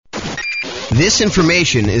This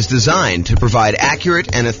information is designed to provide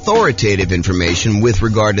accurate and authoritative information with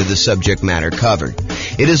regard to the subject matter covered.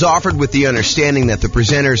 It is offered with the understanding that the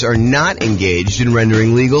presenters are not engaged in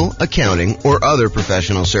rendering legal, accounting, or other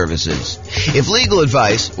professional services. If legal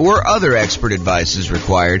advice or other expert advice is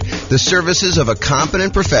required, the services of a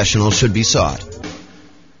competent professional should be sought.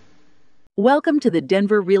 Welcome to the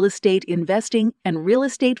Denver Real Estate Investing and Real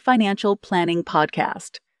Estate Financial Planning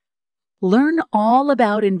Podcast. Learn all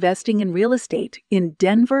about investing in real estate in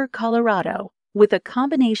Denver, Colorado, with a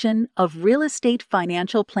combination of real estate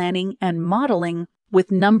financial planning and modeling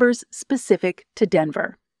with numbers specific to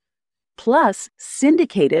Denver. Plus,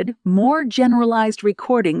 syndicated, more generalized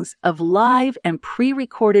recordings of live and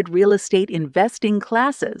pre-recorded real estate investing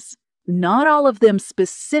classes, not all of them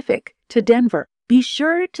specific to Denver. Be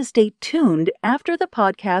sure to stay tuned after the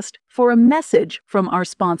podcast for a message from our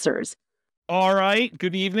sponsors. All right.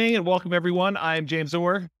 Good evening and welcome, everyone. I'm James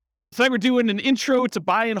Orr. Tonight we're doing an intro to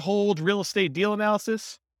buy and hold real estate deal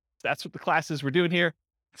analysis. That's what the class is we're doing here.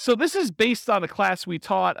 So this is based on a class we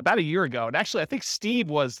taught about a year ago. And actually, I think Steve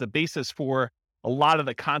was the basis for a lot of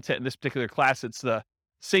the content in this particular class. It's the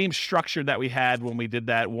same structure that we had when we did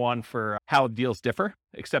that one for how deals differ,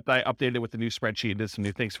 except I updated it with the new spreadsheet and did some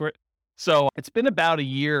new things for it. So it's been about a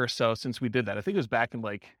year or so since we did that. I think it was back in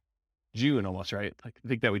like June almost, right? I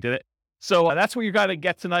think that we did it. So that's what you're going to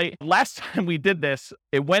get tonight. Last time we did this,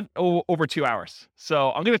 it went over 2 hours.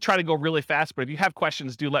 So I'm going to try to go really fast, but if you have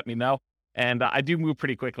questions, do let me know. And I do move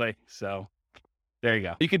pretty quickly. So there you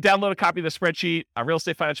go. You can download a copy of the spreadsheet on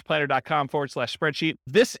realestateFinancialPlanner.com/spreadsheet.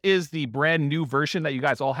 This is the brand new version that you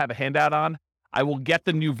guys all have a handout on. I will get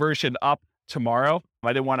the new version up tomorrow.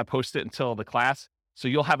 I didn't want to post it until the class. So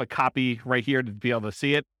you'll have a copy right here to be able to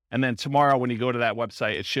see it. And then tomorrow when you go to that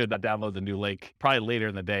website, it should download the new link, probably later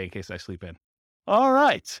in the day in case I sleep in. All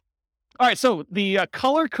right. So the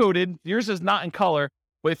color-coded, yours is not in color,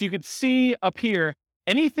 but if you could see up here,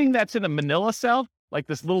 anything that's in a manila cell, like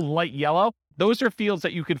this little light yellow, those are fields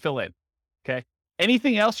that you can fill in, okay?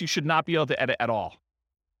 Anything else you should not be able to edit at all.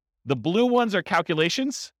 The blue ones are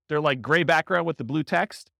calculations. They're like gray background with the blue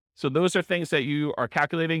text. So those are things that you are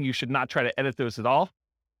calculating. You should not try to edit those at all.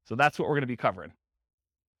 So that's what we're going to be covering.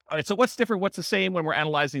 All right, so what's different? What's the same when we're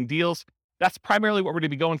analyzing deals? That's primarily what we're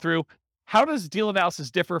going to be going through. How does deal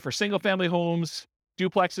analysis differ for single-family homes,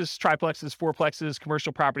 duplexes, triplexes, fourplexes,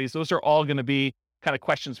 commercial properties? Those are all going to be kind of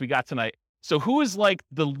questions we got tonight. So who is like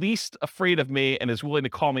the least afraid of me and is willing to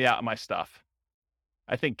call me out on my stuff?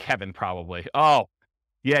 I think Kevin probably. Oh,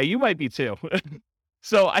 yeah, you might be too.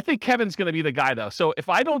 So I think Kevin's going to be the guy though. So if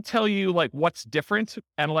I don't tell you like what's different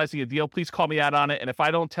analyzing a deal, please call me out on it. And if I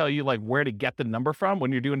don't tell you like where to get the number from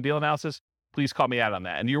when you're doing deal analysis, please call me out on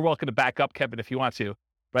that. And you're welcome to back up Kevin if you want to,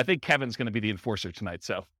 but I think Kevin's going to be the enforcer tonight.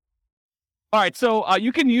 So, all right. So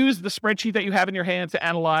you can use the spreadsheet that you have in your hand to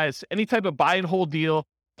analyze any type of buy and hold deal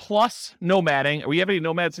plus nomading. We have any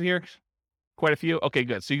nomads in here? Quite a few. Okay,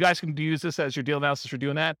 good. So you guys can use this as your deal analysis for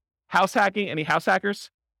doing that. House hacking, any house hackers?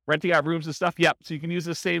 Renting out rooms and stuff. Yep. So you can use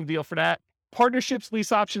the same deal for that. Partnerships,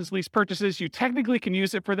 lease options, lease purchases. You technically can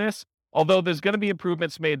use it for this, although there's going to be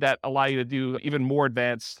improvements made that allow you to do even more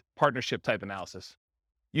advanced partnership type analysis.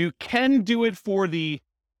 You can do it for the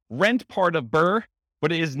rent part of BRRRR,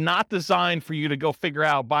 but it is not designed for you to go figure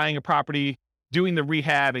out buying a property, doing the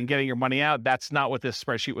rehab and getting your money out. That's not what this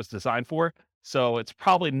spreadsheet was designed for. So it's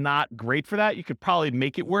probably not great for that. You could probably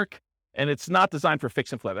make it work, and it's not designed for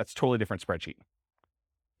fix and flip. That's a totally different spreadsheet.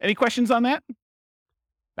 Any questions on that?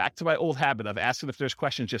 Back to my old habit of asking if there's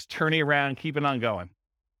questions, just turning around, keeping on going.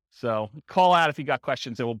 So call out if you got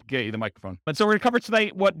questions and we'll get you the microphone. And so we're going to cover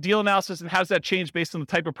tonight what deal analysis and how does that change based on the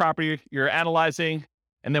type of property you're analyzing,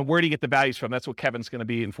 and then where do you get the values from? That's what Kevin's going to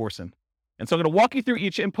be enforcing. And so I'm going to walk you through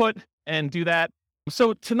each input and do that.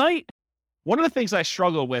 So tonight, one of the things I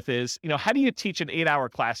struggle with is, how do you teach an 8-hour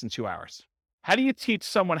class in 2 hours? How do you teach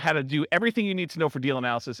someone how to do everything you need to know for deal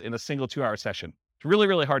analysis in a single 2-hour session? It's really,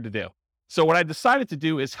 really hard to do. So what I decided to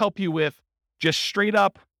do is help you with just straight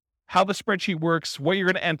up how the spreadsheet works, what you're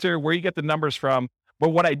going to enter, where you get the numbers from. But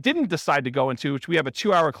what I didn't decide to go into, which we have a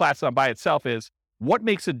 2-hour class on by itself, is what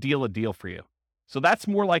makes a deal for you. So that's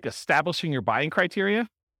more like establishing your buying criteria.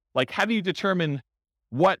 Like, how do you determine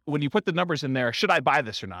when you put the numbers in there, should I buy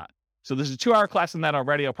this or not? So there's a 2-hour class on that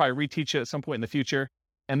already. I'll probably reteach it at some point in the future.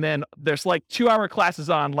 And then there's like 2-hour classes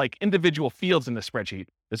on like individual fields in the spreadsheet.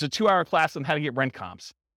 There's a 2-hour class on how to get rent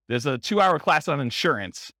comps. There's a 2-hour class on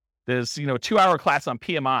insurance. There's, a 2-hour class on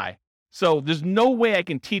PMI. So there's no way I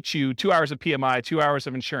can teach you 2 hours of PMI, 2 hours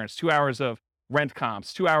of insurance, 2 hours of rent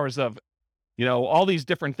comps, 2 hours of, all these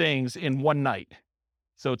different things in one night.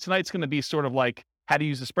 So tonight's going to be sort of like how to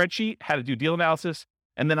use a spreadsheet, how to do deal analysis,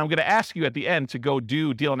 And then I'm going to ask you at the end to go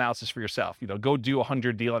do deal analysis for yourself. Go do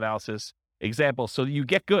 100 deal analysis examples so that you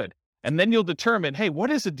get good. And then you'll determine, hey,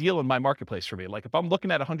 what is a deal in my marketplace for me? Like if I'm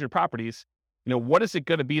looking at 100 properties, what is it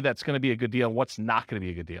going to be that's going to be a good deal and what's not going to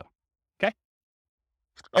be a good deal?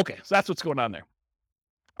 Okay, so that's what's going on there.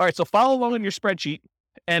 All right, so follow along in your spreadsheet.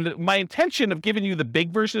 And my intention of giving you the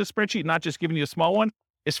big version of the spreadsheet, not just giving you a small one,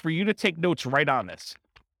 is for you to take notes right on this.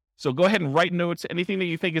 So go ahead and write notes. Anything that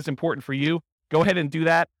you think is important for you, go ahead and do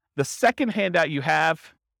that. The second handout you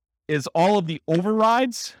have is all of the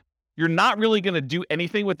overrides. You're not really going to do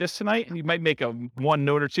anything with this tonight. You might make one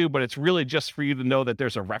note or two, but it's really just for you to know that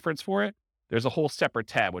there's a reference for it. There's a whole separate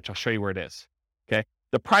tab, which I'll show you where it is. Okay.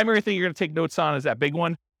 The primary thing you're going to take notes on is that big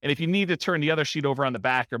one. And if you need to turn the other sheet over on the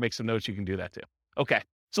back or make some notes, you can do that too. Okay.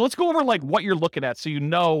 So let's go over like what you're looking at so you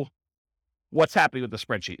know what's happening with the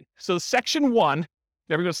spreadsheet. So section 1,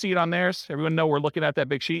 everyone see it on theirs? Everyone know we're looking at that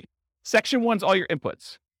big sheet? Section 1's all your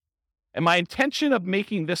inputs. And my intention of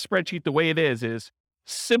making this spreadsheet the way it is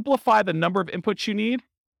simplify the number of inputs you need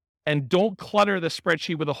and don't clutter the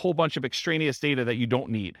spreadsheet with a whole bunch of extraneous data that you don't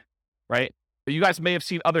need, right? You guys may have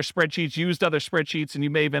seen other spreadsheets, used other spreadsheets, and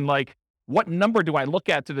you may have been like, what number do I look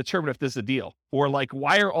at to determine if this is a deal? Or like,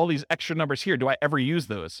 why are all these extra numbers here? Do I ever use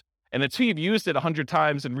those? And until you've used it 100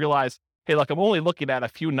 times and realized, hey, look, I'm only looking at a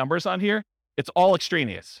few numbers on here, it's all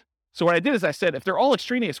extraneous. So what I did is I said, if they're all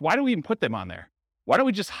extraneous, why do we even put them on there? Why don't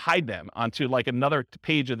we just hide them onto like another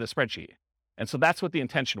page of the spreadsheet? And so that's what the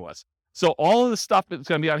intention was. So all of the stuff that's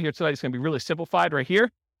going to be on here tonight is going to be really simplified right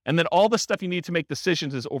here. And then all the stuff you need to make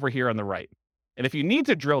decisions is over here on the right. And if you need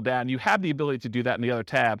to drill down, you have the ability to do that in the other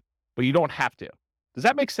tab, but you don't have to. Does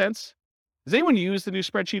that make sense? Does anyone use the new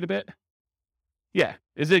spreadsheet a bit? Yeah.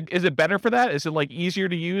 Is it better for that? Is it like easier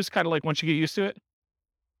to use, kind of like once you get used to it?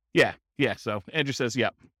 Yeah. So Andrew says,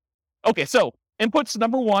 yep. Okay, so inputs,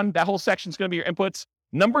 number 1, that whole section is going to be your inputs.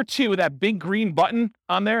 Number 2, that big green button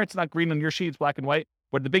on there, it's not green on your sheet, it's black and white,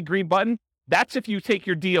 but the big green button, that's if you take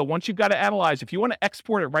your deal. Once you've got to analyze, if you want to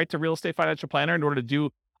export it right to Real Estate Financial Planner in order to do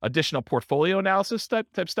additional portfolio analysis type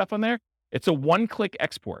stuff on there, it's a one-click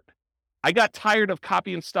export. I got tired of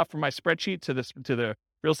copying stuff from my spreadsheet to the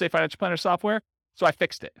Real Estate Financial Planner software, so I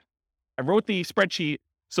fixed it. I wrote the spreadsheet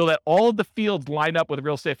so that all of the fields line up with the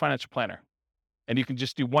Real Estate Financial Planner. And you can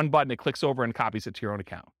just do one button, it clicks over and copies it to your own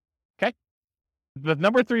account. Okay? The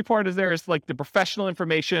number 3 part is like the professional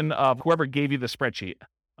information of whoever gave you the spreadsheet.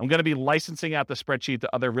 I'm going to be licensing out the spreadsheet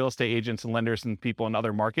to other real estate agents and lenders and people in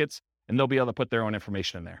other markets, and they'll be able to put their own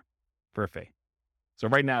information in there for a fee. So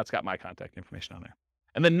right now it's got my contact information on there.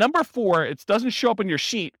 And then number 4, it doesn't show up in your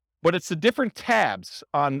sheet, but it's the different tabs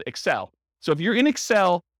on Excel. So if you're in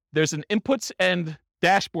Excel, there's an inputs and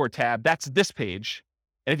dashboard tab. That's this page.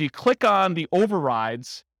 And if you click on the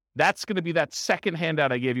overrides, that's going to be that second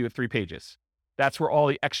handout I gave you with 3 pages. That's where all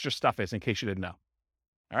the extra stuff is, in case you didn't know.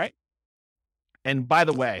 All right. And by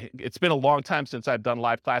the way, it's been a long time since I've done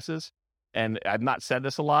live classes, and I've not said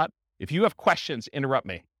this a lot. If you have questions, interrupt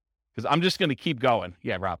me, because I'm just going to keep going.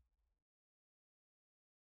 Yeah, Rob.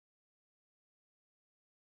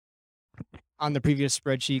 On the previous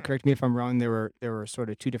spreadsheet, correct me if I'm wrong, there were sort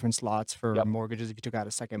of 2 different slots for mortgages if you took out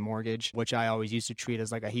a second mortgage, which I always used to treat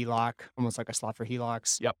as like a HELOC, almost like a slot for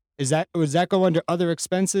HELOCs. Yep. Does that go under other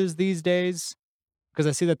expenses these days? Because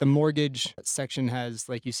I see that the mortgage section has,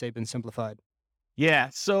 like you say, been simplified. Yeah,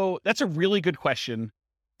 so that's a really good question.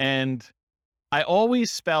 And I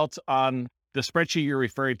always felt on the spreadsheet you're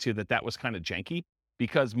referring to that was kind of janky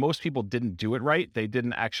because most people didn't do it right. They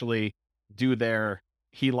didn't actually do their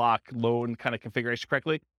HELOC loan kind of configuration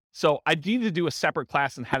correctly. So I need to do a separate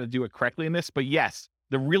class on how to do it correctly in this. But yes,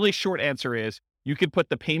 the really short answer is you can put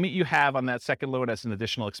the payment you have on that second loan as an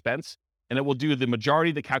additional expense, and it will do the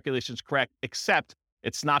majority of the calculations correct, except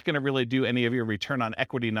it's not going to really do any of your return on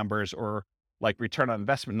equity numbers or like return on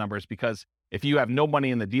investment numbers, because if you have no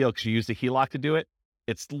money in the deal because you used a HELOC to do it,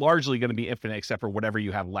 it's largely going to be infinite except for whatever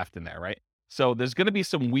you have left in there, right? So there's going to be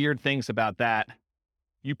some weird things about that.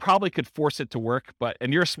 You probably could force it to work,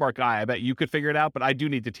 and you're a smart guy. I bet you could figure it out, but I do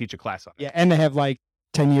need to teach a class on it. Yeah, and they have like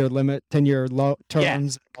 10-year limit, 10-year low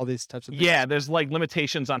terms, all these types of things. Yeah, there's like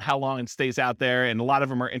limitations on how long it stays out there, and a lot of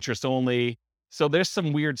them are interest only. So there's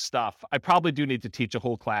some weird stuff. I probably do need to teach a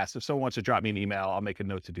whole class. If someone wants to drop me an email, I'll make a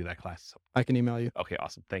note to do that class. I can email you. Okay,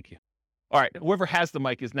 awesome. Thank you. All right, whoever has the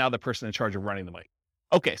mic is now the person in charge of running the mic.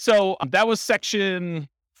 Okay, so that was section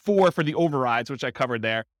 4 for the overrides, which I covered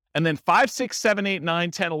there. And then 5, 6, 7, 8,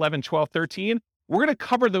 9, 10, 11, 12, 13, we're going to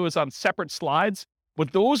cover those on separate slides,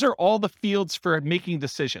 but those are all the fields for making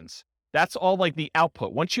decisions. That's all like the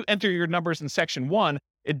output. Once you enter your numbers in section 1,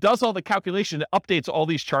 it does all the calculation. It updates all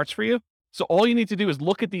these charts for you. So all you need to do is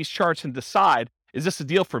look at these charts and decide, is this a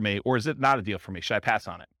deal for me or is it not a deal for me? Should I pass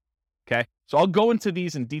on it? Okay. So I'll go into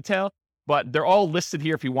these in detail, but they're all listed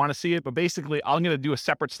here if you want to see it. But basically, I'm going to do a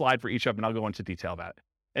separate slide for each of them and I'll go into detail about it.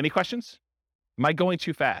 Any questions? Am I going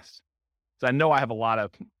too fast? So I know I have a lot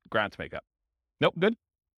of ground to make up. Nope. Good.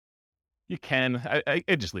 You can.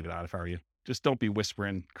 I'd just leave it on if I were you. Just don't be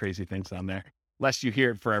whispering crazy things on there, lest you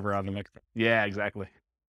hear it forever on the microphone. Yeah, exactly.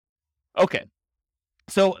 Okay.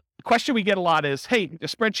 So the question we get a lot is, hey, the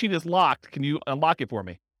spreadsheet is locked. Can you unlock it for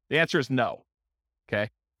me? The answer is no. Okay.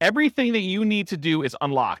 Everything that you need to do is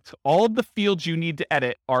unlocked. All of the fields you need to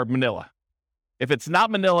edit are manila. If it's not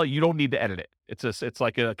manila, you don't need to edit it. It's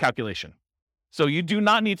like a calculation. So you do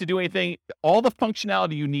not need to do anything. All the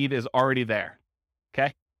functionality you need is already there.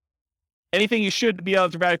 Okay. Anything you should be able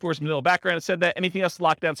to value for is manila background. It said that. Anything else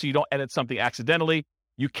locked down so you don't edit something accidentally.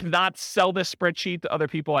 You cannot sell this spreadsheet to other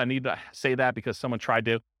people. I need to say that because someone tried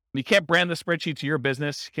to. You can't brand the spreadsheet to your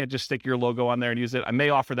business. You can't just stick your logo on there and use it. I may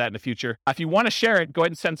offer that in the future. If you want to share it, go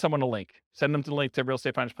ahead and send someone a link. Send them to the link to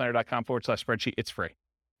realestatefinancialplanner.com/spreadsheet. It's free.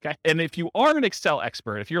 Okay. And if you are an Excel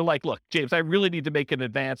expert, if you're like, look, James, I really need to make an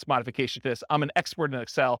advanced modification to this. I'm an expert in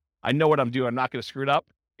Excel. I know what I'm doing. I'm not going to screw it up.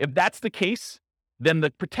 If that's the case, then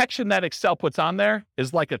the protection that Excel puts on there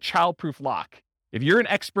is like a childproof lock. If you're an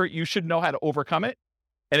expert, you should know how to overcome it.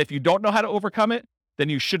 And if you don't know how to overcome it, then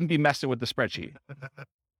you shouldn't be messing with the spreadsheet.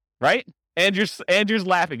 Right? Andrew's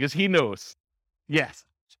laughing because he knows. Yes.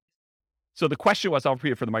 So the question was, I'll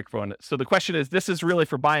repeat it for the microphone. So the question is, this is really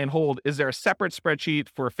for buy and hold. Is there a separate spreadsheet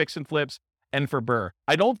for fix and flips and for BRRRR?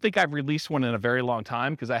 I don't think I've released one in a very long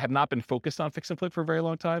time because I have not been focused on fix and flip for a very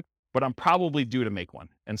long time, but I'm probably due to make one.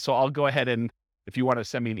 And so I'll go ahead and, if you want to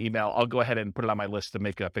send me an email, I'll go ahead and put it on my list to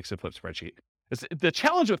make a fix and flip spreadsheet. The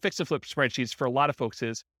challenge with fix and flip spreadsheets for a lot of folks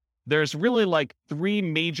is there's really like 3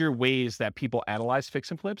 major ways that people analyze fix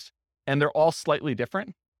and flips, and they're all slightly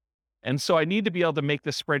different. And so I need to be able to make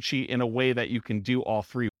the spreadsheet in a way that you can do all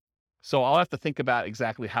 3. So I'll have to think about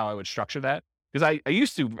exactly how I would structure that. Because I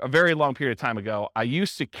used to, a very long period of time ago, I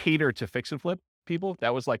used to cater to fix and flip people.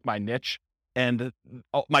 That was like my niche. And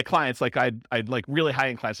my clients, like I'd like really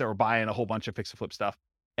high-end clients that were buying a whole bunch of fix and flip stuff.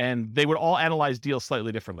 And they would all analyze deals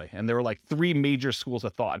slightly differently. And there were like 3 major schools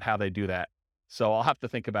of thought on how they do that. So I'll have to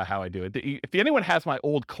think about how I do it. If anyone has my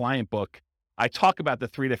old client book, I talk about the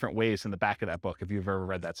 3 different ways in the back of that book, if you've ever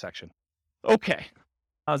read that section. Okay.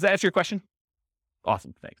 Does that answer your question?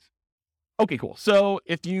 Awesome. Thanks. Okay, cool. So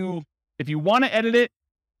if you want to edit it,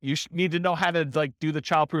 you need to know how to like do the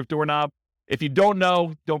childproof doorknob. If you don't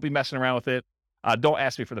know, don't be messing around with it. Don't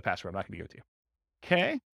ask me for the password. I'm not going to give it to you.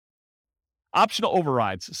 Okay. Optional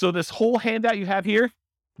overrides. So this whole handout you have here,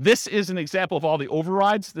 this is an example of all the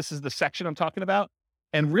overrides. This is the section I'm talking about.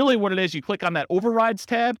 And really what it is, you click on that overrides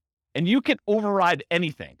tab and you can override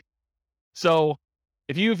anything. So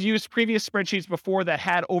if you've used previous spreadsheets before that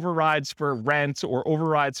had overrides for rent or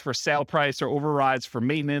overrides for sale price or overrides for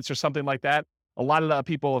maintenance or something like that, a lot of the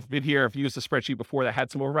people have been here have used a spreadsheet before that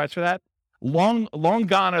had some overrides for that. Long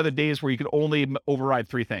gone are the days where you could only override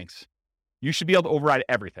 3 things. You should be able to override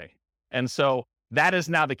everything. And so that is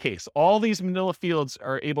now the case. All these manila fields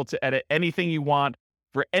are able to edit anything you want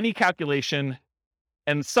for any calculation.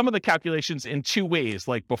 And some of the calculations in 2 ways,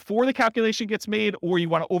 like before the calculation gets made, or you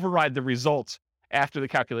want to override the results after the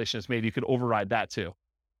calculation is made, you could override that too.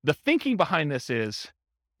 The thinking behind this is,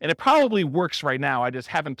 and it probably works right now, I just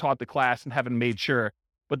haven't taught the class and haven't made sure,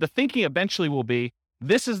 but the thinking eventually will be,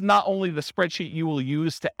 this is not only the spreadsheet you will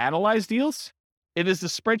use to analyze deals, it is the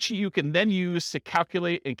spreadsheet you can then use to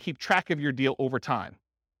calculate and keep track of your deal over time.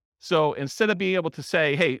 So instead of being able to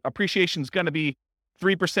say, hey, appreciation is going to be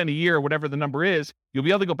 3% a year, or whatever the number is, you'll be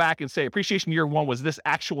able to go back and say, appreciation year 1 was this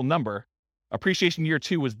actual number. Appreciation year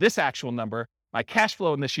 2 was this actual number. My cash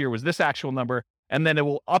flow in this year was this actual number. And then it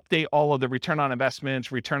will update all of the return on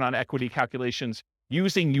investments, return on equity calculations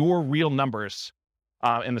using your real numbers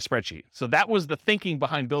in the spreadsheet. So that was the thinking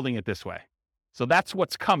behind building it this way. So that's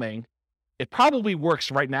what's coming. It probably works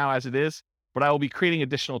right now as it is, but I will be creating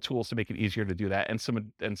additional tools to make it easier to do that and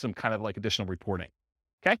some kind of like additional reporting.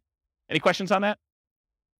 Okay. Any questions on that?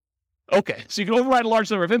 Okay. So you can override a large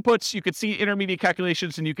number of inputs. You could see intermediate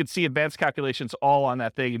calculations and you could see advanced calculations all on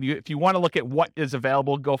that thing. If you want to look at what is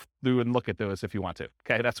available, go through and look at those if you want to.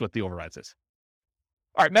 Okay. That's what the overrides is.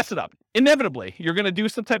 All right. Mess it up. Inevitably, you're going to do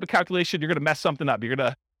some type of calculation. You're going to mess something up. You're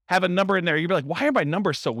going to have a number in there. You're like, why are my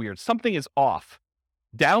numbers so weird? Something is off.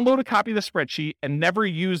 Download a copy of the spreadsheet and never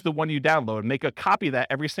use the one you download. Make a copy of that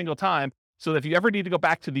every single time so that if you ever need to go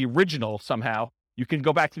back to the original somehow, you can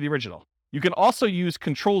go back to the original. You can also use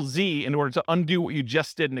Control-Z in order to undo what you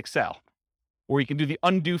just did in Excel, or you can do the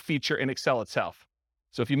undo feature in Excel itself.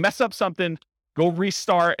 So if you mess up something, go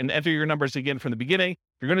restart and enter your numbers again from the beginning. If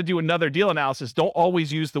you're going to do another deal analysis, don't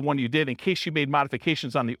always use the one you did in case you made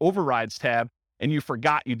modifications on the overrides tab and you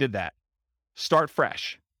forgot you did that. Start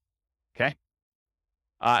fresh. Okay.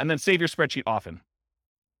 And then save your spreadsheet often.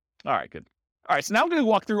 All right, good. All right, so now I'm going to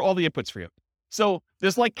walk through all the inputs for you. So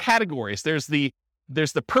there's like categories. There's the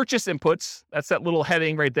purchase inputs. That's that little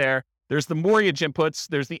heading right there. There's the mortgage inputs.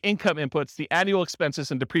 There's the income inputs, the annual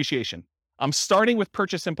expenses, and depreciation. I'm starting with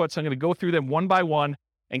purchase inputs. I'm going to go through them one by one,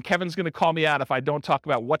 and Kevin's going to call me out if I don't talk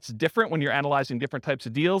about what's different when you're analyzing different types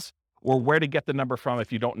of deals or where to get the number from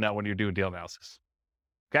if you don't know when you're doing deal analysis.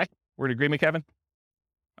 Okay? We're in agreement, Kevin?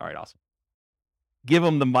 All right, awesome. Give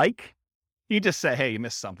him the mic. You just say, hey, you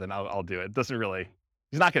missed something. I'll do it.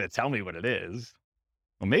 He's not going to tell me what it is.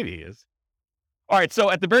 Well, maybe he is. All right,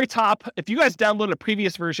 so at the very top, if you guys downloaded a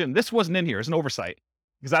previous version, this wasn't in here. It's an oversight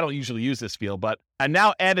because I don't usually use this field, but I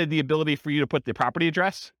now added the ability for you to put the property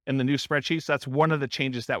address in the new spreadsheet. So that's one of the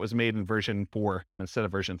changes that was made in version 4 instead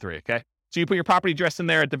of version 3, okay? So you put your property address in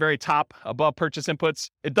there at the very top above purchase inputs.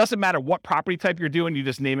 It doesn't matter what property type you're doing. You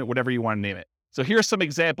just name it whatever you want to name it. So here's some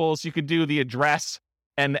examples. You could do the address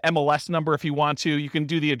and the MLS number if you want to. You can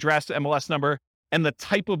do the address, MLS number, and the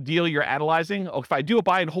type of deal you're analyzing. Oh, if I do a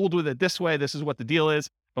buy and hold with it this way, this is what the deal is.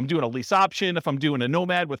 If I'm doing a lease option, if I'm doing a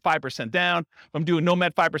Nomad with 5% down, if I'm doing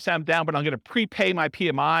Nomad 5% down, but I'm going to prepay my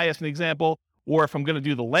PMI as an example, or if I'm going to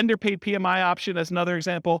do the lender paid PMI option as another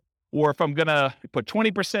example, or if I'm going to put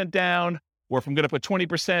 20% down, or if I'm going to put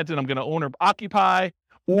 20% and I'm going to own or occupy,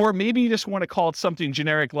 or maybe you just want to call it something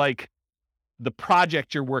generic like the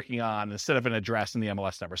project you're working on instead of an address and the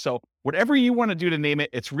MLS number. So whatever you want to do to name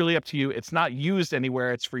it, it's really up to you. It's not used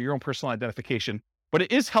anywhere. It's for your own personal identification, but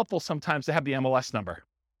it is helpful sometimes to have the MLS number.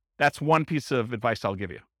 That's one piece of advice I'll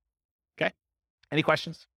give you. Okay. Any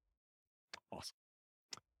questions? Awesome.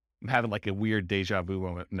 I'm having like a weird deja vu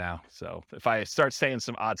moment now. So if I start saying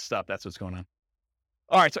some odd stuff, that's what's going on.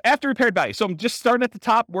 All right. So after repaired value. So I'm just starting at the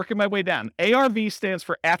top, working my way down. ARV stands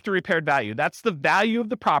for after repaired value. That's the value of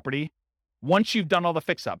the property once you've done all the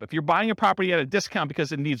fix up. If you're buying a property at a discount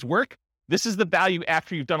because it needs work, this is the value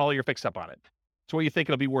after you've done all your fix up on it. So what you think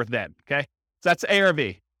it'll be worth then, okay? So that's ARV.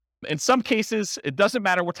 In some cases, it doesn't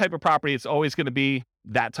matter what type of property, it's always going to be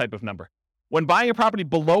that type of number. When buying a property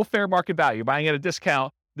below fair market value, buying at a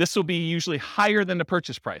discount, this will be usually higher than the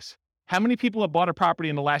purchase price. How many people have bought a property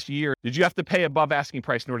in the last year? Did you have to pay above asking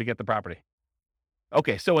price in order to get the property?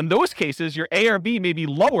 Okay, so in those cases, your ARV may be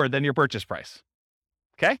lower than your purchase price,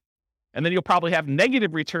 okay? And then you'll probably have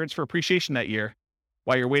negative returns for appreciation that year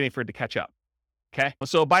while you're waiting for it to catch up. Okay.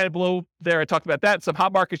 So buy it below there. I talked about that. Some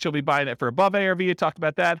hot markets, you'll be buying it for above ARV. I talked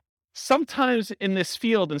about that. Sometimes in this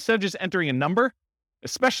field, instead of just entering a number,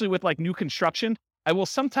 especially with like new construction, I will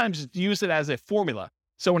sometimes use it as a formula.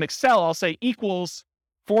 So in Excel, I'll say equals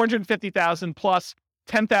 450,000 plus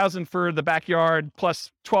 10,000 for the backyard,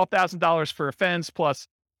 plus $12,000 for a fence, plus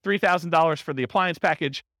 $3,000 for the appliance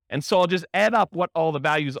package. And so I'll just add up what all the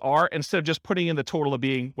values are instead of just putting in the total of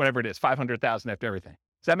being whatever it is, 500,000 after everything.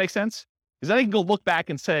 Does that make sense? Because then I can go look back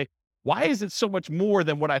and say, why is it so much more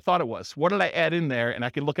than what I thought it was? What did I add in there? And I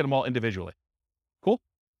can look at them all individually. Cool?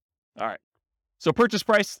 All right. So purchase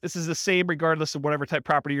price, this is the same regardless of whatever type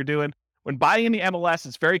property you're doing. When buying in the MLS,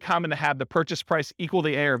 it's very common to have the purchase price equal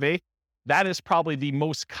the ARV. That is probably the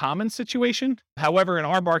most common situation. However, in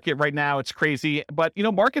our market right now, it's crazy. But,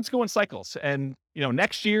 markets go in cycles. And,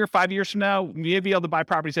 next year, 5 years from now, we may be able to buy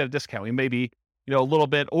properties at a discount. We may be, a little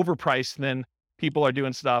bit overpriced. And then people are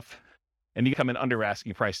doing stuff and you come in under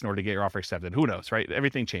asking price in order to get your offer accepted. Who knows, right?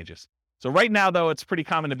 Everything changes. So right now, though, it's pretty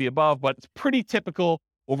common to be above, but it's pretty typical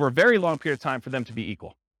over a very long period of time for them to be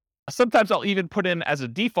equal. Sometimes I'll even put in as a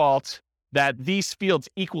default that these fields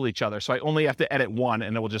equal each other. So I only have to edit one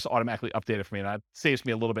and it will just automatically update it for me. And that saves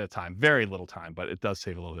me a little bit of time, very little time, but it does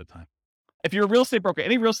save a little bit of time. If you're a real estate broker,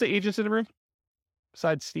 any real estate agents in the room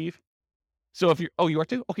besides Steve? So if you are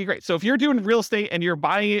too? Okay, great. So if you're doing real estate and you're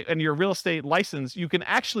buying it and your real estate license, you can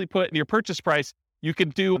actually put in your purchase price, you can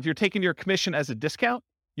do, if you're taking your commission as a discount,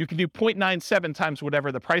 you can do 0.97 times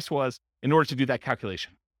whatever the price was in order to do that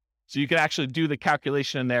calculation. So you can actually do the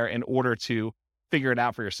calculation in there in order to figure it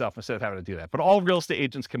out for yourself instead of having to do that. But all real estate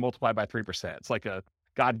agents can multiply by 3%. It's like a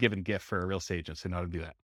God-given gift for real estate agents to know how to do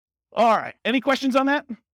that. All right. Any questions on that?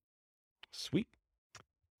 Sweet.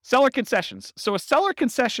 Seller concessions. So a seller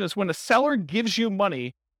concession is when a seller gives you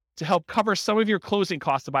money to help cover some of your closing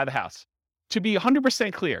costs to buy the house. To be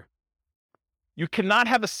 100% clear, you cannot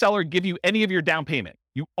have a seller give you any of your down payment.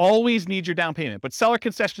 You always need your down payment, but seller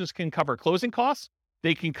concessions can cover closing costs.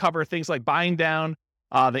 They can cover things like buying down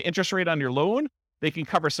the interest rate on your loan. They can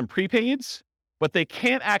cover some prepaids. but they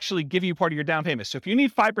can't actually give you part of your down payment. So if you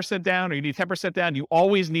need 5% down or you need 10% down, you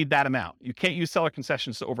always need that amount. You can't use seller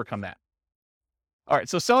concessions to overcome that. All right,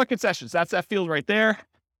 so seller concessions, that's that field right there.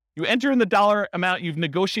 You enter in the dollar amount you've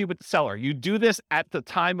negotiated with the seller. You do this at the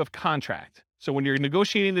time of contract. So when you're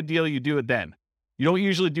negotiating the deal, you do it then. You don't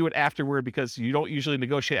usually do it afterward because you don't usually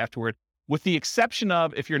negotiate afterward, with the exception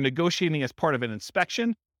of if you're negotiating as part of an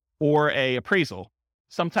inspection or a appraisal.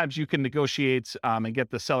 Sometimes you can negotiate and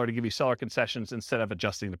get the seller to give you seller concessions instead of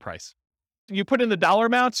adjusting the price. You put in the dollar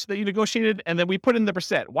amounts that you negotiated, and then we put in the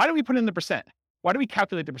percent. Why do we put in the percent? Why do we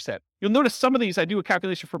calculate the percent? You'll notice some of these, I do a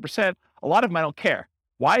calculation for percent. A lot of them I don't care.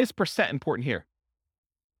 Why is percent important here?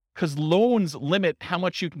 Because loans limit how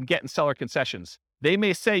much you can get in seller concessions. They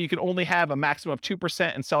may say you can only have a maximum of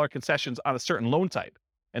 2% in seller concessions on a certain loan type.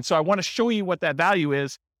 And so I want to show you what that value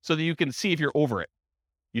is so that you can see if you're over it.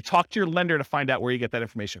 You talk to your lender to find out where you get that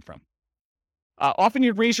information from. Often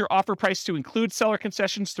you'd raise your offer price to include seller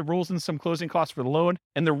concessions to rules and some closing costs for the loan.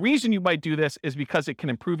 And the reason you might do this is because it can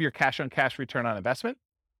improve your cash-on-cash return on investment.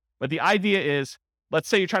 But the idea is, let's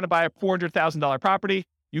say you're trying to buy a $400,000 property.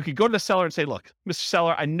 You could go to the seller and say, look, Mr.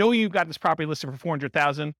 Seller, I know you've got this property listed for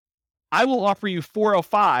 $400,000. I will offer you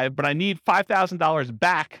 $405,000, but I need $5,000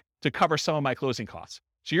 back to cover some of my closing costs.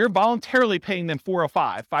 So you're voluntarily paying them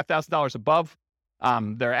 $405,000, $5,000 above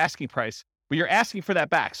their asking price, but you're asking for that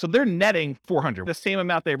back. So they're netting $400,000, the same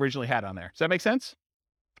amount they originally had on there. Does that make sense?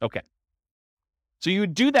 Okay. So you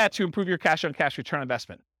would do that to improve your cash-on-cash return on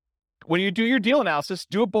investment. When you do your deal analysis,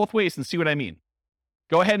 do it both ways and see what I mean.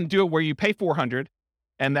 Go ahead and do it where you pay $400,000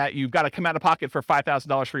 and that you've got to come out of pocket for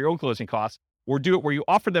 $5,000 for your own closing costs, or do it where you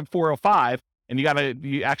offer them $405,000 and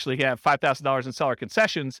you actually have $5,000 in seller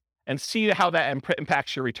concessions, and see how that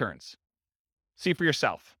impacts your returns. See for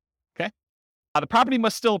yourself. Okay. The property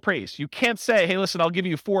must still appraise. You can't say, hey, listen, I'll give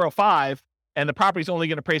you $405,000 and the property's only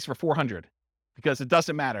going to appraise for $400,000, because it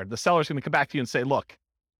doesn't matter. The seller's going to come back to you and say, look,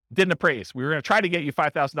 didn't appraise. We were going to try to get you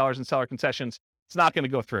 $5,000 in seller concessions. It's not going to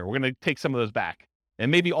go through. We're going to take some of those back.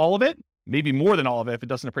 And maybe all of it, maybe more than all of it if it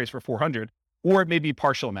doesn't appraise for $400,000, or it may be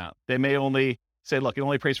partial amount. They may only say, look, it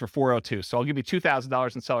only appraised for $402,000. So I'll give you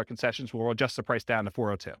 $2,000 in seller concessions. We'll adjust the price down to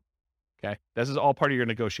 $402,000. Okay. This is all part of your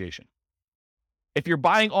negotiation. If you're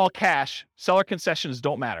buying all cash, seller concessions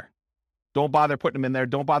don't matter. Don't bother putting them in there.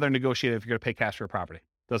 Don't bother negotiating if you're going to pay cash for a property.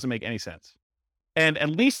 Doesn't make any sense. And at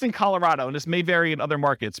least in Colorado, and this may vary in other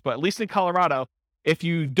markets, but at least in Colorado, if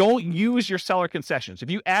you don't use your seller concessions,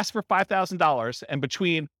 if you ask for $5,000 and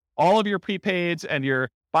between all of your prepaids and you're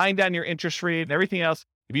buying down your interest rate and everything else,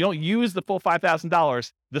 if you don't use the full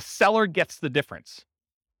 $5,000, the seller gets the difference.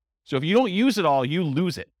 So if you don't use it all, you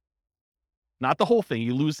lose it. Not the whole thing,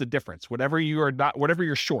 you lose the difference, whatever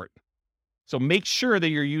you're short. So make sure that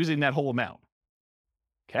you're using that whole amount.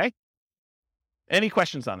 Okay? Any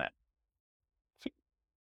questions on that?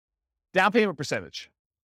 Down payment percentage.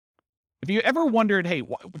 If you ever wondered, hey,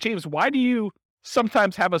 James, why do you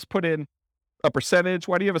sometimes have us put in a percentage?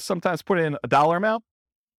 Why do you have us sometimes put in a dollar amount?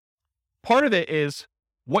 Part of it is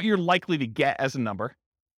what you're likely to get as a number.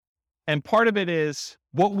 And part of it is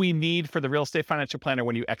what we need for the real estate financial planner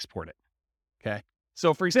when you export it. Okay.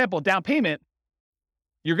 So for example, down payment,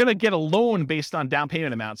 you're going to get a loan based on down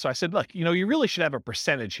payment amount. So I said, look, you really should have a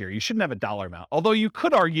percentage here. You shouldn't have a dollar amount. Although you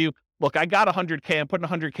could argue, look, I got $100K, I'm putting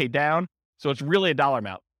 $100K down. So it's really a dollar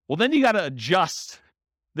amount. Well, then you got to adjust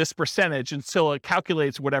this percentage until it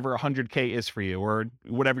calculates whatever $100K is for you, or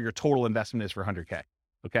whatever your total investment is for $100K.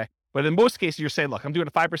 Okay. But in most cases, you're saying, look, I'm doing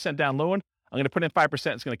a 5% down loan. I'm going to put in 5%.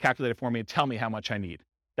 It's going to calculate it for me and tell me how much I need.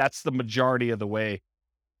 That's the majority of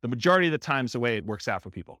the times the way it works out for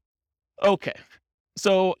people. Okay.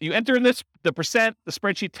 So you enter in the percent, the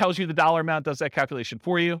spreadsheet tells you the dollar amount, does that calculation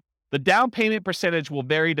for you. The down payment percentage will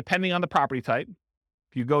vary depending on the property type.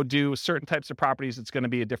 If you go do certain types of properties, it's going to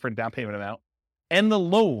be a different down payment amount. And the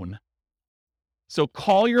loan. So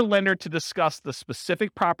call your lender to discuss the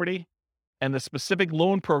specific property and the specific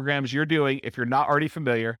loan programs you're doing if you're not already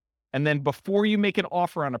familiar. And then before you make an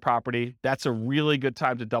offer on a property, that's a really good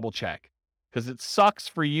time to double check. Because it sucks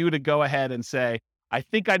for you to go ahead and say, I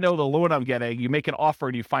think I know the loan I'm getting. You make an offer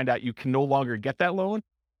and you find out you can no longer get that loan,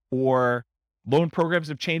 or loan programs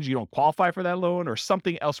have changed, you don't qualify for that loan, or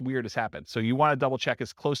something else weird has happened. So you want to double check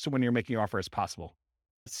as close to when you're making your offer as possible.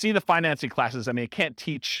 See the financing classes. I mean, I can't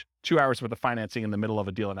teach 2 hours worth of financing in the middle of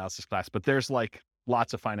a deal analysis class, but there's like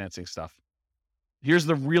lots of financing stuff. Here's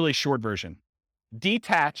the really short version.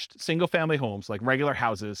 Detached single family homes, like regular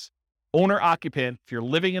houses, owner occupant, if you're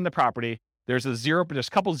living in the property, there's a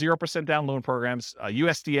couple 0% down loan programs.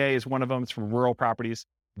 USDA is one of them. It's for rural properties.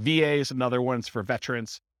 VA is another one. It's for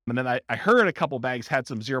veterans. And then I heard a couple banks had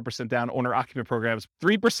some 0% down owner occupant programs.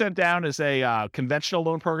 3% down is a conventional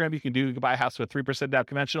loan program you can do. You can buy a house with 3% down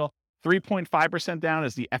conventional. 3.5% down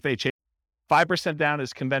is the FHA. 5% down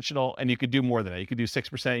is conventional, and you could do more than that. You could do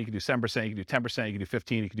 6%, you could do 7%, you could do 10%, you could do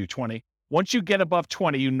 15, you could do 20. Once you get above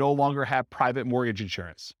 20, you no longer have private mortgage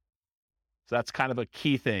insurance. So that's kind of a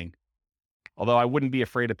key thing. Although I wouldn't be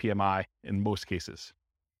afraid of PMI in most cases.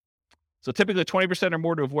 So typically 20% or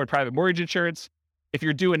more to avoid private mortgage insurance. If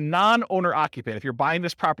you're doing non-owner occupant, if you're buying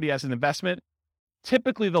this property as an investment,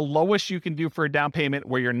 typically the lowest you can do for a down payment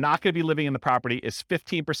where you're not going to be living in the property is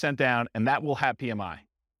 15% down, and that will have PMI.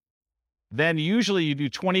 Then usually you do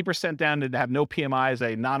 20% down to have no PMI as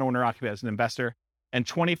a non-owner occupant as an investor, and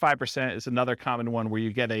 25% is another common one where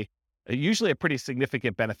you get usually a pretty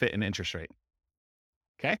significant benefit in interest rate.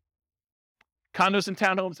 Okay? Condos and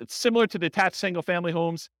townhomes, it's similar to detached single-family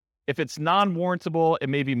homes. If it's non-warrantable, it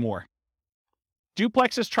may be more.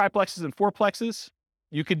 Duplexes, triplexes, and fourplexes,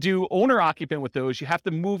 you could do owner-occupant with those. You have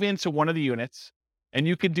to move into one of the units, and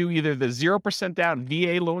you could do either the 0% down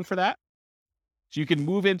VA loan for that. So you can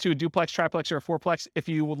move into a duplex, triplex, or a fourplex if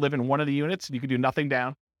you live in one of the units, and you can do nothing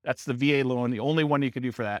down. That's the VA loan, the only one you can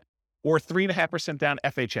do for that. Or 3.5% down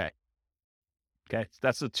FHA. Okay, so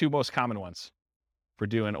that's the two most common ones for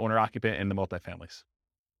doing owner-occupant in the multifamilies.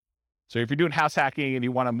 So if you're doing house hacking and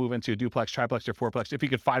you want to move into a duplex, triplex, or fourplex, if you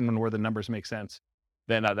could find one where the numbers make sense,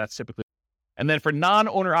 then that's typically. And then for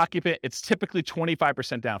non-owner occupant, it's typically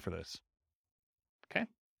 25% down for this. Okay.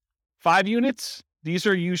 5 units, these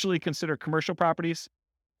are usually considered commercial properties.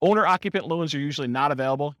 Owner occupant loans are usually not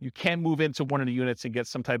available. You can move into one of the units and get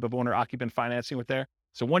some type of owner occupant financing with there.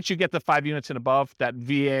 So once you get the 5 units and above, that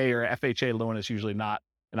VA or FHA loan is usually not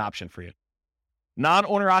an option for you.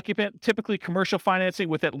 Non-owner occupant, typically commercial financing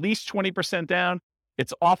with at least 20% down.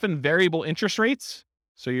 It's often variable interest rates.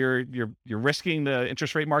 So you're risking the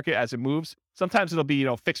interest rate market as it moves. Sometimes it'll be,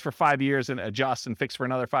 fixed for 5 years and adjust, and fixed for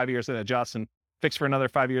another 5 years and adjust, and fixed for another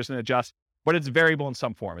 5 years and adjust. But it's variable in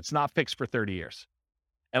some form. It's not fixed for 30 years.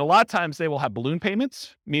 And a lot of times they will have balloon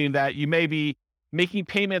payments, meaning that you may be making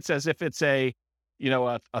payments as if it's a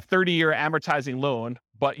 30-year amortizing loan,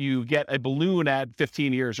 but you get a balloon at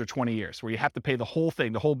 15 years or 20 years where you have to pay the whole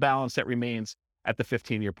thing, the whole balance that remains at the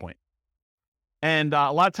 15-year point. And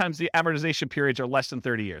a lot of times the amortization periods are less than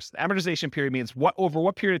 30 years. The amortization period means over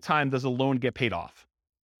what period of time does a loan get paid off?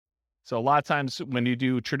 So a lot of times when you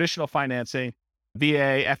do traditional financing,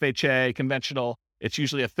 VA, FHA, conventional, it's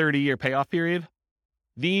usually a 30-year payoff period.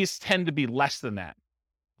 These tend to be less than that,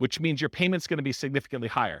 which means your payment's going to be significantly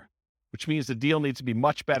higher, which means the deal needs to be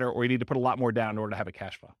much better, or you need to put a lot more down in order to have a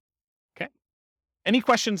cash flow. Okay. Any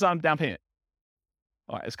questions on down payment?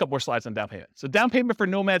 All right, there's a couple more slides on down payment. So down payment for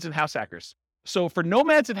nomads and house hackers. So for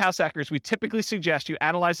nomads and house hackers, we typically suggest you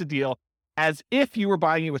analyze the deal as if you were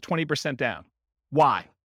buying it with 20% down. Why?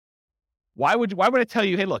 Why would I tell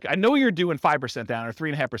you, hey, look, I know you're doing 5% down or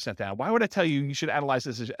 3.5% down. Why would I tell you should analyze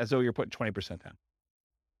this as though you're putting 20% down?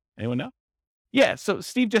 Anyone know? Yeah, so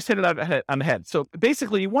Steve just hit it on the head. So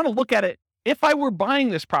basically, you want to look at it, if I were buying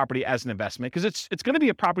this property as an investment, because it's going to be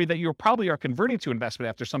a property that you probably are converting to investment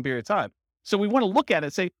after some period of time. So we want to look at it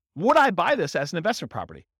and say, would I buy this as an investment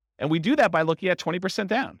property? And we do that by looking at 20%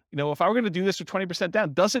 down. If I were going to do this with 20%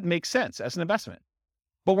 down, does it make sense as an investment?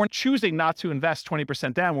 But we're choosing not to invest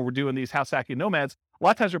 20% down when we're doing these house hacking nomads. A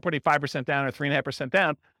lot of times we're putting 5% down or 3.5%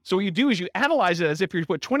 down. So what you do is you analyze it as if you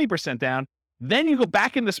put 20% down. Then you go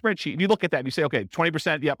back in the spreadsheet and you look at that and you say, okay,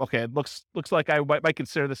 20%, yep, okay, it looks like I might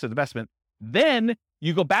consider this an investment. Then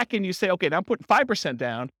you go back and you say, okay, now I'm putting 5%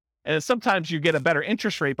 down. And then sometimes you get a better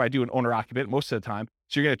interest rate by doing owner occupant most of the time.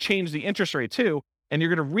 So you're going to change the interest rate too, and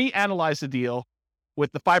you're going to reanalyze the deal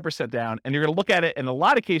with the 5% down, and you're going to look at it. In a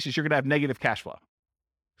lot of cases, you're going to have negative cash flow.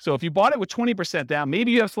 So if you bought it with 20% down,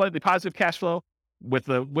 maybe you have slightly positive cash flow. With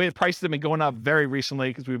the way the prices have been going up very recently,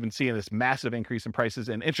 because we've been seeing this massive increase in prices,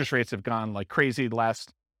 and interest rates have gone like crazy the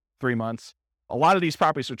last 3 months. A lot of these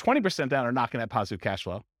properties with 20% down are not going to have positive cash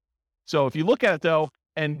flow. So if you look at it though,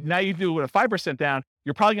 and now you do it with a 5% down,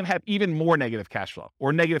 you're probably going to have even more negative cash flow,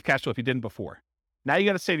 or negative cash flow if you didn't before. Now you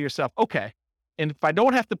got to say to yourself, okay, and if I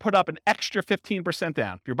don't have to put up an extra 15%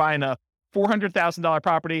 down, if you're buying a $400,000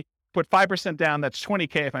 property, put 5% down, that's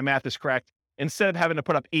 $20K if my math is correct, instead of having to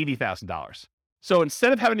put up $80,000. So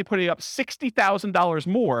instead of having to put up $60,000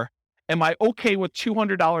 more, am I okay with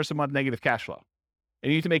 $200 a month negative cash flow?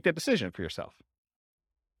 And you need to make that decision for yourself.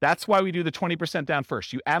 That's why we do the 20% down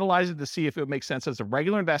first. You analyze it to see if it makes sense as a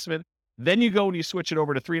regular investment. Then you go and you switch it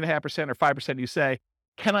over to 3.5% or 5%. You say,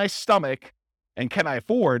 can I stomach and can I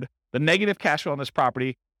afford the negative cash flow on this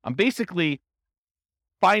property? I'm basically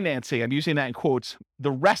financing, I'm using that in quotes, the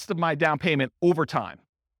rest of my down payment over time.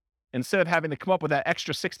 instead of having to come up with that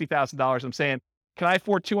extra $60,000, I'm saying, can I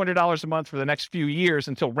afford $200 a month for the next few years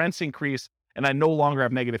until rents increase and I no longer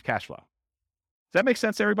have negative cash flow? Does that make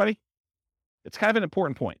sense to everybody? It's kind of an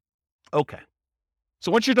important point. Okay.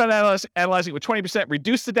 So once you're done analyzing with 20%,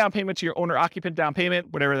 reduce the down payment to your owner-occupant down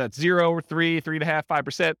payment, whatever that's 0, 3, 3.5%,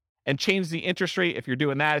 5%, and change the interest rate if you're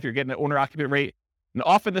doing that, if you're getting an owner-occupant rate. And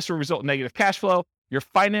often this will result in negative cash flow. You're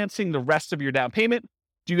financing the rest of your down payment.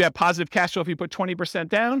 Do you have positive cash flow if you put 20%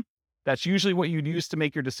 down? That's usually what you'd use to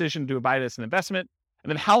make your decision to buy it as an investment. And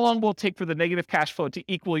then how long will it take for the negative cash flow to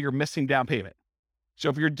equal your missing down payment? So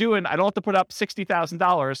if you're doing, I don't have to put up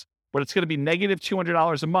 $60,000, but it's going to be negative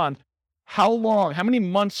 $200 a month. How many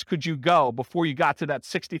months could you go before you got to that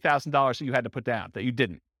 $60,000 that you had to put down that you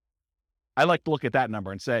didn't? I like to look at that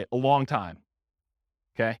number and say a long time.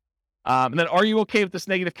 Okay. And then are you okay with this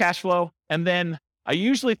negative cash flow? And then I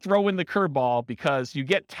usually throw in the curveball because you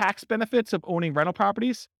get tax benefits of owning rental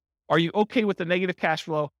properties. Are you okay with the negative cash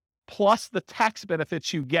flow plus the tax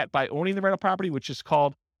benefits you get by owning the rental property, which is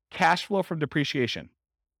called cash flow from depreciation?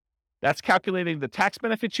 That's calculating the tax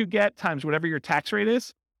benefits you get times whatever your tax rate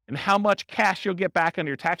is and how much cash you'll get back on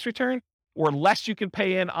your tax return or less you can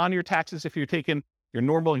pay in on your taxes if you're taking your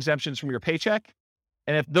normal exemptions from your paycheck.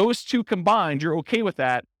 And if those two combined, you're okay with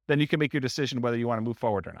that, then you can make your decision whether you want to move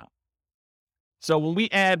forward or not. So when we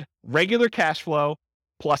add regular cash flow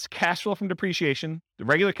plus cash flow from depreciation, the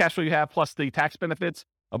regular cash flow you have plus the tax benefits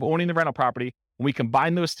of owning the rental property, when we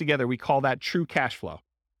combine those together, we call that true cash flow.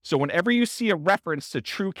 So whenever you see a reference to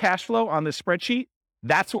true cash flow on this spreadsheet,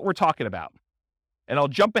 that's what we're talking about. And I'll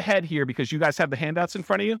jump ahead here because you guys have the handouts in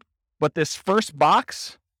front of you. But this first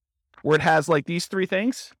box where it has like these three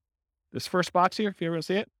things, this first box here, if you ever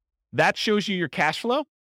see it, that shows you your cash flow.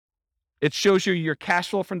 It shows you your cash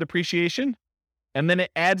flow from depreciation. And then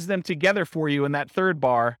it adds them together for you in that third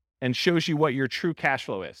bar and shows you what your true cash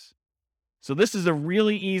flow is. So this is a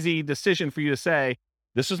really easy decision for you to say,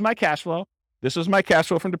 this is my cash flow. This is my cash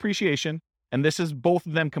flow from depreciation. And this is both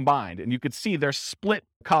of them combined. And you could see they're split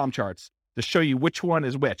column charts to show you which one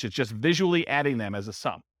is which. It's just visually adding them as a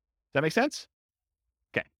sum. Does that make sense?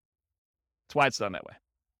 Okay. That's why it's done that way.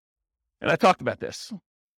 And I talked about this.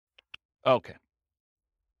 Okay.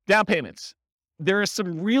 Down payments. There are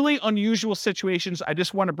some really unusual situations. I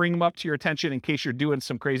just want to bring them up to your attention in case you're doing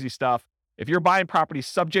some crazy stuff. If you're buying property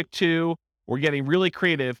subject to or getting really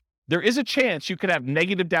creative, there is a chance you could have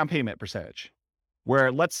negative down payment percentage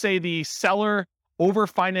where let's say the seller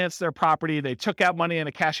overfinanced their property. They took out money in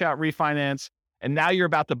a cash out refinance. And now you're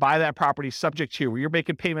about to buy that property subject to where you're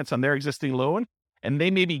making payments on their existing loan. And they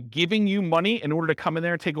may be giving you money in order to come in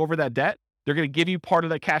there and take over that debt. They're going to give you part of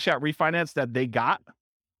that cash out refinance that they got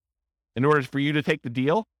in order for you to take the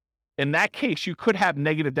deal. In that case, you could have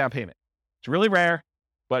negative down payment. It's really rare,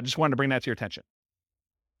 but I just wanted to bring that to your attention.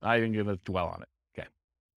 I ain't going to dwell on it. Okay.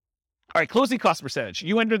 All right, closing cost percentage.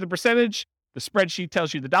 You enter the percentage. The spreadsheet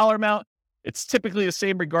tells you the dollar amount. It's typically the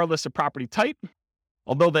same regardless of property type,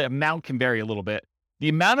 although the amount can vary a little bit. The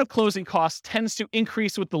amount of closing costs tends to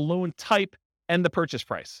increase with the loan type and the purchase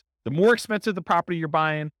price. The more expensive the property you're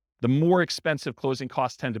buying, the more expensive closing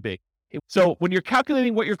costs tend to be. So when you're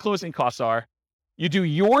calculating what your closing costs are, you do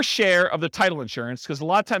your share of the title insurance, because a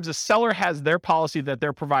lot of times the seller has their policy that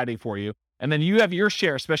they're providing for you, and then you have your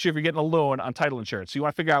share, especially if you're getting a loan on title insurance. So you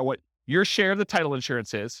want to figure out what your share of the title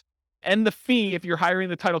insurance is, and the fee if you're hiring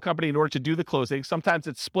the title company in order to do the closing. Sometimes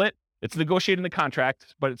it's split. It's negotiated in the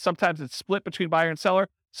contract, but sometimes it's split between buyer and seller.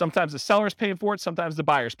 Sometimes the seller is paying for it. Sometimes the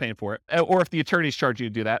buyer's paying for it, or if the attorneys charge you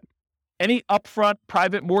to do that. Any upfront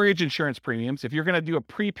private mortgage insurance premiums, if you're going to do a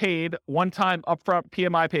prepaid one-time upfront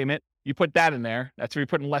PMI payment, you put that in there. That's where you're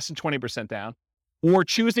putting less than 20% down. Or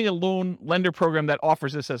choosing a loan lender program that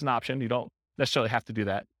offers this as an option. You don't necessarily have to do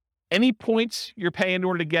that. Any points you're paying in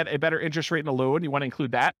order to get a better interest rate in a loan, you want to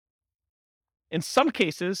include that. In some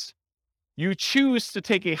cases, you choose to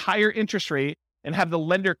take a higher interest rate and have the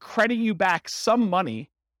lender credit you back some money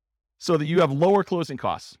so that you have lower closing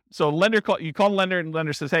costs. So you call the lender and the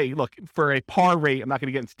lender says, hey, look, for a par rate, I'm not going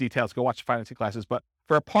to get into details, go watch the financing classes, but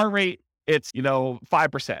for a par rate, it's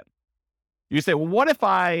 5%. You say, well, what if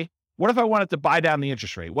I wanted to buy down the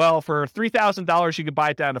interest rate? Well, for $3,000, you could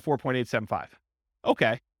buy it down to 4.875.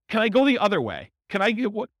 Okay. Can I go the other way?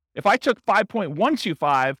 If I took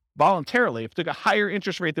 5.125 voluntarily, if I took a higher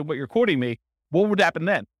interest rate than what you're quoting me, what would happen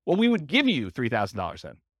then? Well, we would give you $3,000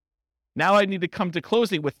 then. Now I need to come to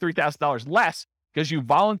closing with $3,000 less because you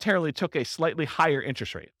voluntarily took a slightly higher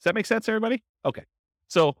interest rate. Does that make sense, everybody? Okay.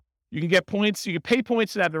 So you can get points, you can pay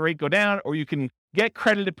points to have the rate go down, or you can get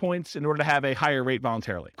credited points in order to have a higher rate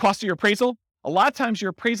voluntarily. Cost of your appraisal. A lot of times your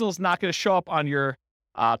appraisal is not going to show up on your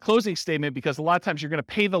closing statement, because a lot of times you're going to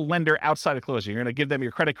pay the lender outside of closing. You're going to give them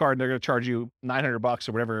your credit card and they're going to charge you $900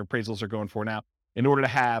 or whatever appraisals are going for now in order to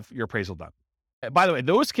have your appraisal done. By the way,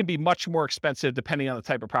 those can be much more expensive depending on the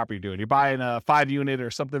type of property you're doing. You're buying a 5-unit or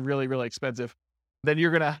something really, really expensive, then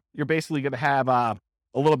you're basically going to have a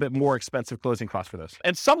little bit more expensive closing costs for those.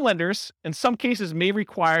 And some lenders, in some cases, may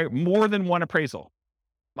require more than one appraisal.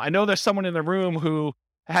 I know there's someone in the room who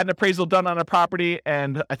had an appraisal done on a property,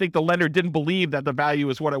 and I think the lender didn't believe that the value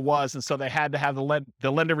was what it was, and so they had to have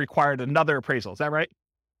the lender required another appraisal. Is that right?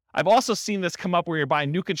 I've also seen this come up where you're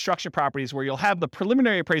buying new construction properties where you'll have the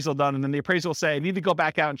preliminary appraisal done, and then the appraisal will say, I need to go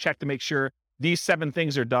back out and check to make sure these 7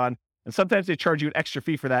 things are done. And sometimes they charge you an extra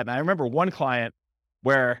fee for that. And I remember one client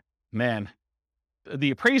where, man,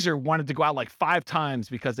 the appraiser wanted to go out like 5 times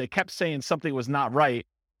because they kept saying something was not right.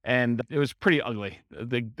 And it was pretty ugly.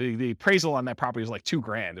 The appraisal on that property was like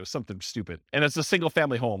 $2,000. It was something stupid. And it's a single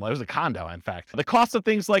family home. It was a condo, in fact. The cost of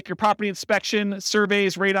things like your property inspection,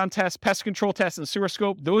 surveys, radon tests, pest control tests, and sewer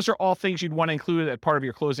scope, those are all things you'd want to include as part of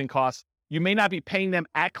your closing costs. You may not be paying them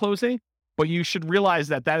at closing, but you should realize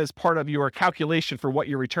that that is part of your calculation for what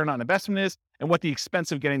your return on investment is and what the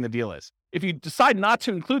expense of getting the deal is. If you decide not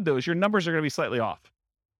to include those, your numbers are going to be slightly off,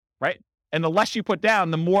 right? And the less you put down,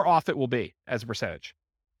 the more off it will be as a percentage.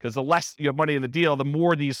 Because the less you have money in the deal, the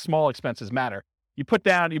more these small expenses matter. You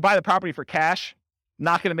buy the property for cash,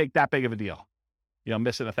 not going to make that big of a deal.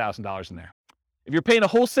 Missing $1,000 in there. If you're paying a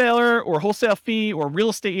wholesaler or wholesale fee or real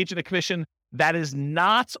estate agent a commission, that is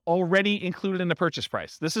not already included in the purchase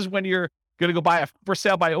price. This is when you're going to go buy a for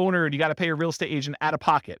sale by owner and you got to pay a real estate agent out of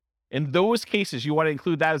pocket. In those cases, you want to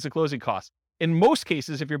include that as a closing cost. In most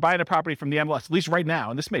cases, if you're buying a property from the MLS, at least right now,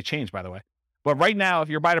 and this may change, by the way, but right now, if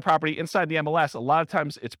you're buying a property inside the MLS, a lot of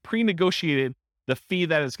times it's pre-negotiated the fee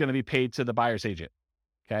that is going to be paid to the buyer's agent,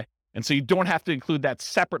 okay? And so you don't have to include that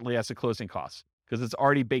separately as a closing cost because it's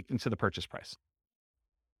already baked into the purchase price.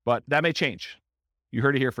 But that may change. You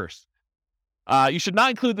heard it here first. You should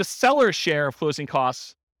not include the seller's share of closing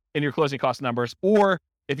costs in your closing cost numbers, or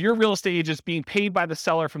if your real estate agent is being paid by the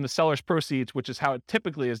seller from the seller's proceeds, which is how it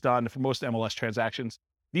typically is done for most MLS transactions,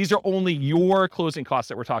 these are only your closing costs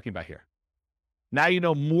that we're talking about here. Now you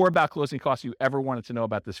know more about closing costs you ever wanted to know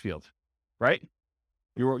about this field, right?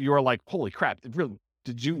 You were like, holy crap,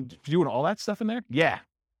 did you doing all that stuff in there? Yeah.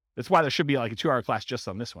 That's why there should be like a 2-hour class just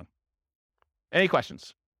on this one. Any questions?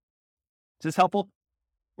 Is this helpful?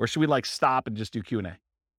 Or should we stop and just do Q&A?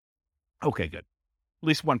 Okay, good. At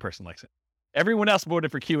least one person likes it. Everyone else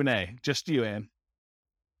voted for Q&A, just you, Ann.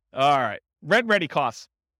 All right, rent-ready costs.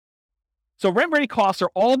 So rent-ready costs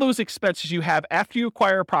are all those expenses you have after you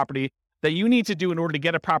acquire a property that you need to do in order to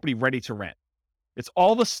get a property ready to rent. It's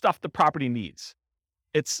all the stuff the property needs.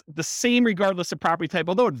 It's the same regardless of property type,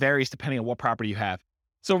 although it varies depending on what property you have.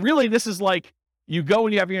 So really, this is like you go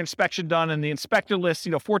and you have your inspection done and the inspector lists,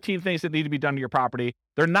 14 things that need to be done to your property.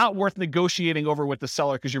 They're not worth negotiating over with the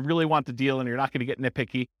seller because you really want the deal and you're not going to get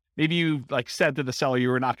nitpicky. Maybe you said to the seller you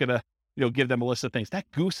were not going to, give them a list of things. That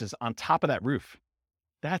goose is on top of that roof.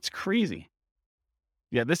 That's crazy.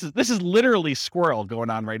 Yeah, this is literally squirrel going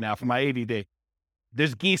on right now for my ADD.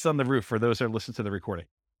 There's geese on the roof for those that listen to the recording.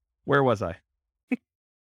 Where was I?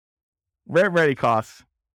 Rent-ready costs.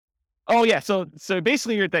 Oh yeah, so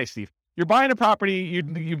basically thanks, Steve. You're buying a property,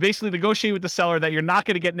 you basically negotiate with the seller that you're not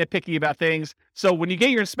going to get nitpicky about things. So when you get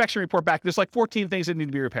your inspection report back, there's 14 things that need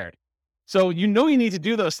to be repaired. So you need to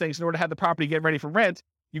do those things in order to have the property get ready for rent.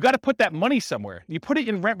 You got to put that money somewhere. You put it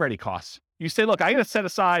in rent-ready costs. You say, look, I got to set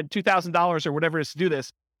aside $2,000 or whatever it is to do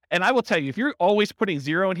this. And I will tell you, if you're always putting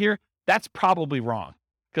zero in here, that's probably wrong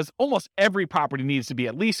because almost every property needs to be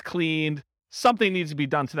at least cleaned. Something needs to be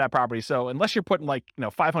done to that property. So unless you're putting $500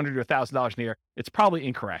 or $1,000 in here, it's probably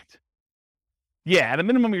incorrect. Yeah, at a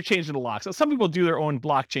minimum, you're changing the locks. So some people do their own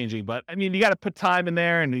block changing, but I mean, you got to put time in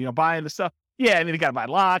there and, buying the stuff. Yeah, I mean, you got to buy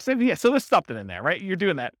locks. Yeah, so there's something in there, right? You're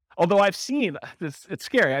doing that. Although I've seen, it's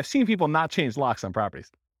scary. I've seen people not change locks on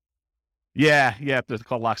properties. Yeah, you have to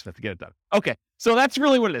call a locksmith to get it done. Okay, so that's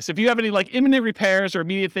really what it is. If you have any imminent repairs or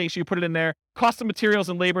immediate things, you put it in there. Cost of materials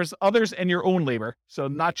and labors, others, and your own labor. So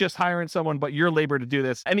not just hiring someone, but your labor to do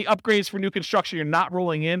this. Any upgrades for new construction you're not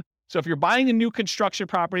rolling in. So if you're buying a new construction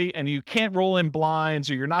property and you can't roll in blinds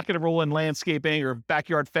or you're not going to roll in landscaping or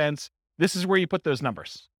backyard fence, this is where you put those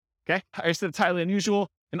numbers. Okay, I said it's highly unusual.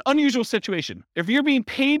 An unusual situation. If you're being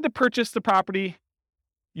paid to purchase the property,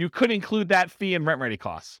 you could include that fee in rent-ready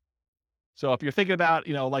costs. So if you're thinking about,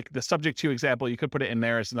 the subject to example, you could put it in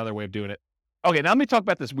there as another way of doing it. Okay, now let me talk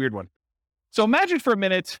about this weird one. So imagine for a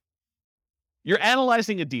minute, you're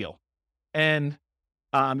analyzing a deal and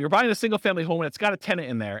you're buying a single family home and it's got a tenant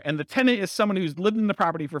in there. And the tenant is someone who's lived in the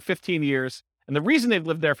property for 15 years. And the reason they've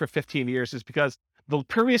lived there for 15 years is because the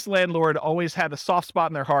previous landlord always had a soft spot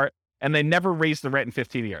in their heart and they never raised the rent in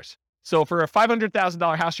 15 years. So for a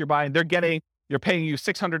 $500,000 house you're buying, you're paying you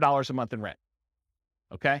 $600 a month in rent.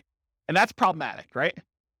 Okay. And that's problematic, right?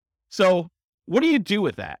 So what do you do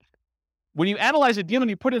with that? When you analyze a deal and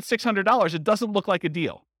you put in $600, it doesn't look like a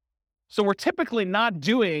deal. So we're typically not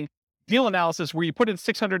doing deal analysis where you put in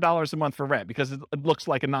 $600 a month for rent because it looks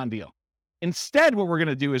like a non-deal. Instead, what we're going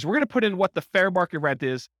to do is we're going to put in what the fair market rent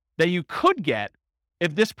is that you could get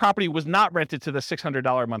if this property was not rented to the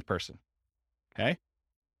 $600 a month person. Okay.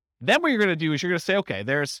 Then what you're going to do is you're going to say, okay,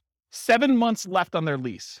 there's 7 months left on their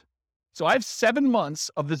lease. So I have 7 months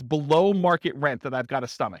of this below market rent that I've got to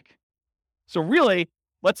stomach. So really,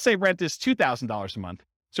 let's say rent is $2,000 a month.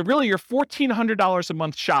 So really you're $1,400 a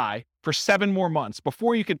month shy for 7 more months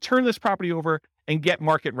before you can turn this property over and get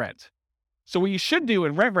market rent. So what you should do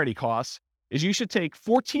in rent ready costs is you should take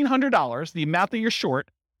 $1,400, the amount that you're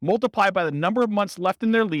short, multiply by the number of months left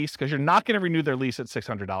in their lease, because you're not going to renew their lease at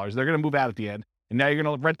 $600. They're going to move out at the end. And now you're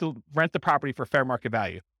going to rent the property for fair market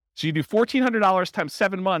value. So you do $1,400 times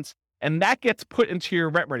 7 months, and that gets put into your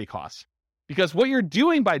rent ready costs. Because what you're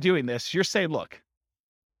doing by doing this, you're saying, look,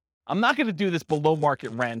 I'm not going to do this below market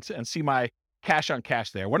rent and see my cash on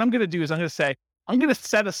cash there. What I'm going to do is I'm going to say, I'm going to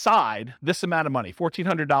set aside this amount of money,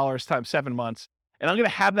 $1,400 times 7 months, and I'm going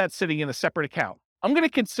to have that sitting in a separate account. I'm going to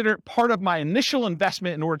consider it part of my initial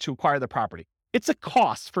investment in order to acquire the property. It's a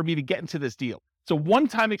cost for me to get into this deal. It's a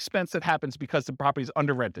one-time expense that happens because the property is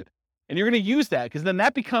under rented. And you're going to use that because then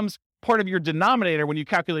that becomes part of your denominator when you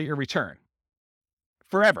calculate your return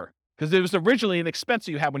forever, because it was originally an expense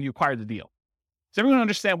that you had when you acquired the deal. Does everyone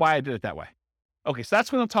understand why I did it that way? Okay, so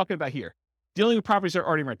that's what I'm talking about here. Dealing with properties that are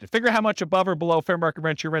already rented. Figure out how much above or below fair market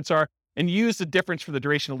rent your rents are and use the difference for the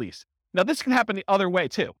duration of lease. Now, this can happen the other way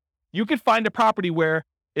too. You could find a property where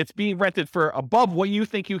it's being rented for above what you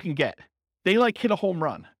think you can get. They like hit a home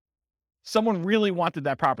run. Someone really wanted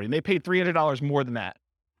that property and they paid $300 more than that.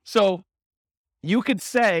 So you could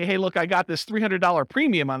say, hey, look, I got this $300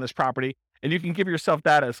 premium on this property, and you can give yourself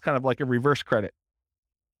that as kind of like a reverse credit.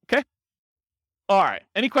 Okay. All right.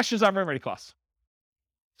 Any questions on rent ready costs?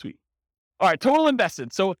 Sweet. All right. Total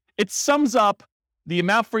invested. So it sums up the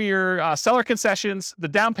amount for your seller concessions, the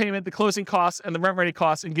down payment, the closing costs, and the rent ready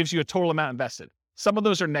costs, and gives you a total amount invested. Some of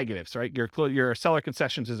those are negatives, right? Your seller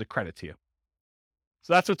concessions is a credit to you.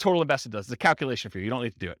 So that's what total invested does. It's a calculation for you. You don't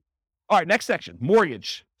need to do it. All right, next section,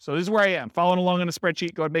 mortgage. So this is where I am. Following along on the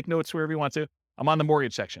spreadsheet. Go ahead and make notes wherever you want to. I'm on the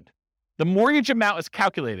mortgage section. The mortgage amount is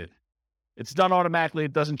calculated. It's done automatically.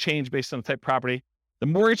 It doesn't change based on the type of property. The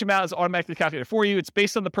mortgage amount is automatically calculated for you. It's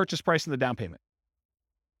based on the purchase price and the down payment.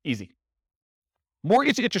 Easy.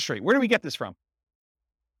 Mortgage interest rate. Where do we get this from?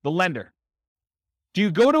 The lender. Do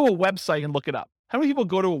you go to a website and look it up? How many people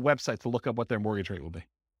go to a website to look up what their mortgage rate will be?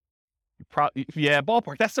 Yeah,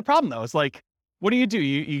 ballpark. That's the problem, though. It's like, what do?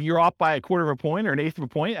 You're off by a quarter of a point or an eighth of a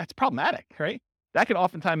point. That's problematic, right? That can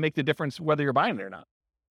oftentimes make the difference whether you're buying it or not.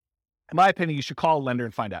 In my opinion, you should call a lender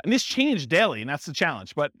and find out. And this changes daily, and that's the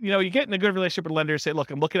challenge. But, you get in a good relationship with a lender, say,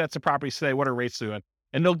 look, I'm looking at some properties today. What are rates doing?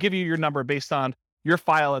 And they'll give you your number based on your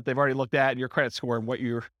file that they've already looked at, and your credit score, and what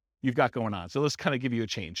you've got going on. So let's kind of give you a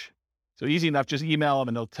change. So easy enough, just email them,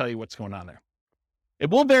 and they'll tell you what's going on there. It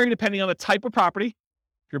will vary depending on the type of property.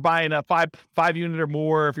 If you're buying a five unit or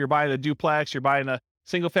more, if you're buying a duplex, you're buying a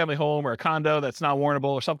single family home or a condo that's not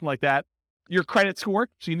warrantable or something like that. Your credit score,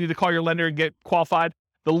 so you need to call your lender and get qualified.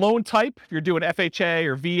 The loan type, if you're doing FHA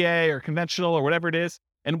or VA or conventional or whatever it is,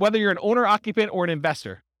 and whether you're an owner occupant or an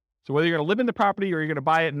investor. So whether you're going to live in the property or you're going to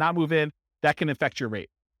buy it and not move in, that can affect your rate.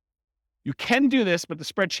 You can do this, but the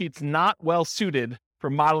spreadsheet's not well suited for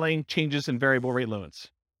modeling changes in variable rate loans.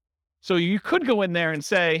 So you could go in there and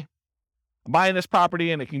say, I'm buying this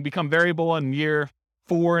property and it can become variable in year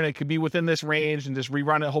 4 and it could be within this range, and just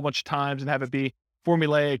rerun it a whole bunch of times and have it be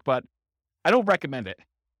formulaic, but I don't recommend it.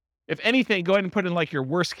 If anything, go ahead and put in like your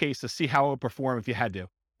worst case to see how it would perform if you had to.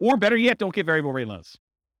 Or better yet, don't get variable rate loans.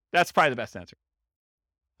 That's probably the best answer.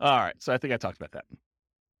 All right, so I think I talked about that.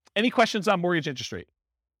 Any questions on mortgage interest rate?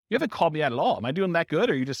 You haven't called me out at all. Am I doing that good,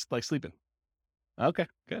 or are you just like sleeping? Okay,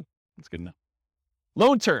 good. That's good enough.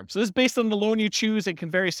 Loan term. So this is based on the loan you choose and can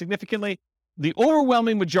vary significantly. The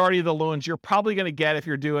overwhelming majority of the loans you're probably going to get if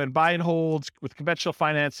you're doing buy and holds with conventional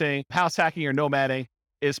financing, house hacking, or nomading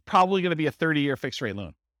is probably going to be a 30-year fixed rate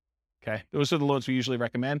loan. Okay, those are the loans we usually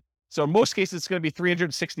recommend. So in most cases, it's going to be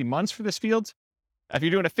 360 months for this field. If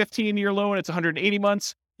you're doing a 15-year loan, it's 180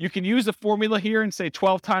 months. You can use the formula here and say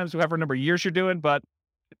 12 times whatever number of years you're doing, but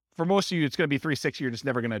for most of you, it's going to be 360. You're just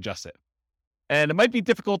never going to adjust it. And it might be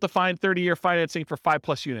difficult to find 30-year financing for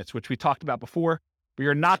 5+ units, which we talked about before. but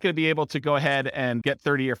you're not going to be able to go ahead and get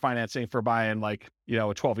 30-year financing for buying like, a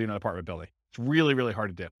 12-unit apartment building. It's really, really hard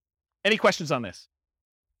to do. Any questions on this?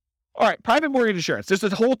 All right, private mortgage insurance. There's a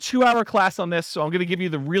whole 2-hour class on this, so I'm going to give you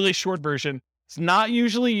the really short version. It's not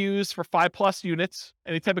usually used for 5+ units,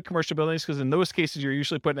 any type of commercial buildings, because in those cases, you're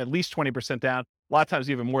usually putting at least 20% down, a lot of times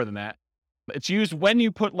even more than that. It's used when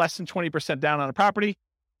you put less than 20% down on a property.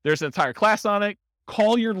 There's an entire class on it.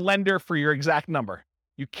 Call your lender for your exact number.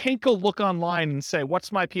 You can't go look online and say,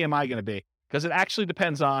 what's my PMI going to be? Because it actually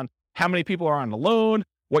depends on how many people are on the loan,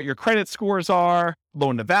 what your credit scores are,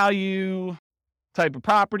 loan to value, type of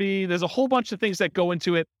property. There's a whole bunch of things that go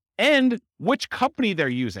into it, and which company they're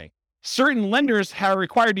using. Certain lenders are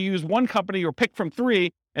required to use one company or pick from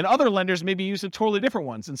 3, and other lenders may be using totally different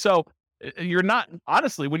ones. And so you're not,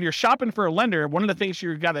 honestly, when you're shopping for a lender, one of the things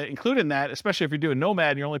you've got to include in that, especially if you're doing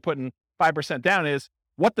Nomad and you're only putting 5% down, is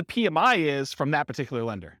what the PMI is from that particular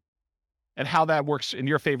lender and how that works in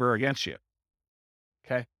your favor or against you.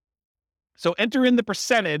 Okay. So enter in the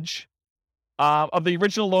percentage of the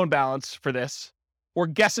original loan balance for this, or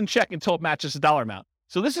guess and check until it matches the dollar amount.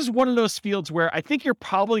 So this is one of those fields where I think you're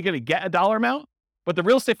probably going to get a dollar amount, but the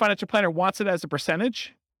real estate financial planner wants it as a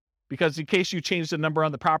percentage, because in case you change the number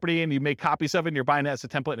on the property and you make copies of it and you're buying it as a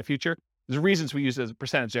template in the future, there's reasons we use it as a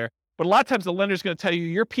percentage there. But a lot of times the lender's going to tell you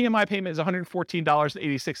your PMI payment is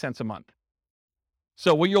 $114.86 a month.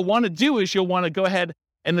 So what you'll want to do is you'll want to go ahead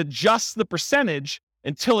and adjust the percentage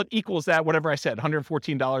until it equals that, whatever I said,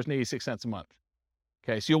 $114.86 a month.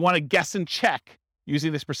 Okay, so you'll want to guess and check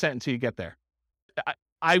using this percent until you get there.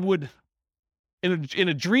 I would, in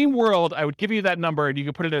a dream world, I would give you that number and you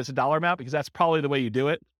can put it as a dollar amount, because that's probably the way you do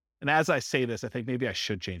it. And as I say this, I think maybe I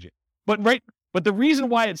should change it. But the reason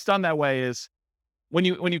why it's done that way is when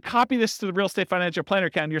you copy this to the real estate financial planner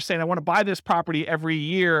account, you're saying, I want to buy this property every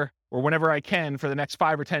year or whenever I can for the next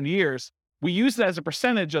 5 or 10 years. We use it as a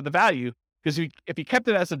percentage of the value, because if you kept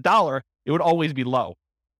it as a dollar, it would always be low.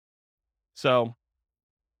 So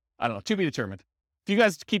I don't know, to be determined. If you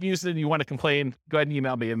guys keep using it and you want to complain, go ahead and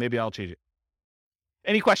email me and maybe I'll change it.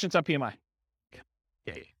 Any questions on PMI?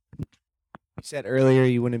 Yeah. You said earlier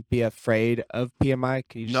you wouldn't be afraid of PMI.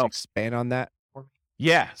 Can you just No. expand on that for me?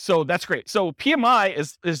 Yeah, so that's great. So PMI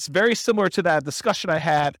is very similar to that discussion I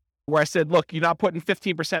had where I said, look, you're not putting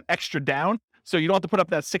 15% extra down, so you don't have to put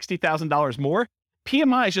up that $60,000 more.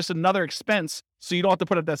 PMI is just another expense, so you don't have to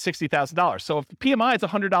put up that $60,000. So if the PMI is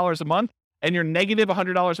 $100 a month and you're negative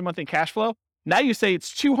 $100 a month in cash flow, now you say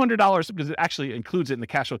it's $200, because it actually includes it in the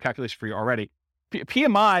cash flow calculation for you already.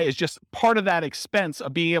 PMI is just part of that expense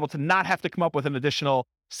of being able to not have to come up with an additional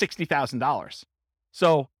 $60,000.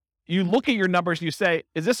 So you look at your numbers and you say,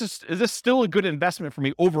 is this still a good investment for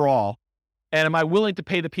me overall? And am I willing to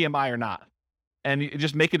pay the PMI or not? And you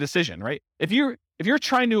just make a decision, right? If you're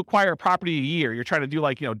trying to acquire a property a year, you're trying to do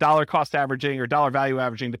like, dollar cost averaging or dollar value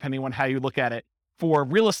averaging, depending on how you look at it, for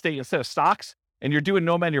real estate instead of stocks, and you're doing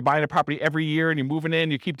Nomad, you're buying a property every year and you're moving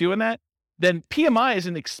in, you keep doing that, then PMI is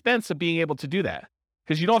an expense of being able to do that,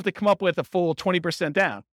 because you don't have to come up with a full 20%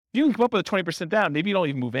 down. If you can come up with a 20% down, maybe you don't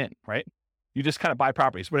even move in, right? You just kind of buy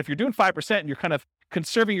properties. But if you're doing 5% and you're kind of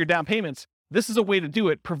conserving your down payments, this is a way to do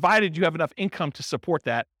it, provided you have enough income to support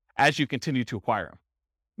that as you continue to acquire them.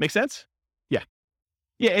 Make sense? Yeah.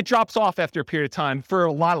 Yeah, it drops off after a period of time for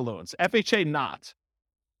a lot of loans. FHA, not.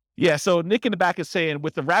 Yeah, so Nick in the back is saying,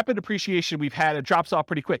 with the rapid appreciation we've had, it drops off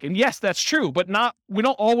pretty quick. And yes, that's true, but we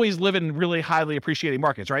don't always live in really highly appreciating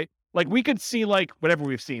markets, right? Like we could see whatever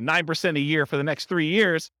we've seen, 9% a year for the next 3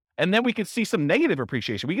 years, and then we could see some negative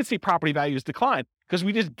appreciation. We could see property values decline because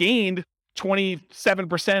we just gained 27%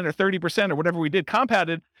 or 30% or whatever we did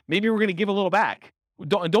compounded. Maybe we're going to give a little back.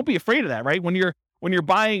 Don't be afraid of that, right? When you're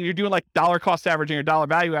buying, you're doing like dollar cost averaging or dollar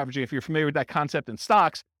value averaging. If you're familiar with that concept in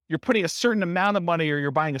stocks, you're putting a certain amount of money or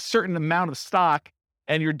you're buying a certain amount of stock,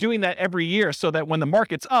 and you're doing that every year so that when the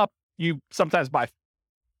market's up, you sometimes buy.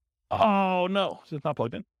 Oh no, it's not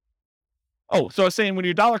plugged in. Oh, so I was saying when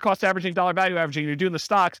you're dollar cost averaging, dollar value averaging, you're doing the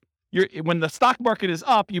stocks, when the stock market is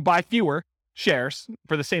up, you buy fewer shares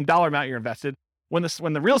for the same dollar amount you're invested. When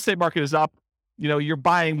the real estate market is up, you're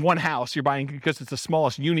buying one house, you're buying because it's the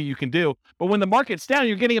smallest unit you can do. But when the market's down,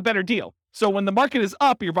 you're getting a better deal. So when the market is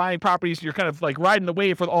up, you're buying properties, you're kind of like riding the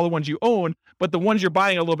wave for all the ones you own, but the ones you're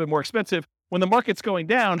buying are a little bit more expensive. When the market's going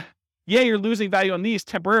down, yeah, you're losing value on these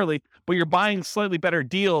temporarily, but you're buying slightly better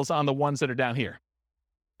deals on the ones that are down here.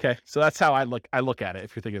 Okay, so that's how I look at it,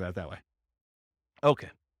 if you're thinking about it that way. Okay.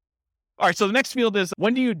 All right, so the next field is,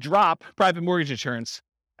 when do you drop private mortgage insurance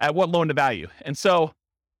at what loan to value? And so,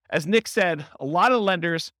 as Nick said, a lot of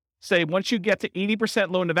lenders say once you get to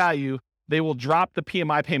 80% loan to value, they will drop the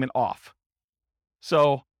PMI payment off.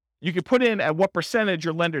 So you can put in at what percentage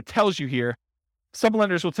your lender tells you here. Some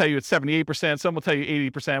lenders will tell you it's 78%. Some will tell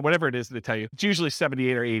you 80%, whatever it is they tell you. It's usually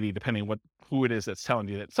 78 or 80, depending on who it is that's telling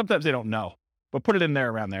you that. Sometimes they don't know, but put it in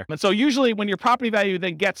there around there. And so usually when your property value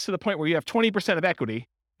then gets to the point where you have 20% of equity,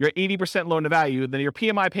 you're at 80% loan to value, then your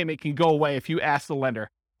PMI payment can go away if you ask the lender,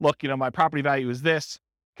 look, my property value is this.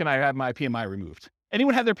 Can I have my PMI removed?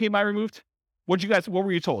 Anyone have their PMI removed? What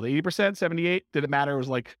were you told? 80%, 78? Did it matter? It was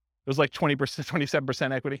like 20%,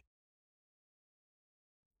 27% equity.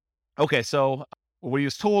 Okay, so what he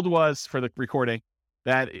was told was, for the recording,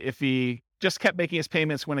 that if he just kept making his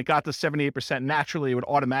payments, when it got to 78%, naturally it would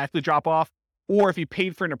automatically drop off. Or if he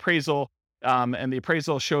paid for an appraisal and the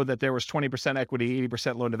appraisal showed that there was 20% equity,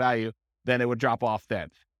 80% loan to value, then it would drop off then.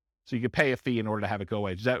 So you could pay a fee in order to have it go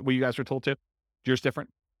away. Is that what you guys were told too? Yours different?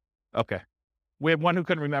 Okay. We had one who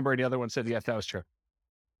couldn't remember and the other one said, yes, that was true.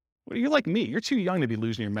 Well, you're like me. You're too young to be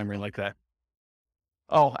losing your memory like that.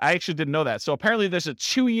 Oh, I actually didn't know that. So apparently there's a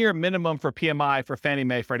 2-year minimum for PMI for Fannie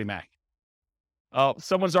Mae, Freddie Mac. Oh,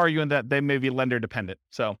 someone's arguing that they may be lender dependent.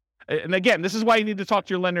 So, and again, this is why you need to talk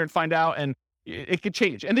to your lender and find out, and it could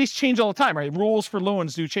change. And these change all the time, right? Rules for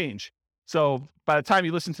loans do change. So by the time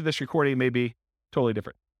you listen to this recording, it may be totally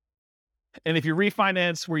different. And if you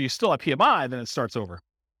refinance where you still have PMI, then it starts over.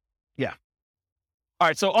 Yeah. All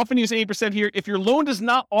right, so often use 80% here. If your loan does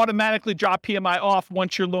not automatically drop PMI off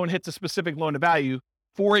once your loan hits a specific loan to value,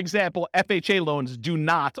 for example, FHA loans do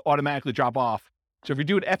not automatically drop off. So if you're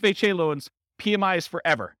doing FHA loans, PMI is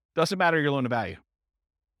forever. Doesn't matter your loan to value.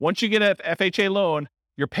 Once you get an FHA loan,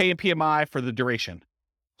 you're paying PMI for the duration.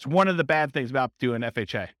 It's one of the bad things about doing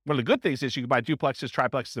FHA. One of the good things is you can buy duplexes,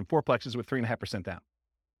 triplexes, and fourplexes with 3.5% down.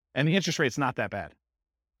 And the interest rate's not that bad.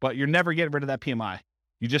 But you're never getting rid of that PMI.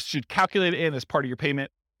 You just should calculate it in as part of your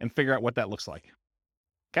payment and figure out what that looks like.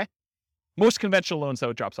 Okay? Most conventional loans, though,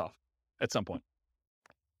 it drops off at some point.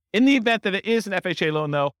 In the event that it is an FHA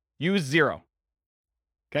loan, though, use 0.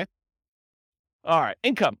 Okay? All right.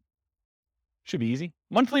 Income. Should be easy.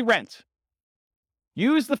 Monthly rent.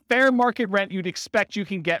 Use the fair market rent you'd expect you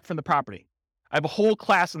can get from the property. I have a whole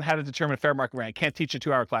class on how to determine fair market rent. I can't teach a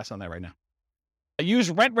 2-hour class on that right now. I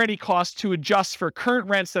use rent-ready costs to adjust for current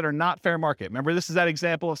rents that are not fair market. Remember, this is that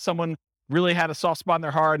example of someone really had a soft spot in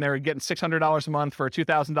their heart and they were getting $600 a month for a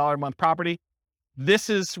 $2,000 a month property. This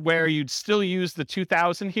is where you'd still use the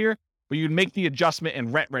 $2,000 here, but you'd make the adjustment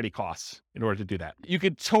in rent-ready costs in order to do that. You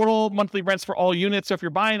could total monthly rents for all units. So if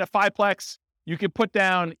you're buying a 5-plex, you could put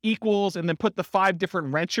down equals and then put the 5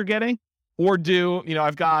 different rents you're getting, or do,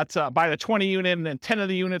 I've got buy the 20 unit and then 10 of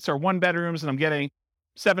the units are 1 bedrooms and I'm getting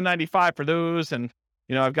 $795 for those. And,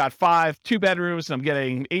 I've got 5 2-bedrooms and I'm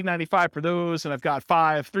getting $895 for those. And I've got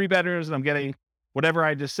 5 3-bedrooms and I'm getting whatever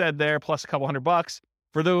I just said there, plus a couple $100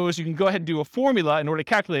 for those. You can go ahead and do a formula in order to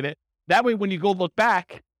calculate it. That way, when you go look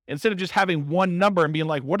back, instead of just having one number and being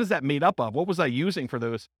like, what is that made up of? What was I using for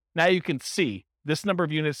those? Now you can see this number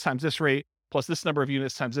of units times this rate, plus this number of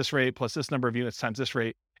units times this rate, plus this number of units times this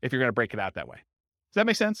rate, if you're going to break it out that way. Does that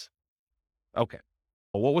make sense? Okay.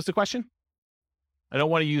 Well, what was the question? I don't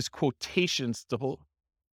want to use quotations to hold.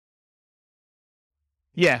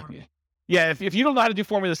 Yeah. If you don't know how to do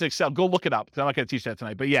formulas in Excel, go look it up. I'm not going to teach that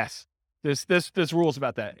tonight, but yes, there's rules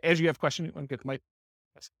about that. Andrew, you have a question? You want to get the mic?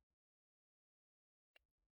 Yes.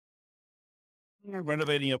 You're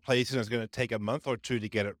renovating a place and it's going to take a month or 2 to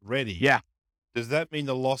get it ready. Yeah. Does that mean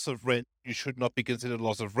the loss of rent, you should not be considered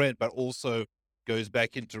loss of rent, but also goes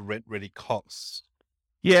back into rent-ready costs?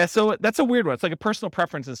 Yeah, so that's a weird one. It's like a personal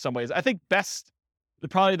preference in some ways. I think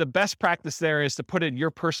probably the best practice there is to put in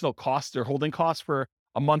your personal costs or holding costs for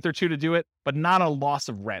a month or 2 to do it, but not a loss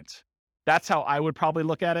of rent. That's how I would probably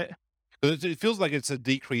look at it. It feels like it's a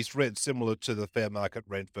decreased rent, similar to the fair market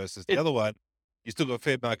rent versus the other one. You still got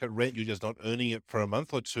fair market rent, you're just not earning it for a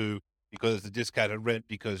month or 2 because it's a discounted rent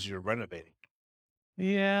because you're renovating.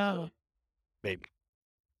 Yeah. Maybe.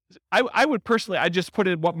 I would personally, I just put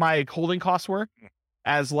in what my holding costs were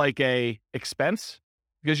as like a expense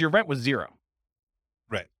because your rent was 0.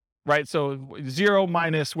 Right. So 0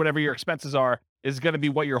 minus whatever your expenses are is going to be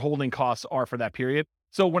what your holding costs are for that period.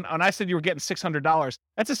 So when I said you were getting $600,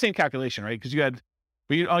 that's the same calculation, right? Because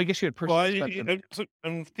I guess you had personal expenses. So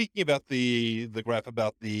I'm thinking about the graph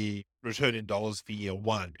about the return in dollars for year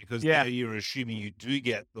 1, because there you're assuming you do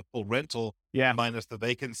get the full rental minus the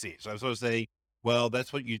vacancy. So I was sort of saying, well,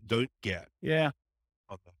 that's what you don't get. Yeah.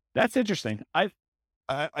 That's interesting.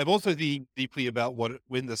 I'm also thinking deeply about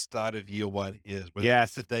when the start of year 1 is, whether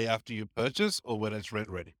it's the day after you purchase or when it's rent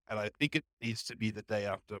ready. And I think it needs to be the day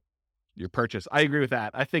after your purchase. I agree with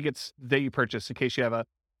that. I think it's the day you purchase in case you have a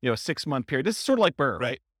 6-month period. This is sort of like Burr,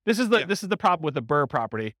 right? This is the problem with the Burr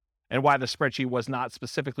property. and why the spreadsheet was not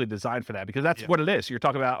specifically designed for that, because that's what it is. You're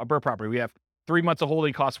talking about a BRRRR property. We have 3 months of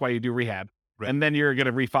holding costs while you do rehab, and then you're going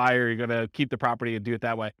to refi or you're going to keep the property and do it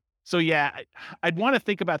that way. So yeah, I'd want to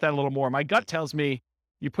think about that a little more. My gut tells me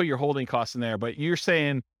you put your holding costs in there, but you're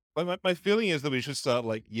saying... My feeling is that we should start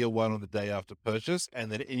like year one on the day after purchase,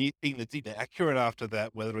 and then anything that's inaccurate after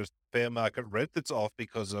that, whether it's fair market rent that's off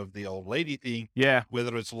because of the old lady thing,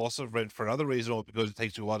 whether it's loss of rent for another reason or because it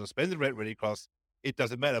takes you a while to spend the rent ready costs, it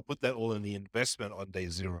doesn't matter. Put that all in the investment on day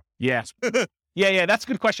zero. Yeah. Yeah. That's a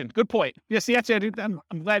good question. Good point. Yes, I'm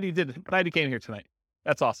glad you did it. Glad you came here tonight.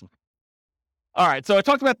 That's awesome. All right. So I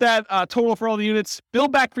talked about that total for all the units,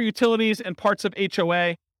 build back for utilities and parts of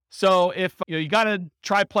HOA. So if you got a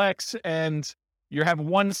triplex and you have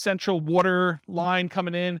one central water line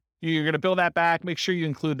coming in, you're going to build that back. Make sure you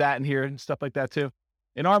include that in here and stuff like that too.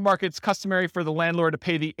 In our market, it's customary for the landlord to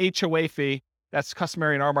pay the HOA fee. That's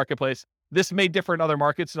customary in our marketplace. This may differ in other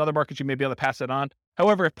markets. In other markets, you may be able to pass it on.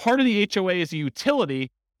 However, if part of the HOA is a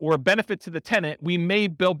utility or a benefit to the tenant, we may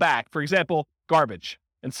bill back. For example, garbage.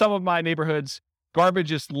 In some of my neighborhoods,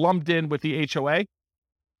 garbage is lumped in with the HOA.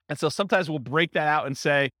 And so sometimes we'll break that out and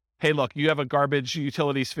say, hey, look, you have a garbage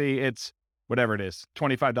utilities fee. It's whatever it is,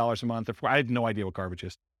 $25 a month. I have no idea what garbage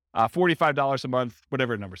is. $45 a month,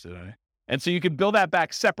 whatever the number is. And so you can bill that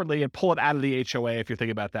back separately and pull it out of the HOA if you're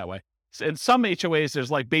thinking about it that way. In some HOAs,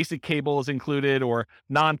 there's like basic cables included or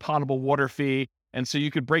non-potable water fee. And so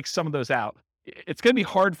you could break some of those out. It's going to be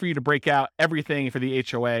hard for you to break out everything for the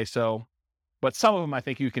HOA. But some of them, I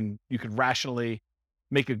think you can rationally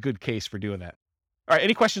make a good case for doing that. All right.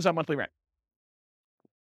 Any questions on monthly rent?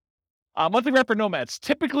 Monthly rent for nomads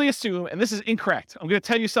typically assume, and this is incorrect. I'm going to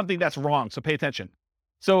tell you something that's wrong, so pay attention.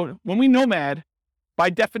 So when we nomad, by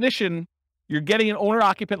definition, you're getting an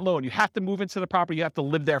owner-occupant loan. You have to move into the property. You have to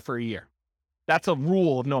live there for a year. That's a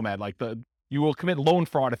rule of nomad. You will commit loan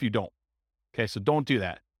fraud if you don't. Okay, so don't do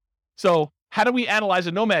that. So how do we analyze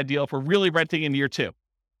a nomad deal if we're really renting in year 2?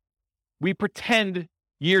 We pretend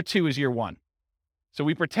year 2 is year 1. So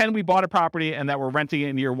we pretend we bought a property and that we're renting it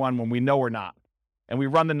in year 1 when we know we're not. And we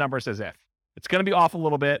run the numbers as if. It's going to be off a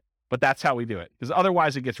little bit, but that's how we do it. Because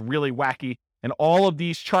otherwise it gets really wacky. And all of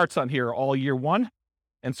these charts on here are all year 1.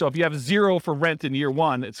 And so if you have 0 for rent in year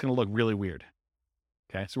 1, it's going to look really weird.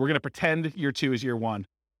 Okay, so we're going to pretend year 2 is year 1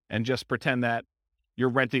 and just pretend that you're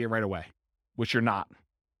renting it right away, which you're not.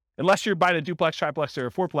 Unless you're buying a duplex, triplex, or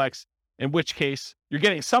a fourplex, in which case you're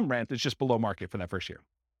getting some rent. It's just below market for that first year.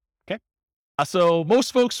 Okay, so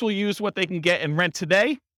most folks will use what they can get in rent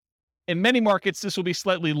today. In many markets, this will be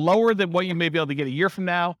slightly lower than what you may be able to get a year from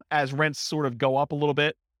now as rents sort of go up a little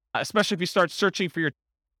bit, especially if you start searching for your...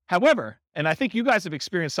 However, and I think you guys have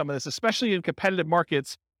experienced some of this, especially in competitive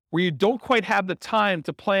markets where you don't quite have the time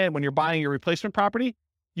to plan when you're buying your replacement property,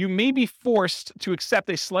 you may be forced to accept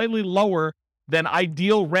a slightly lower than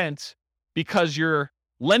ideal rent because your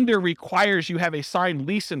lender requires you have a signed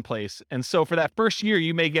lease in place. And so for that first year,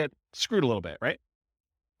 you may get screwed a little bit, right?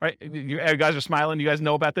 Right? You guys are smiling. You guys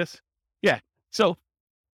know about this? Yeah. So,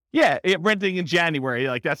 renting in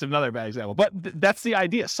January, that's another bad example. But that's the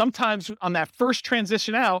idea. Sometimes on that first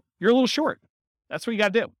transition out, you're a little short. That's what you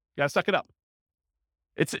got to do. You got to suck it up.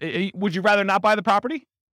 Would you rather not buy the property?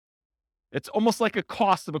 It's almost like a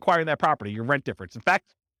cost of acquiring that property, your rent difference. In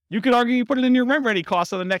fact, you could argue you put it in your rent ready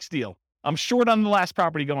cost on the next deal. I'm short on the last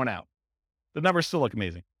property going out. The numbers still look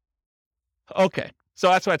amazing. Okay. So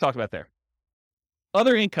that's what I talked about there.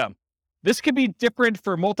 Other income. This could be different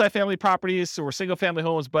for multifamily properties or single family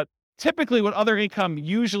homes, but typically what other income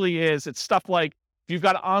usually is, it's stuff like if you've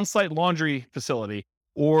got an on-site laundry facility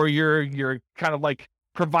or you're kind of like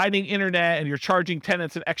providing internet and you're charging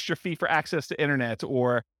tenants an extra fee for access to internet,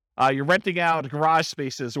 or you're renting out garage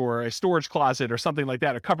spaces or a storage closet or something like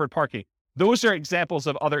that, or covered parking. Those are examples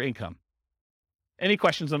of other income. Any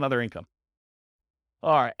questions on other income?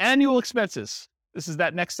 All right, annual expenses. This is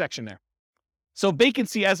that next section there. So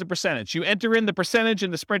vacancy as a percentage. You enter in the percentage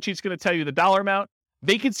and the spreadsheet's going to tell you the dollar amount.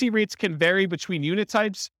 Vacancy rates can vary between unit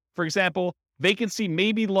types. For example, vacancy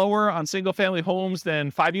may be lower on single family homes than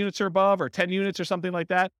 5 units or above or 10 units or something like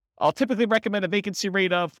that. I'll typically recommend a vacancy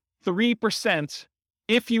rate of 3%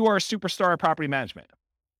 if you are a superstar at property management.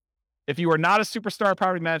 If you are not a superstar at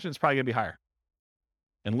property management, it's probably going to be higher.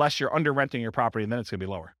 Unless you're under renting your property, and then it's going to be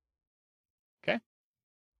lower. Okay?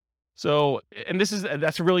 So, and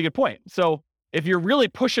that's a really good point. So if you're really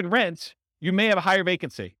pushing rent, you may have a higher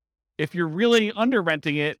vacancy. If you're really under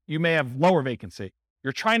renting it, you may have lower vacancy.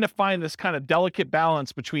 You're trying to find this kind of delicate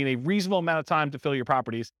balance between a reasonable amount of time to fill your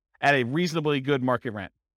properties at a reasonably good market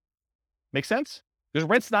rent. Make sense? Because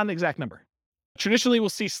rent's not an exact number. Traditionally, we'll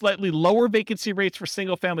see slightly lower vacancy rates for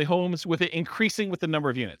single family homes with it increasing with the number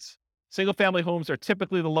of units. Single family homes are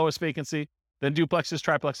typically the lowest vacancy, then duplexes,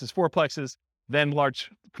 triplexes, fourplexes, then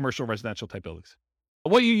large commercial residential type buildings.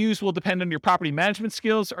 What you use will depend on your property management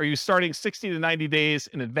skills. Are you starting 60 to 90 days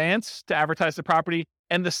in advance to advertise the property,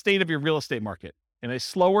 and the state of your real estate market? In a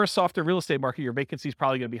slower, softer real estate market, your vacancy is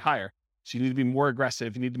probably going to be higher. So you need to be more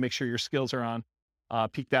aggressive. You need to make sure your skills are on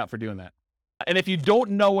peaked out for doing that. And if you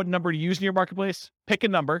don't know what number to use in your marketplace, pick a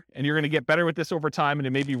number, and you're going to get better with this over time, and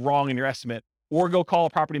it may be wrong in your estimate, or go call a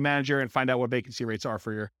property manager and find out what vacancy rates are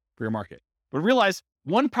for your market. But realize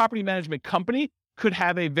one property management company could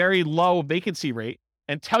have a very low vacancy rate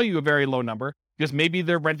and tell you a very low number because maybe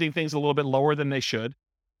they're renting things a little bit lower than they should,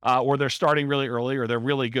 or they're starting really early, or they're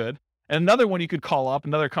really good. And another one you could call up,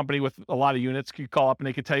 another company with a lot of units could call up and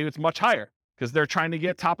they could tell you it's much higher because they're trying to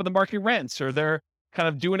get top of the market rents, or they're kind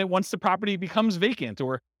of doing it once the property becomes vacant,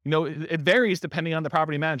 or, it varies depending on the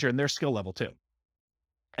property manager and their skill level too,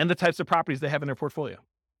 and the types of properties they have in their portfolio.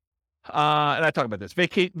 And I talk about this.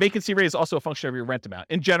 Vacancy rate is also a function of your rent amount.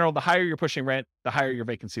 In general, the higher you're pushing rent, the higher your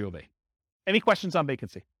vacancy will be. Any questions on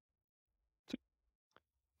vacancy?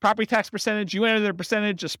 Property tax percentage, you enter the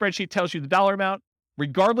percentage, a spreadsheet tells you the dollar amount.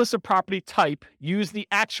 Regardless of property type, use the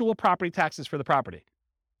actual property taxes for the property.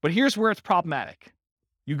 But here's where it's problematic.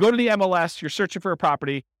 You go to the MLS, you're searching for a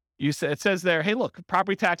property, it says there, hey, look,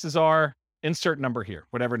 property taxes are insert number here,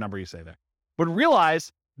 whatever number you say there. But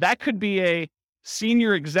realize that could be a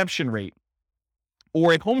senior exemption rate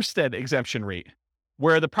or a homestead exemption rate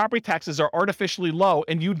where the property taxes are artificially low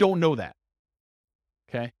and you don't know that.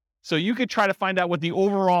 Okay. So you could try to find out what the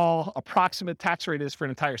overall approximate tax rate is for an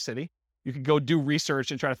entire city. You could go do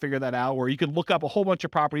research and try to figure that out, or you could look up a whole bunch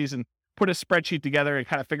of properties and put a spreadsheet together and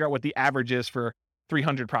kind of figure out what the average is for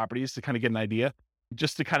 300 properties to kind of get an idea,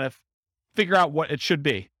 just to kind of figure out what it should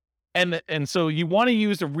be. And so you want to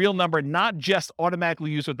use a real number, not just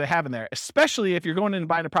automatically use what they have in there, especially if you're going in and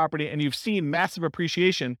buying a property and you've seen massive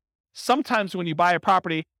appreciation. Sometimes when you buy a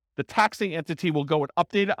property, the taxing entity will go and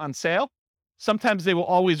update it on sale. Sometimes they will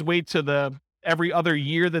always wait to every other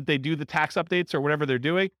year that they do the tax updates or whatever they're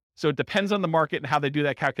doing. So it depends on the market and how they do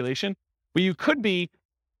that calculation. But you could be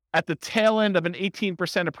at the tail end of an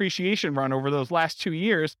 18% appreciation run over those last 2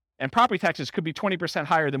 years, and property taxes could be 20%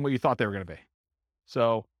 higher than what you thought they were going to be.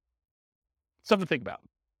 So something to think about.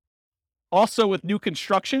 Also, with new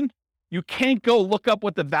construction, you can't go look up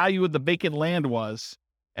what the value of the vacant land was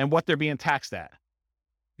and what they're being taxed at,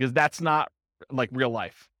 because that's not like real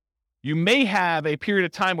life. You may have a period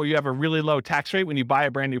of time where you have a really low tax rate when you buy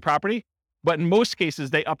a brand new property, but in most cases,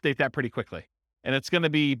 they update that pretty quickly. And it's going to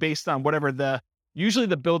be based on whatever usually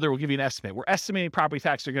the builder will give you an estimate. We're estimating property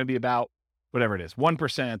taxes are going to be about whatever it is,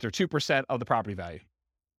 1% or 2% of the property value.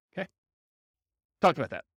 Okay. Talked about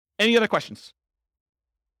that. Any other questions?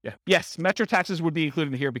 Yeah. Yes. Metro taxes would be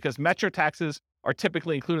included here because metro taxes are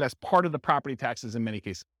typically included as part of the property taxes in many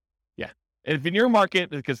cases. Yeah. And if in your market,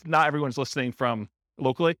 because not everyone's listening from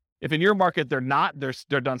locally, if in your market they're not,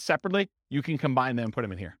 they're done separately, you can combine them and put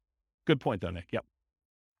them in here. Good point though, Nick. Yep.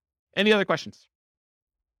 Any other questions?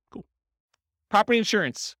 Cool. Property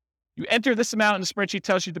insurance. You enter this amount and the spreadsheet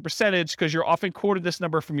tells you the percentage because you're often quoted this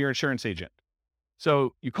number from your insurance agent.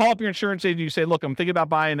 So you call up your insurance agent, you say, look, I'm thinking about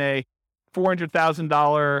buying a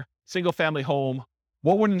 $400,000 single family home.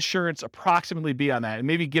 What would insurance approximately be on that? And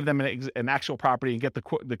maybe give them an actual property and get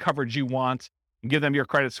the coverage you want and give them your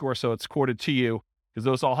credit score so it's quoted to you, because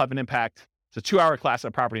those all have an impact. It's a 2-hour class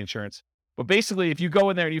on property insurance. But basically, if you go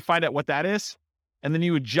in there and you find out what that is, and then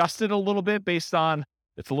you adjust it a little bit based on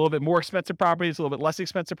it's a little bit more expensive property, it's a little bit less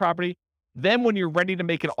expensive property, then when you're ready to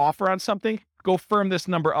make an offer on something, go firm this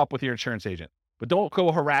number up with your insurance agent. But don't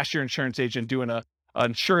go harass your insurance agent doing an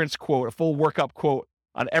insurance quote, a full workup quote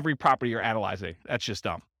on every property you're analyzing. That's just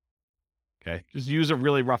dumb. Okay. Just use a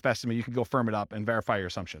really rough estimate. You can go firm it up and verify your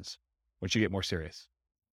assumptions once you get more serious.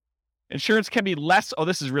 Insurance can be less. Oh,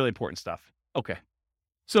 this is really important stuff. Okay.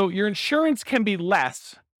 So your insurance can be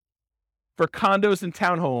less for condos and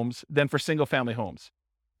townhomes than for single family homes,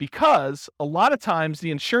 because a lot of times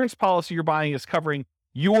the insurance policy you're buying is covering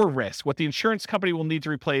your risk, what the insurance company will need to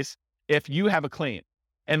replace if you have a claim.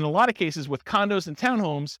 And in a lot of cases with condos and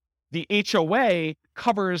townhomes, the HOA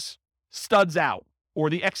covers studs out or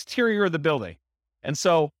the exterior of the building. And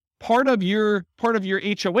so part of your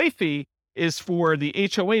HOA fee is for the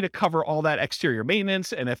HOA to cover all that exterior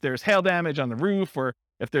maintenance, and if there's hail damage on the roof or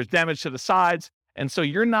if there's damage to the sides. And so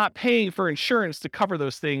you're not paying for insurance to cover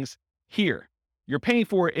those things here. You're paying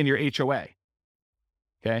for it in your HOA.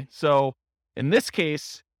 Okay. So in this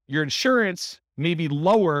case, your insurance may be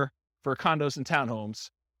lower for condos and townhomes,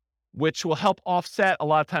 which will help offset a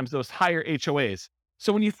lot of times those higher HOAs.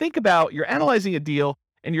 So when you think about, you're analyzing a deal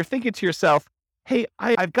and you're thinking to yourself, hey,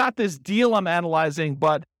 I've got this deal I'm analyzing,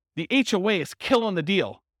 but the HOA is killing the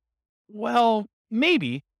deal. Well,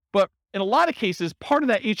 maybe, but in a lot of cases, part of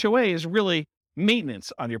that HOA is really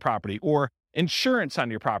maintenance on your property or insurance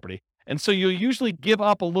on your property. And so you'll usually give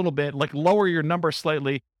up a little bit, like lower your number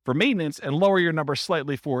slightly for maintenance and lower your number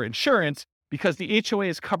slightly for insurance because the HOA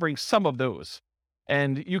is covering some of those.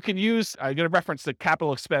 And you can use, I'm going to reference the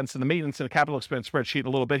capital expense and the maintenance and the capital expense spreadsheet a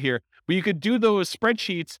little bit here, but you could do those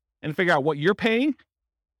spreadsheets and figure out what you're paying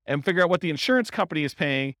and figure out what the insurance company is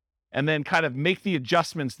paying and then kind of make the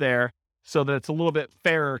adjustments there so that it's a little bit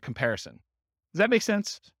fairer comparison. Does that make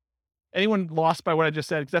sense? Anyone lost by what I just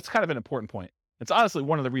said? Because that's kind of an important point. It's honestly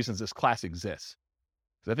one of the reasons this class exists.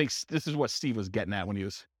 Because I think this is what Steve was getting at when he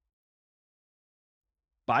was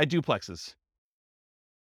buy duplexes.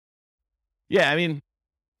 Yeah, I mean,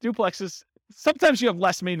 duplexes, sometimes you have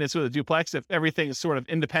less maintenance with a duplex if everything is sort of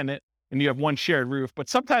independent and you have one shared roof. But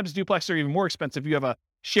sometimes duplexes are even more expensive. You have a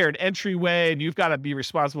shared entryway and you've got to be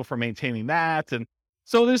responsible for maintaining that. And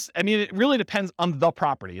so it really depends on the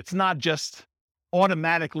property. It's not just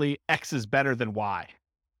automatically X is better than Y.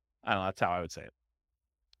 I don't know. That's how I would say it.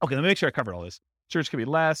 Okay, let me make sure I covered all this. Insurance could be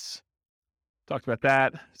less. Talked about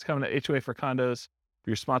that. It's coming to HOA for condos.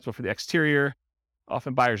 Be responsible for the exterior.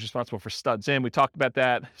 Often buyers responsible for studs in. We talked about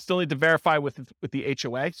that. Still need to verify with the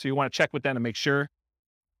HOA. So you want to check with them to make sure.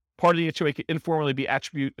 Part of the HOA can informally be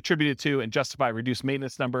attributed to and justify a reduced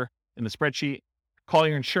maintenance number in the spreadsheet. Call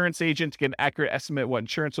your insurance agent to get an accurate estimate of what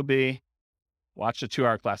insurance will be. Watch the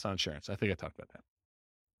 2-hour class on insurance. I think I talked about that.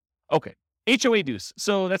 Okay, HOA dues.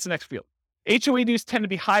 So that's the next field. HOA dues tend to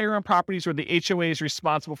be higher on properties where the HOA is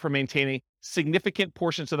responsible for maintaining significant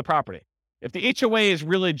portions of the property. If the HOA is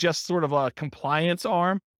really just sort of a compliance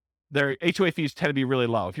arm, their HOA fees tend to be really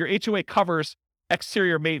low. If your HOA covers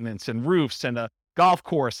exterior maintenance and roofs and a golf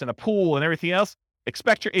course and a pool and everything else,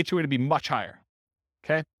 expect your HOA to be much higher,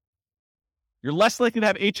 okay? You're less likely to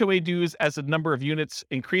have HOA dues as the number of units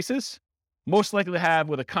increases, most likely to have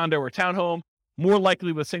with a condo or townhome, more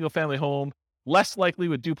likely with a single-family home, less likely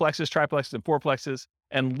with duplexes, triplexes, and fourplexes,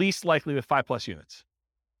 and least likely with 5+ units.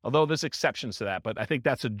 Although there's exceptions to that, but I think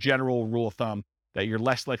that's a general rule of thumb that you're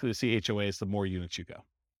less likely to see HOAs the more units you go.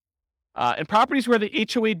 In properties where the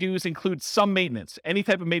HOA dues include some maintenance, any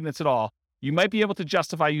type of maintenance at all, you might be able to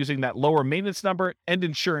justify using that lower maintenance number and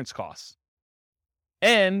insurance costs.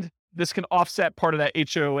 And this can offset part of that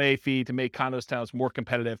HOA fee to make condos, towns more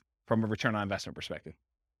competitive from a return on investment perspective.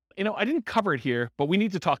 I didn't cover it here, but we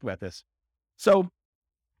need to talk about this. So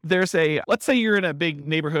let's say you're in a big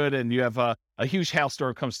neighborhood and you have a huge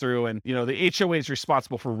hailstorm comes through and, the HOA is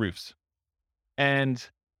responsible for roofs. And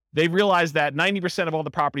they realize that 90% of all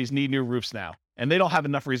the properties need new roofs now. And they don't have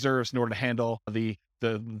enough reserves in order to handle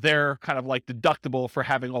their kind of like deductible for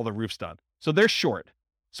having all the roofs done. So they're short.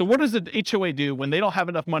 So what does the HOA do when they don't have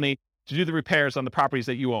enough money to do the repairs on the properties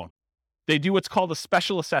that you own? They do what's called a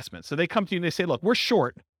special assessment. So they come to you and they say, look, we're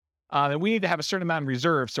short and we need to have a certain amount of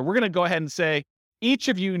reserves. So we're going to go ahead and say, each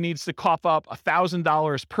of you needs to cough up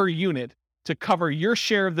 $1,000 per unit to cover your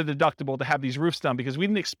share of the deductible to have these roofs done because we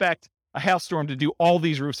didn't expect a hailstorm to do all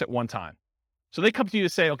these roofs at one time. So they come to you to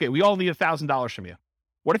say, okay, we all need $1,000 from you.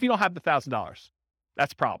 What if you don't have the $1,000?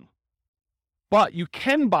 That's a problem. But you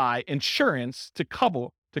can buy insurance to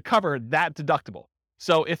cover that deductible.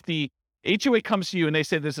 So if the HOA comes to you and they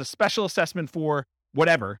say there's a special assessment for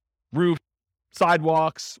whatever, roof,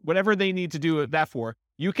 sidewalks, whatever they need to do that for,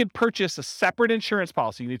 you can purchase a separate insurance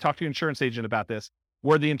policy. You need to talk to your insurance agent about this,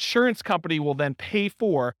 where the insurance company will then pay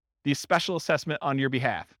for the special assessment on your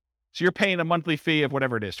behalf. So you're paying a monthly fee of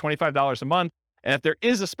whatever it is, $25 a month. And if there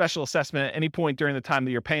is a special assessment at any point during the time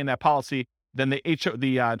that you're paying that policy, then the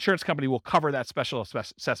insurance company will cover that special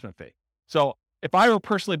assessment fee. So if I were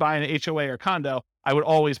personally buying an HOA or condo, I would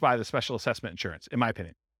always buy the special assessment insurance, in my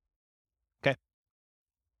opinion.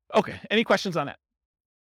 Okay. Any questions on that?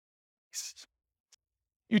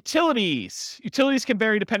 Utilities. Utilities can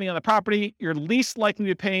vary depending on the property. You're least likely to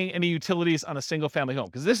be paying any utilities on a single family home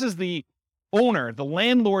because this is the owner, the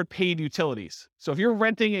landlord paid utilities. So if you're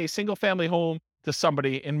renting a single family home to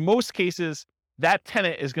somebody, in most cases, that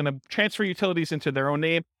tenant is going to transfer utilities into their own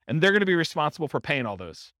name and they're going to be responsible for paying all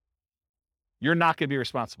those. You're not going to be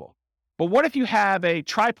responsible. But what if you have a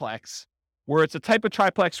triplex where it's a type of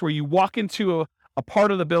triplex where you walk into a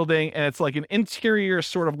part of the building and it's like an interior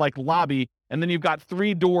sort of like lobby, and then you've got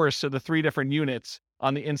 3 doors to the 3 different units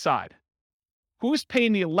on the inside? Who's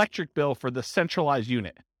paying the electric bill for the centralized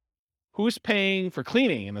unit? Who's paying for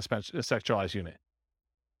cleaning in the centralized unit?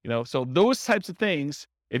 So those types of things,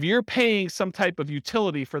 if you're paying some type of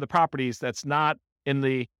utility for the properties that's not in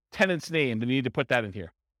the tenant's name, then you need to put that in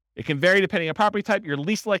here. It can vary depending on property type. You're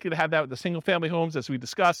least likely to have that with the single family homes, as we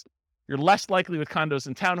discussed. You're less likely with condos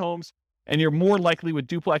and townhomes, and you're more likely with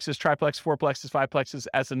duplexes, triplex, fourplexes, fiveplexes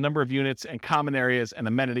as the number of units and common areas and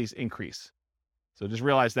amenities increase. So just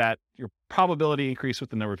realize that your probability increase with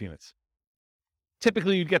the number of units.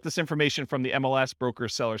 Typically, you'd get this information from the MLS,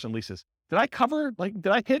 brokers, sellers, and leases. Did I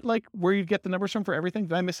hit where you'd get the numbers from for everything?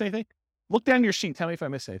 Did I miss anything? Look down your sheet. Tell me if I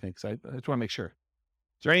missed anything, because I just want to make sure.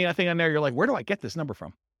 Is there anything on there you're like, where do I get this number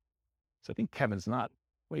from? So I think Kevin's not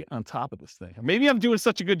way on top of this thing. Or maybe I'm doing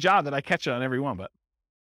such a good job that I catch it on every one, but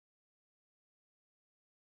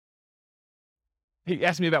he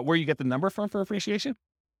asked me about where you get the number from for appreciation.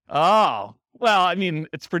 Oh, well, I mean,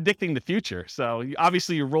 it's predicting the future. So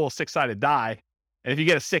obviously you roll a 6-sided die, and if you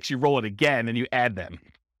get a 6, you roll it again and you add them.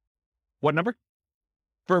 What number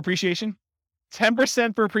for appreciation?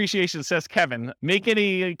 10% for appreciation, says Kevin. Make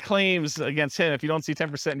any claims against him if you don't see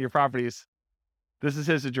 10% in your properties. This is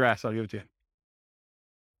his address. I'll give it to you.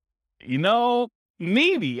 You know,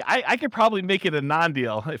 maybe. I could probably make it a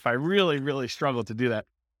non-deal if I really, really struggle to do that.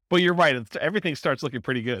 But you're right. Everything starts looking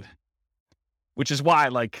pretty good, which is why,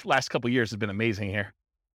 last couple of years has been amazing here.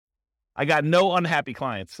 I got no unhappy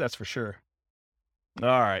clients, that's for sure. All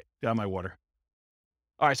right, got my water.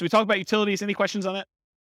 All right, so we talked about utilities. Any questions on that?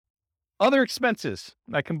 Other expenses.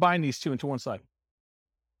 I combine these two into one slide.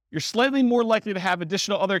 You're slightly more likely to have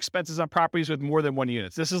additional other expenses on properties with more than one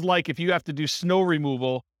unit. This is like if you have to do snow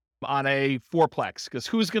removal on a fourplex, because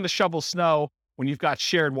who's going to shovel snow when you've got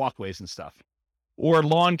shared walkways and stuff? Or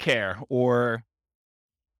lawn care, or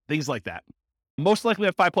things like that. Most likely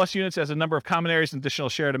have 5+ units as a number of common areas and additional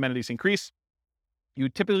shared amenities increase. You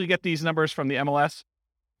typically get these numbers from the MLS,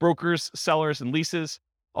 brokers, sellers, and leases,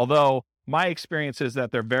 although my experience is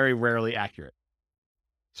that they're very rarely accurate.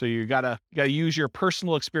 So you gotta use your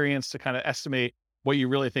personal experience to kind of estimate what you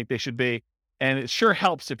really think they should be. And it sure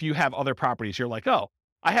helps if you have other properties. You're like, oh,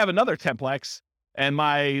 I have another 10plex and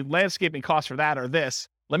my landscaping costs for that are this.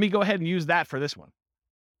 Let me go ahead and use that for this one.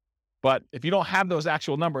 But if you don't have those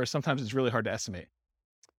actual numbers, sometimes it's really hard to estimate.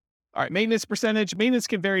 All right, maintenance percentage. Maintenance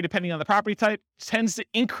can vary depending on the property type. It tends to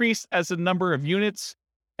increase as the number of units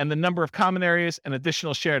and the number of common areas and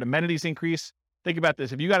additional shared amenities increase. Think about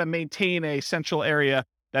this. If you got to maintain a central area,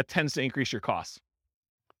 that tends to increase your costs.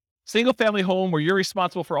 Single family home where you're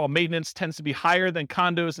responsible for all maintenance tends to be higher than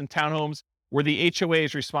condos and townhomes where the HOA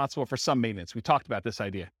is responsible for some maintenance. We talked about this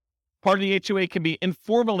idea. Part of the HOA can be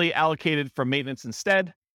informally allocated for maintenance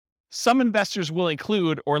instead. Some investors will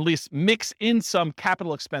include or at least mix in some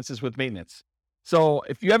capital expenses with maintenance. So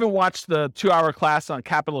if you haven't watched the 2-hour class on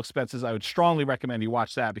capital expenses, I would strongly recommend you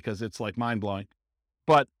watch that because it's mind-blowing.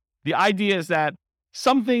 But the idea is that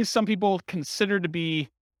some things some people consider to be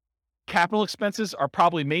capital expenses are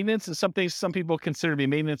probably maintenance, and some things some people consider to be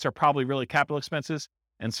maintenance are probably really capital expenses.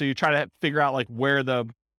 And so you try to figure out where the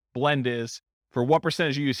blend is for what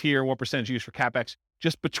percentage you use here and what percentage you use for CapEx.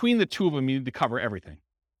 Just between the two of them, you need to cover everything.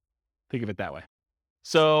 Think of it that way.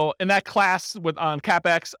 So in that class on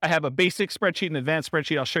CapEx, I have a basic spreadsheet and advanced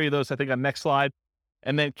spreadsheet. I'll show you those, I think, on the next slide.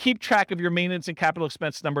 And then keep track of your maintenance and capital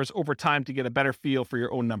expense numbers over time to get a better feel for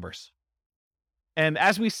your own numbers. And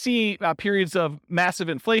as we see periods of massive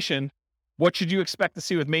inflation, what should you expect to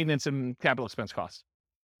see with maintenance and capital expense costs?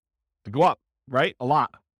 To go up, right? A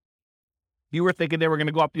lot. You were thinking they were going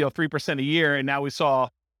to go up 3% a year, and now we saw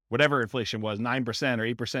whatever inflation was, 9%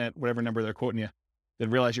 or 8%, whatever number they're quoting you. Then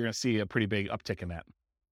realize you're going to see a pretty big uptick in that.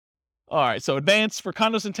 All right, so advanced for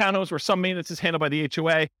condos and townhomes where some maintenance is handled by the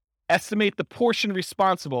HOA, estimate the portion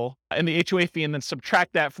responsible in the HOA fee and then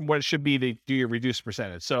subtract that from what it should be to do your reduced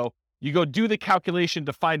percentage. So you go do the calculation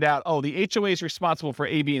to find out, oh, the HOA is responsible for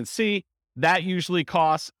A, B, and C. That usually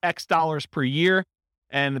costs X dollars per year.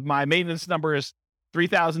 And my maintenance number is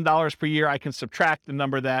 $3,000 per year. I can subtract the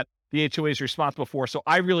number that the HOA is responsible for. So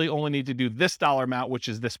I really only need to do this dollar amount, which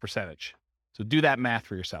is this percentage. So do that math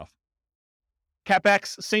for yourself.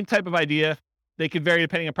 CapEx, same type of idea. They can vary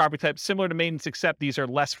depending on property type, similar to maintenance, except these are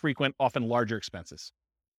less frequent, often larger expenses.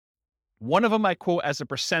 One of them I quote as a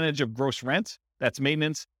percentage of gross rent. That's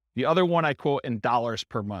maintenance. The other one I quote in dollars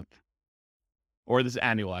per month. Or this is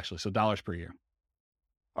annual, actually, so dollars per year.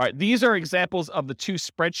 All right, these are examples of the two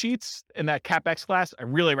spreadsheets in that CapEx class. I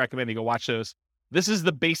really recommend you go watch those. This is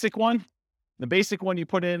the basic one. The basic one you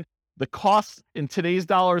put in the cost in today's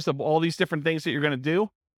dollars of all these different things that you're going to do,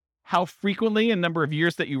 how frequently and number of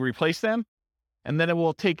years that you replace them, and then it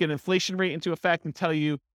will take an inflation rate into effect and tell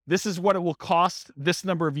you this is what it will cost this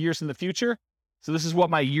number of years in the future. So this is what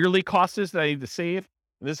my yearly cost is that I need to save.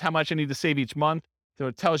 And this is how much I need to save each month. So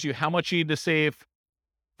it tells you how much you need to save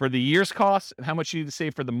for the year's costs and how much you need to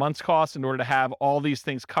save for the month's costs in order to have all these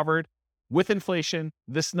things covered with inflation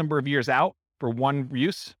this number of years out for one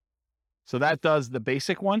use. So that does the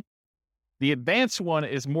basic one. The advanced one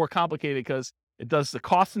is more complicated because it does the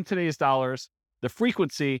cost in today's dollars, the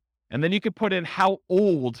frequency, and then you can put in how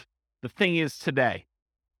old the thing is today.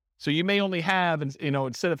 So you may only have,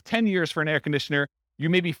 instead of 10 years for an air conditioner, you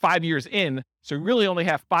may be 5 years in. So you really only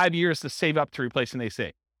have 5 years to save up to replace an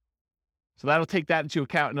AC. So that'll take that into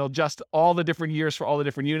account, and it'll adjust all the different years for all the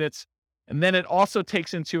different units. And then it also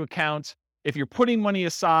takes into account if you're putting money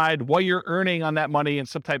aside, what you're earning on that money in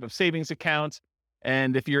some type of savings account,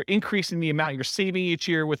 and if you're increasing the amount you're saving each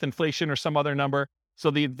year with inflation or some other number. So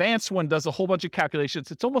the advanced one does a whole bunch of calculations.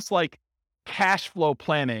 It's almost like cash flow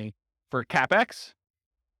planning for CapEx,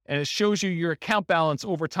 and it shows you your account balance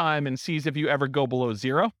over time and sees if you ever go below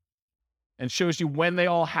zero, and shows you when they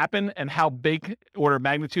all happen and how big order of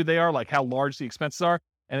magnitude they are, like how large the expenses are,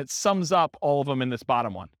 and it sums up all of them in this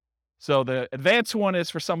bottom one. So the advanced one is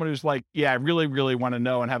for someone who's like, yeah, I really, really want to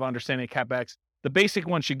know and have an understanding of CapEx. The basic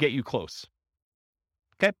one should get you close.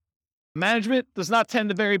 Okay. Management does not tend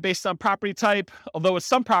to vary based on property type, although with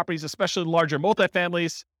some properties, especially larger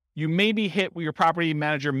multifamilies, you may be hit with your property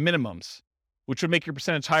manager minimums, which would make your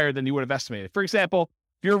percentage higher than you would have estimated. For example,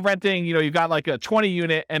 if you're renting, you've got like a 20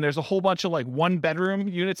 unit and there's a whole bunch of like 1-bedroom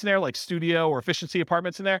units in there, like studio or efficiency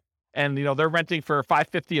apartments in there. And, they're renting for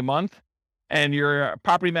 $550 a month, and your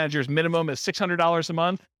property manager's minimum is $600 a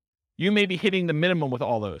month. You may be hitting the minimum with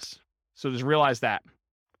all those. So just realize that.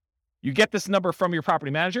 You get this number from your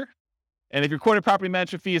property manager. And if your quoted property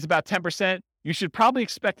management fee is about 10%, you should probably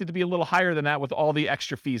expect it to be a little higher than that with all the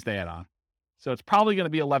extra fees they add on. So it's probably going to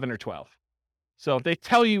be 11 or 12. So if they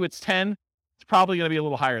tell you it's 10, it's probably going to be a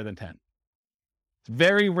little higher than 10. It's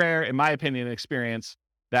very rare, in my opinion and experience,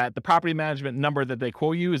 that the property management number that they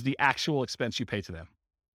quote you is the actual expense you pay to them.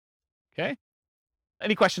 Okay?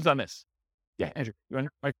 Any questions on this? Yeah, Andrew, you want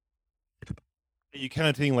to? Are you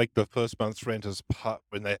counting like the first month's rent as part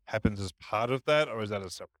when that happens as part of that, or is that a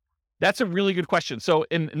separate? That's a really good question. So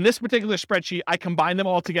in this particular spreadsheet, I combine them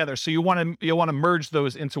all together. So you want to merge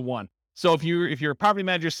those into one. So if your property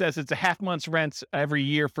manager says it's a half month's rent every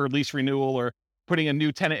year for lease renewal or putting a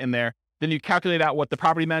new tenant in there, then you calculate out what the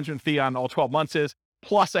property management fee on all 12 months is,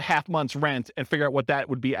 plus a half month's rent, and figure out what that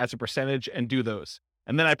would be as a percentage and do those.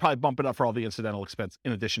 And then I'd probably bump it up for all the incidental expense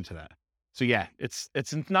in addition to that. So yeah, it's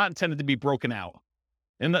not intended to be broken out.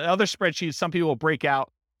 In the other spreadsheets, some people will break out,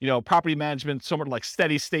 property management, somewhat like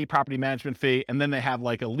steady state property management fee, and then they have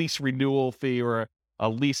like a lease renewal fee or a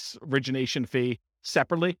lease origination fee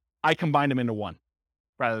separately. I combine them into one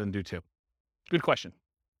rather than do two. Good question.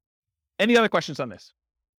 Any other questions on this?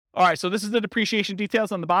 All right, so this is the depreciation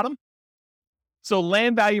details on the bottom. So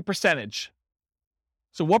land value percentage.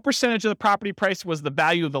 So what percentage of the property price was the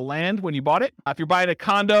value of the land when you bought it? If you're buying a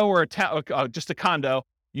condo or just a condo,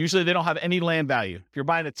 usually they don't have any land value. If you're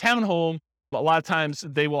buying a townhome, a lot of times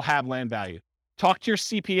they will have land value. Talk to your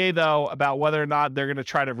CPA, though, about whether or not they're going to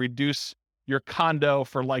try to reduce your condo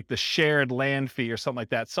for like the shared land fee or something like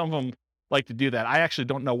that. Some of them like to do that. I actually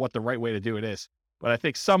don't know what the right way to do it is, but I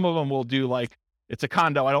think some of them will do like, it's a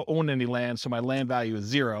condo, I don't own any land, so my land value is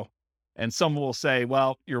 0. And some will say,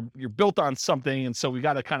 well, you're built on something, and so we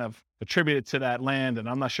got to kind of attribute it to that land, and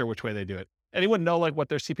I'm not sure which way they do it. Anyone know like what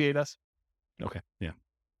their CPA does? Okay, yeah.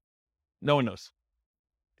 No one knows.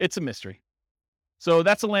 It's a mystery. So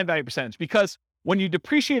that's a land value percentage, because when you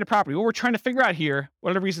depreciate a property, what we're trying to figure out here,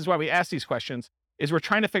 one of the reasons why we ask these questions, is we're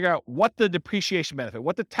trying to figure out what the depreciation benefit,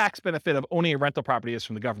 what the tax benefit of owning a rental property is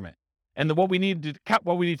from the government. And what we need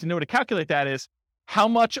to know to calculate that is how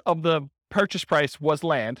much of the purchase price was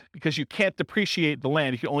land, because you can't depreciate the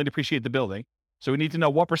land, you can only depreciate the building. So we need to know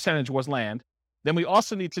what percentage was land. Then we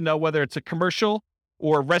also need to know whether it's a commercial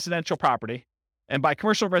or residential property. And by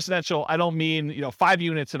commercial residential, I don't mean, 5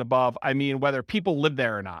 units and above. I mean whether people live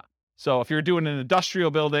there or not. So if you're doing an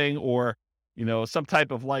industrial building or, some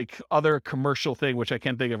type of like other commercial thing, which I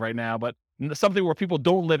can't think of right now, but something where people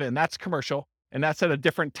don't live in, that's commercial. And that's at a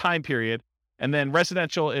different time period. And then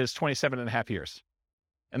residential is 27.5 years.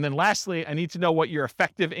 And then lastly, I need to know what your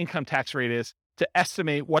effective income tax rate is to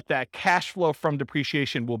estimate what that cash flow from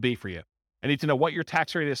depreciation will be for you. I need to know what your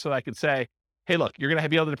tax rate is so that I can say, hey, look, you're going to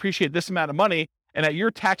be able to depreciate this amount of money, and at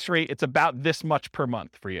your tax rate, it's about this much per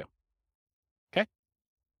month for you. Okay?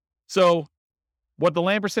 So what the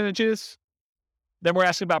land percentage is, then we're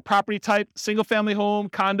asking about property type, single family home,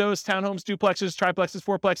 condos, townhomes, duplexes, triplexes,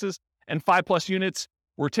 fourplexes, and 5+ units.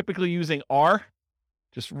 We're typically using R,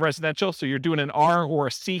 just residential. So you're doing an R or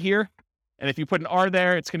a C here. And if you put an R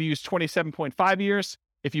there, it's going to use 27.5 years.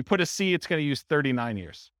 If you put a C, it's going to use 39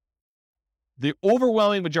 years. The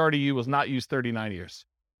overwhelming majority of you will not use 39 years.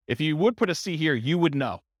 If you would put a C here, you would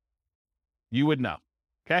know. You would know.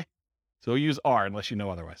 Okay. So use R unless you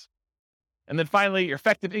know otherwise. And then finally, your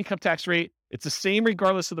effective income tax rate, it's the same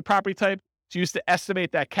regardless of the property type. It's used to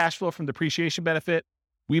estimate that cash flow from depreciation benefit.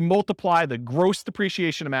 We multiply the gross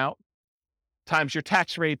depreciation amount times your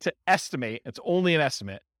tax rate to estimate, it's only an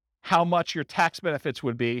estimate, how much your tax benefits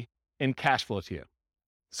would be in cash flow to you.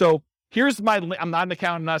 So here's I'm not an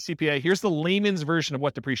accountant, not a CPA. Here's the layman's version of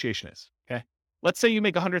what depreciation is, okay? Let's say you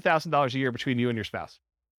make $100,000 a year between you and your spouse,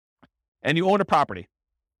 and you own a property.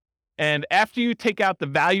 And after you take out the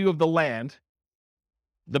value of the land,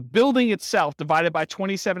 the building itself divided by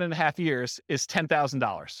 27 and a half years is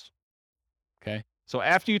 $10,000, okay? So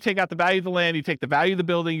after you take out the value of the land, you take the value of the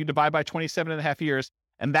building, you divide by 27 and a half years,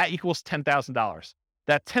 and that equals $10,000.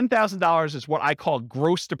 That $10,000 is what I call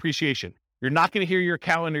gross depreciation. You're not going to hear your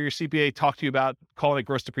accountant or your CPA talk to you about calling it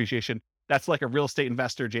gross depreciation. That's like a real estate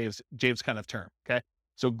investor, James kind of term, okay?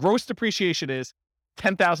 So gross depreciation is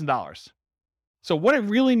 $10,000. So what it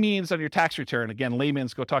really means on your tax return, again,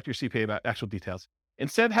 layman's, go talk to your CPA about actual details.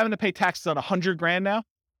 Instead of having to pay taxes on $100,000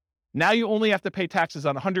 now you only have to pay taxes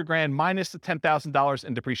on $100,000 minus the $10,000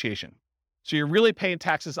 in depreciation. So you're really paying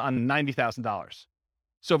taxes on $90,000.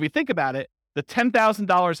 So if you think about it, the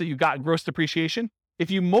 $10,000 that you got in gross depreciation, if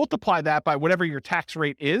you multiply that by whatever your tax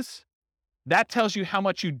rate is, that tells you how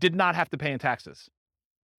much you did not have to pay in taxes.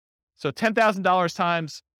 So $10,000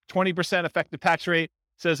 times 20% effective tax rate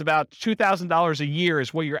says about $2,000 a year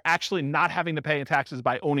is what you're actually not having to pay in taxes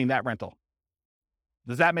by owning that rental.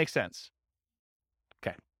 Does that make sense?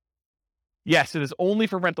 Okay. Yes, it is only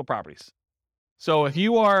for rental properties. So if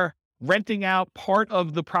you are renting out part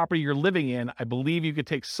of the property you're living in, I believe you could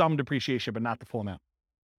take some depreciation, but not the full amount.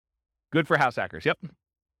 Good for house hackers. Yep.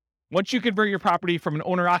 Once you convert your property from an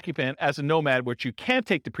owner-occupant as a nomad, which you can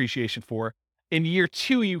take depreciation for, in year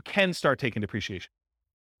 2, you can start taking depreciation.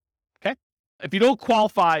 Okay? If you don't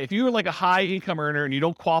qualify, if you're like a high income earner and you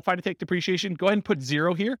don't qualify to take depreciation, go ahead and put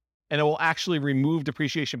 0 here, and it will actually remove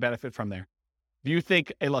depreciation benefit from there. If you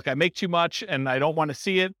think, hey, look, I make too much and I don't want to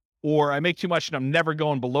see it, or I make too much and I'm never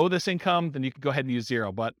going below this income, then you can go ahead and use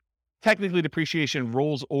 0. But technically depreciation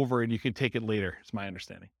rolls over and you can take it later, is my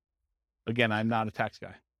understanding. Again, I'm not a tax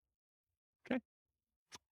guy. Okay.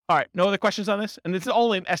 All right. No other questions on this? And it's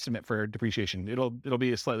only an estimate for depreciation. It'll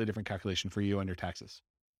be a slightly different calculation for you on your taxes.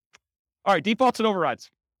 All right. Defaults and overrides.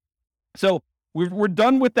 So we're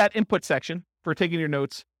done with that input section for taking your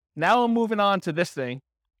notes. Now I'm moving on to this thing.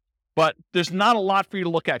 But there's not a lot for you to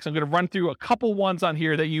look at. So I'm going to run through a couple ones on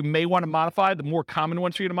here that you may want to modify, the more common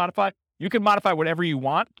ones for you to modify. You can modify whatever you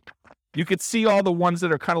want. You could see all the ones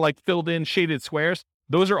that are kind of like filled in shaded squares.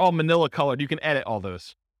 Those are all manila colored. You can edit all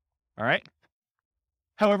those. All right.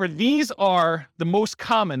 However, these are the most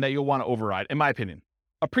common that you'll want to override, in my opinion.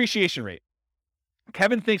 Appreciation rate.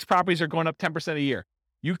 Kevin thinks properties are going up 10% a year.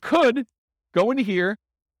 You could go into here,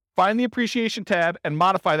 find the appreciation tab, and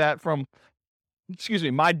modify that from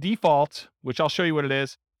my default, which I'll show you what it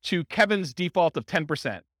is, to Kevin's default of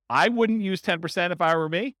 10%. I wouldn't use 10% if I were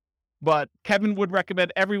me, but Kevin would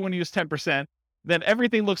recommend everyone use 10%. Then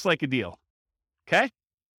everything looks like a deal. Okay?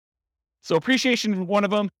 So appreciation is one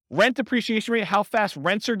of them. Rent appreciation rate, how fast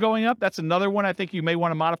rents are going up. That's another one I think you may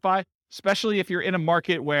want to modify, especially if you're in a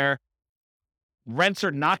market where rents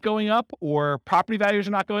are not going up or property values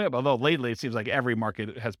are not going up. Although lately it seems like every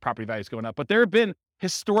market has property values going up. But there have been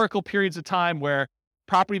historical periods of time where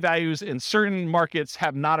property values in certain markets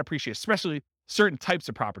have not appreciated, especially certain types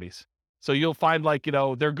of properties. So you'll find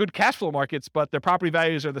they're good cash flow markets, but their property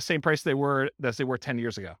values are the same price they were 10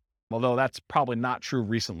 years ago. Although that's probably not true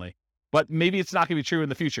recently, but maybe it's not going to be true in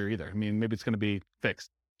the future either. I mean, maybe it's going to be fixed.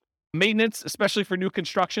 Maintenance, especially for new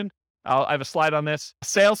construction. I have a slide on this.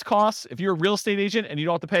 Sales costs. If you're a real estate agent and you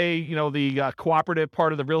don't have to pay, the cooperative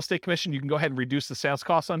part of the real estate commission, you can go ahead and reduce the sales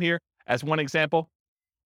costs on here as one example.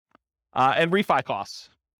 And refi costs.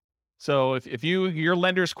 So if your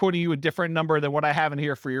lender is quoting you a different number than what I have in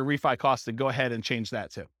here for your refi costs, then go ahead and change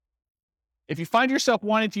that too. If you find yourself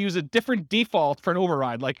wanting to use a different default for an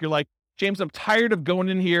override, like you're like, James, I'm tired of going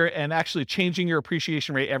in here and actually changing your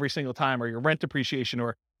appreciation rate every single time, or your rent appreciation,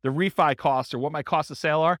 or the refi cost, or what my cost of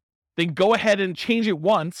sale are, then go ahead and change it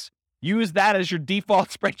once. Use that as your default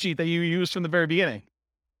spreadsheet that you used from the very beginning.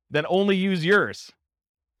 Then only use yours.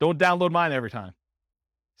 Don't download mine every time.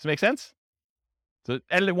 Does it make sense? So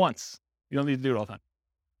edit it once. You don't need to do it all the time.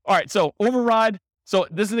 All right, so override. So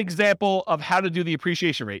this is an example of how to do the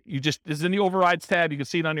appreciation rate. This is in the overrides tab. You can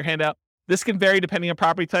see it on your handout. This can vary depending on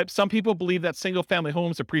property type. Some people believe that single family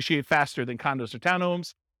homes appreciate faster than condos or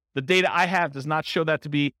townhomes. The data I have does not show that to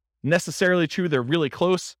be necessarily true. They're really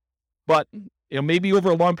close, but maybe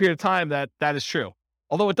over a long period of time that is true.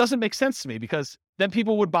 Although it doesn't make sense to me because then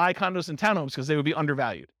people would buy condos and townhomes because they would be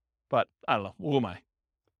undervalued. But I don't know. Who am I?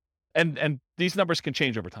 And these numbers can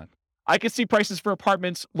change over time. I can see prices for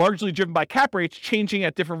apartments largely driven by cap rates changing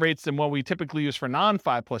at different rates than what we typically use for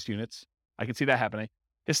non-5+ units. I can see that happening.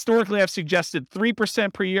 Historically, I've suggested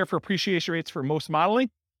 3% per year for appreciation rates for most modeling.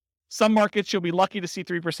 Some markets you'll be lucky to see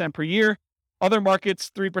 3% per year. Other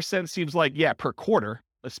markets, 3% seems like, per quarter,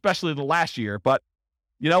 especially the last year. But,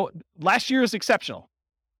 last year is exceptional.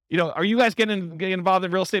 Are you guys getting involved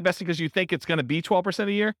in real estate investing because you think it's going to be 12%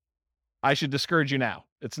 a year? I should discourage you now.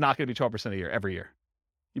 It's not going to be 12% a year every year.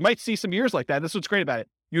 You might see some years like that. That's what's great about it.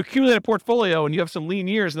 You accumulate a portfolio and you have some lean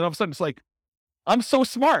years, and then all of a sudden it's like, I'm so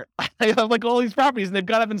smart. I have like all these properties and they've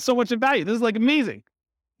got up in so much in value. This is like amazing.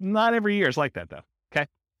 Not every year is like that though. Okay.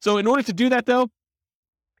 So in order to do that though,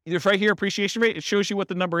 either right here, appreciation rate, it shows you what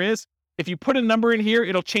the number is. If you put a number in here,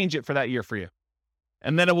 it'll change it for that year for you.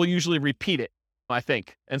 And then it will usually repeat it, I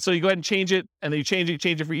think. And so you go ahead and change it, and then you change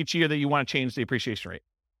it for each year that you want to change the appreciation rate.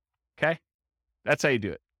 Okay. That's how you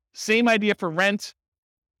do it. Same idea for rent.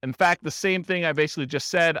 In fact, the same thing I basically just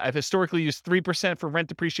said. I've historically used 3% for rent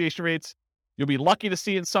depreciation rates. You'll be lucky to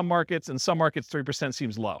see in some markets. In some markets, 3%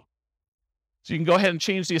 seems low. So you can go ahead and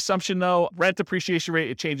change the assumption though. Rent depreciation rate,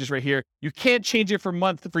 it changes right here. You can't change it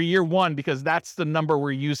for year one because that's the number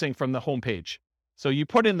we're using from the homepage. So you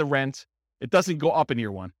put in the rent, it doesn't go up in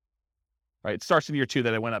year one, right? It starts in year two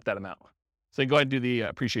that it went up that amount. So you go ahead and do the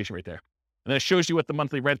appreciation rate there. And then it shows you what the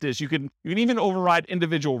monthly rent is. You can even override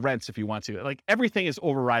individual rents if you want to. Like everything is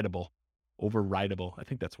overrideable. Overrideable. I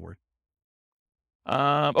think that's a word.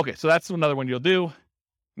 Okay, so that's another one you'll do.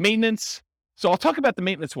 Maintenance. So I'll talk about the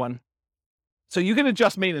maintenance one. So you can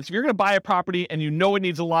adjust maintenance. If you're going to buy a property and it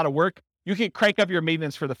needs a lot of work, you can crank up your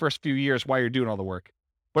maintenance for the first few years while you're doing all the work.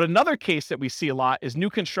 But another case that we see a lot is new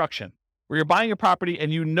construction, where you're buying a property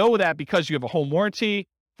and that because you have a home warranty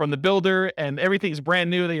from the builder and everything's brand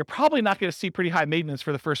new, that you're probably not going to see pretty high maintenance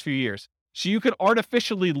for the first few years. So you could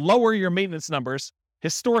artificially lower your maintenance numbers.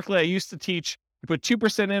 Historically, I used to teach you put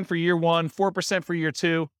 2% in for year one, 4% for year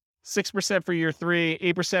two, 6% for year three,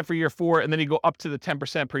 8% for year four, and then you go up to the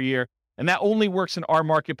 10% per year. And that only works in our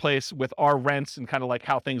marketplace with our rents and kind of like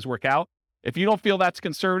how things work out. If you don't feel that's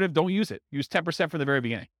conservative, don't use it. Use 10% from the very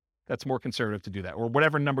beginning. That's more conservative to do that, or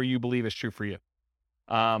whatever number you believe is true for you.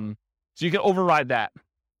 So you can override that.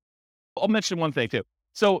 I'll mention one thing too.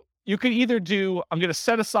 So you could either I'm going to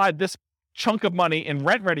set aside this chunk of money in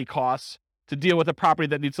rent-ready costs to deal with a property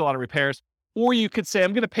that needs a lot of repairs, or you could say,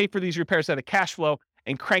 I'm going to pay for these repairs out of cash flow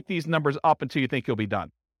and crank these numbers up until you think you'll be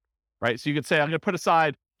done, right? So you could say, I'm going to put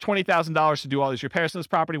aside $20,000 to do all these repairs on this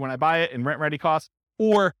property when I buy it in rent-ready costs,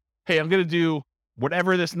 or, hey, I'm going to do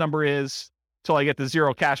whatever this number is till I get to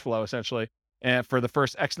zero cash flow, essentially, and for the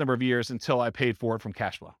first X number of years until I paid for it from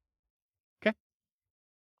cash flow. Okay.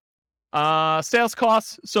 Sales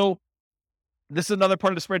costs. So this is another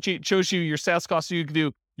part of the spreadsheet. It shows you your sales costs. So you can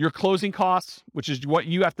do your closing costs, which is what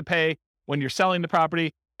you have to pay when you're selling the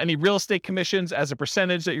property, any real estate commissions as a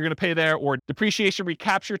percentage that you're going to pay there, or depreciation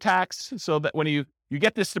recapture tax, so that when you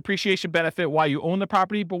get this depreciation benefit while you own the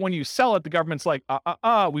property, but when you sell it, the government's like,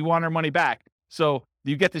 we want our money back. So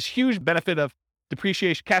you get this huge benefit of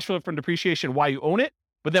depreciation, cash flow from depreciation while you own it.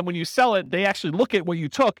 But then when you sell it, they actually look at what you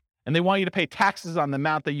took and they want you to pay taxes on the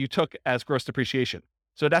amount that you took as gross depreciation.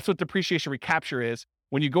 So that's what depreciation recapture is.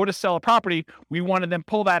 When you go to sell a property, we want to then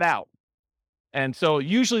pull that out. And so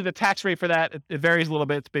usually the tax rate for that, it varies a little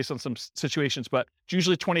bit. It's based on some situations, but it's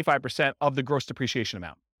usually 25% of the gross depreciation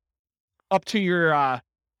amount up to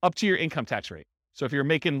your income tax rate. So if you're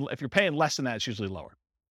paying less than that, it's usually lower.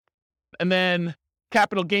 And then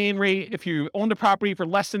capital gain rate. If you own the property for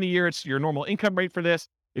less than a year, it's your normal income rate for this.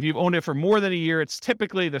 If you've owned it for more than a year, it's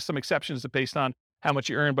typically, there's some exceptions based on how much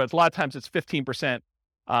you earn, but a lot of times it's 15%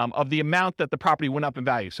 of the amount that the property went up in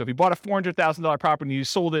value. So if you bought a $400,000 property and you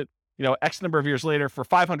sold it, X number of years later for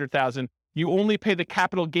 $500,000, you only pay the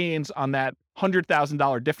capital gains on that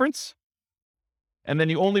 $100,000 difference. And then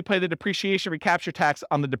you only pay the depreciation recapture tax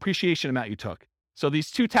on the depreciation amount you took. So these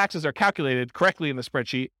two taxes are calculated correctly in the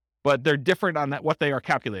spreadsheet, but they're different on what they are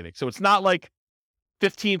calculating. So it's not like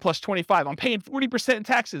 15 plus 25. I'm paying 40% in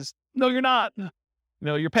taxes. No, you're not.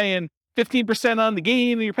 You're paying 15% on the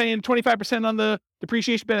gain and you're paying 25% on the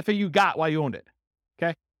depreciation benefit you got while you owned it.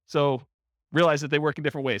 Okay. So realize that they work in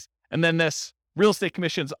different ways. And then this real estate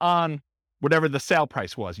commissions on whatever the sale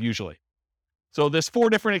price was usually. So there's 4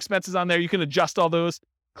 different expenses on there. You can adjust all those: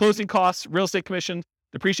 closing costs, real estate commission,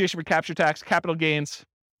 depreciation recapture tax, capital gains.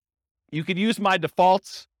 You could use my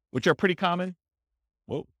defaults, which are pretty common.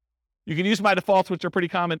 You can use my defaults, which are pretty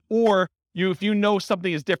common, or if you know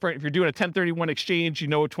something is different, if you're doing a 1031 exchange, you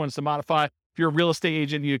know which ones to modify. If you're a real estate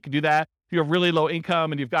agent, you can do that. If you have really low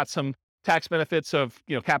income and you've got some tax benefits of,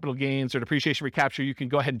 capital gains or depreciation recapture, you can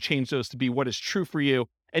go ahead and change those to be what is true for you.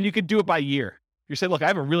 And you could do it by year. You say, look, I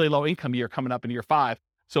have a really low income year coming up in year 5,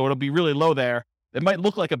 so it'll be really low there. It might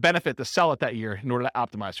look like a benefit to sell it that year in order to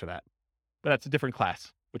optimize for that. But that's a different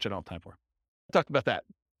class, which I don't have time for. I talked about that.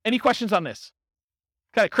 Any questions on this?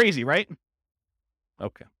 Kind of crazy, right?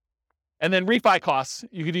 Okay. And then refi costs.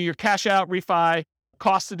 You can do your cash out, refi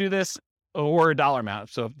costs to do this, or a dollar amount.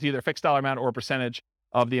 So it's either a fixed dollar amount or a percentage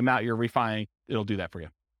of the amount you're refining. It'll do that for you.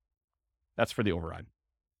 That's for the override.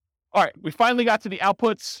 All right. We finally got to the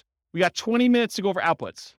outputs. We got 20 minutes to go over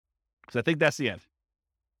outputs because I think that's the end.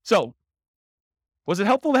 So was it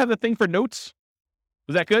helpful to have the thing for notes?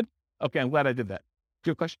 Was that good? Okay. I'm glad I did that.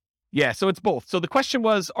 Good question. Yeah. So it's both. So the question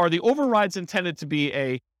was, are the overrides intended to be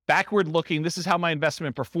a backward looking, this is how my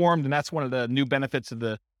investment performed, and that's one of the new benefits of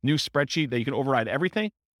the new spreadsheet, that you can override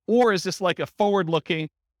everything? Or is this like a forward looking,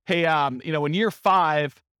 hey, in year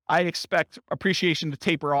 5, I expect appreciation to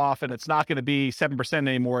taper off and it's not going to be 7%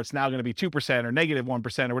 anymore. It's now going to be 2% or negative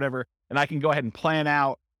 1% or whatever. And I can go ahead and plan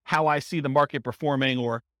out how I see the market performing,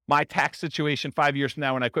 or my tax situation 5 years from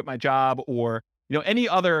now when I quit my job, or, any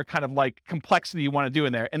other kind of like complexity you want to do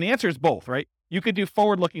in there. And the answer is both, right? You could do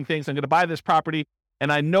forward looking things. I'm going to buy this property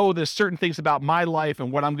and I know there's certain things about my life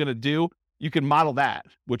and what I'm going to do. You can model that,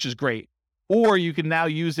 which is great. Or you can now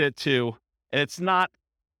use it to, and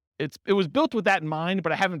it was built with that in mind,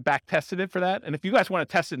 but I haven't back tested it for that. And if you guys want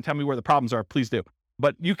to test it and tell me where the problems are, please do.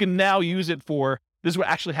 But you can now use it for, this is what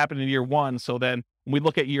actually happened in year 1. So then when we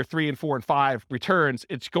look at year 3 and 4 and 5 returns,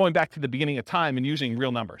 it's going back to the beginning of time and using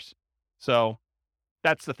real numbers. So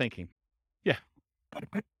that's the thinking. Yeah.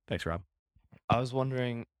 Thanks, Rob. I was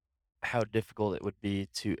wondering how difficult it would be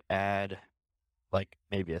to add like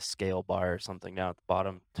maybe a scale bar or something down at the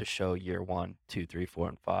bottom to show year 1, 2, 3, 4,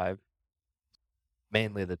 and 5.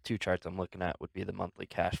 Mainly the 2 charts I'm looking at would be the monthly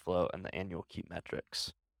cash flow and the annual key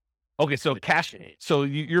metrics. Okay, so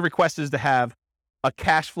your request is to have a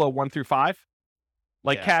cash flow 1 through 5,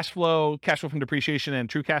 like cash flow from depreciation and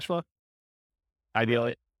true cash flow,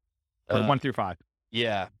 ideally, or 1 through 5.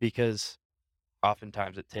 Yeah, because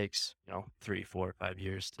oftentimes it takes 3, 4, 5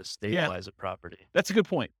 years to stabilize a property. That's a good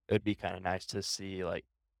point. It would be kind of nice to see, like,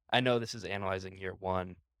 I know this is analyzing year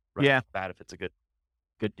 1, right off the bat, if it's a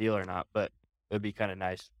good deal or not, but it would be kind of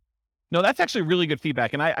nice. No, that's actually really good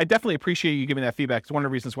feedback. And I definitely appreciate you giving that feedback. It's one of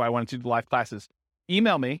the reasons why I wanted to do the live classes.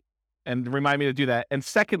 Email me and remind me to do that. And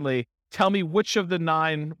secondly, tell me which of the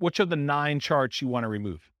 9 charts you want to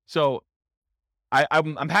remove. So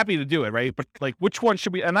I'm happy to do it, right? But like, which one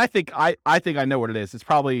should we, and I think I know what it is. It's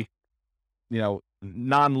probably,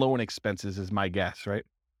 non-loan expenses is my guess, right?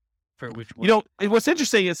 For which one? What's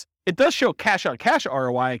interesting is it does show cash on cash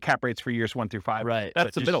ROI and cap rates for years 1 through 5. Right.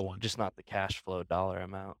 That's the middle one. Just not the cash flow dollar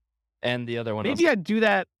amount. And the other one. Maybe I'd do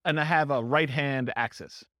that and I have a right hand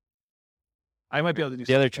axis. I might be able to do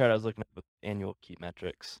the other chart I was looking at with annual key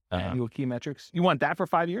metrics. Annual key metrics. You want that for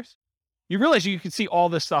 5 years? You realize you can see all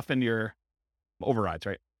this stuff in your overrides,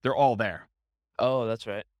 right? They're all there. Oh, that's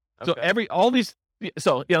right. Okay.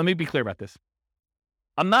 So let me be clear about this.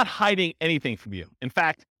 I'm not hiding anything from you. In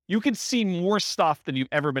fact, you can see more stuff than you've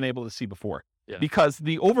ever been able to see before, because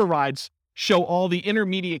the overrides show all the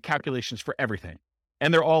intermediate calculations for everything,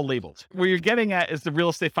 and they're all labeled. Where you're getting at is the real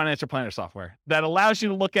estate financial planner software that allows you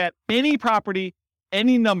to look at any property,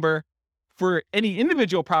 any number for any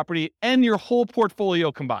individual property and your whole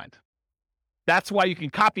portfolio combined. That's why you can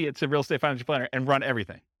copy it to Real Estate Financial Planner and run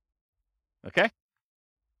everything. Okay?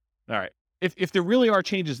 All right. If there really are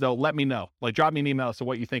changes, though, let me know. Like, drop me an email as to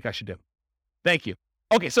what you think I should do. Thank you.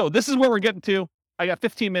 Okay, so this is where we're getting to. I got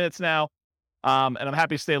 15 minutes now, and I'm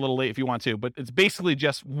happy to stay a little late if you want to, but it's basically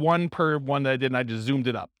just one per one that I did, and I just zoomed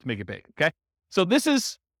it up to make it big, okay? So this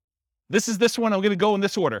is this one. I'm going to go in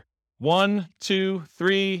this order. 1, 2,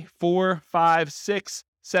 3, 4, 5, 6,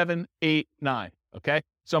 7, 8, 9, okay?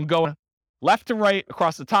 So I'm going left to right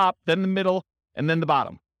across the top, then the middle, and then the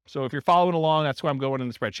bottom. So if you're following along, that's where I'm going in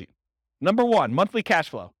the spreadsheet. Number 1, monthly cash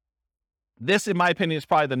flow. This, in my opinion, is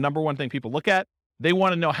probably the number one thing people look at. They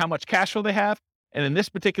want to know how much cash flow they have. And in this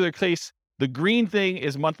particular case, the green thing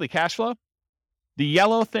is monthly cash flow. The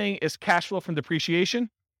yellow thing is cash flow from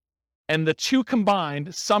depreciation. And the 2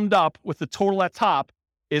 combined, summed up with the total at top,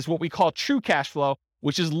 is what we call true cash flow,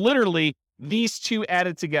 which is literally these 2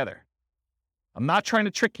 added together. I'm not trying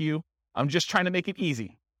to trick you. I'm just trying to make it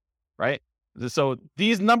easy, right? So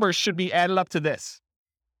these numbers should be added up to this.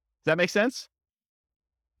 Does that make sense?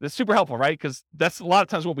 That's super helpful, right? Because that's a lot of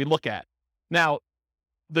times what we look at. Now,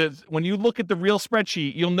 when you look at the real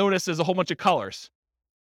spreadsheet, you'll notice there's a whole bunch of colors.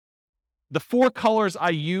 The 4 colors I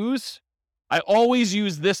use I always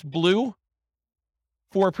use this blue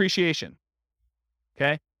for appreciation.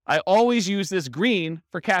 Okay. I always use this green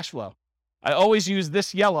for cash flow. I always use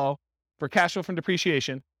this yellow for cash flow from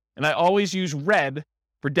depreciation. And I always use red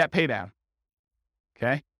for debt paydown.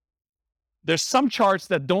 Okay. There's some charts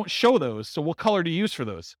that don't show those. So what color to use for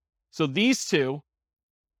those? So these two,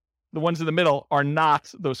 the ones in the middle, are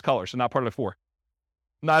not those colors. They're not part of the 4.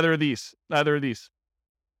 Neither of these, neither of these,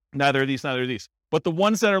 neither of these, neither of these. But the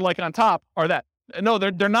ones that are like on top are that. No,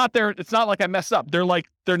 they're not there. It's not like I messed up.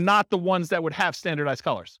 They're not the ones that would have standardized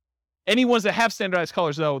colors. Any ones that have standardized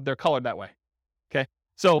colors, though, they're colored that way. Okay.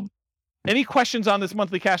 So any questions on this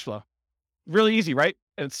monthly cash flow? Really easy, right?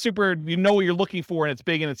 And it's super, you know what you're looking for, and it's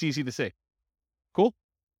big and it's easy to see. Cool?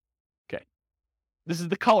 Okay. This is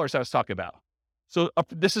the colors I was talking about. So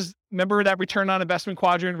this is, remember that return on investment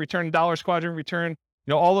quadrant, return in dollars quadrant, return,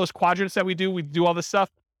 all those quadrants that we do all this stuff.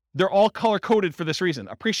 They're all color coded for this reason.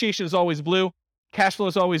 Appreciation is always blue. Cash flow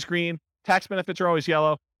is always green. Tax benefits are always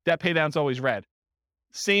yellow. Debt pay down is always red.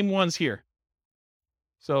 Same ones here.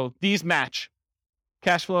 So these match.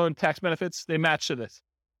 Cash flow and tax benefits, they match to this.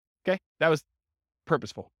 Okay? That was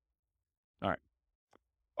purposeful. All right.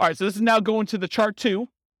 So this is now going to the chart 2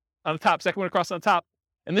 on the top, second one across on the top.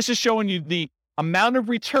 And this is showing you the amount of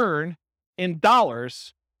return in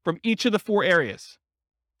dollars from each of the 4 areas.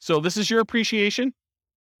 So this is your appreciation.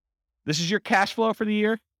 This is your cash flow for the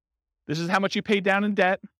year. This is how much you paid down in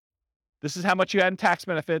debt. This is how much you had in tax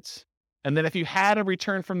benefits. And then if you had a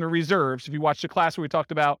return from the reserves, if you watched the class where we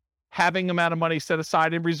talked about having amount of money set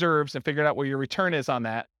aside in reserves and figured out what your return is on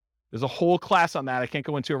that, there's a whole class on that. I can't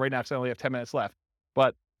go into it right now because I only have 10 minutes left.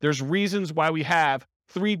 But there's reasons why we have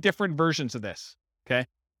 3 different versions of this, okay?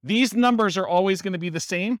 These numbers are always going to be the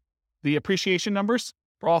same, the appreciation numbers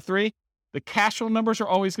for all 3. The cash flow numbers are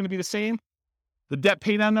always going to be the same. The debt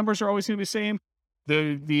paydown numbers are always going to be the same.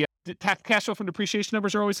 The cash flow from depreciation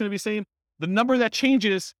numbers are always going to be the same. The number that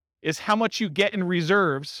changes is how much you get in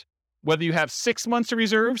reserves, whether you have 6 months of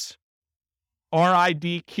reserves,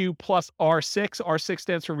 RIDQ plus R6. R6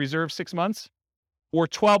 stands for reserve 6 months, or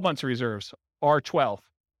 12 months of reserves, R12.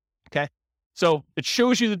 Okay. So it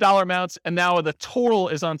shows you the dollar amounts, and now the total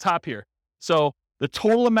is on top here. So the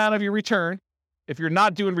total amount of your return, if you're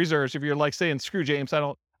not doing reserves, if you're like saying, screw James, I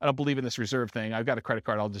don't believe in this reserve thing. I've got a credit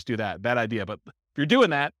card. I'll just do that. Bad idea. But if you're doing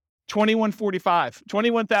that,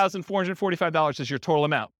 $21,445 is your total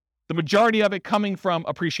amount. The majority of it coming from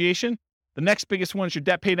appreciation. The next biggest one is your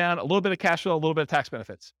debt pay down, a little bit of cash flow, a little bit of tax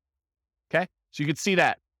benefits. Okay. So you can see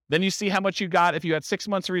that. Then you see how much you got. If you had 6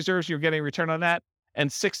 months of reserves, you're getting a return on that. And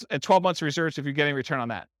 12 months of reserves, if you're getting a return on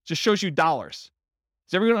that. Just shows you dollars.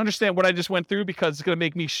 Does everyone understand what I just went through? Because it's going to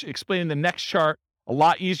make me explaining the next chart a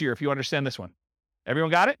lot easier if you understand this one.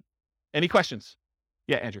 Everyone got it? Any questions?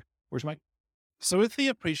 Yeah, Andrew. Where's Mike? So with the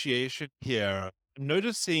appreciation here, I'm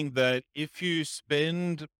noticing that if you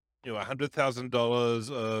spend,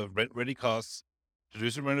 $100,000 of rent-ready costs to do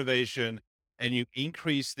some renovation, and you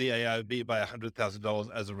increase the ARV by $100,000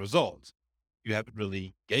 as a result, you haven't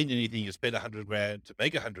really gained anything. You spent $100,000 to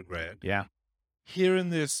make $100,000. Yeah. Here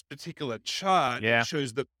in this particular chart, it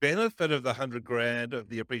shows the benefit of the $100,000 of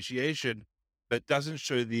the appreciation, but doesn't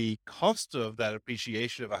show the cost of that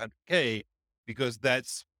appreciation of $100K, because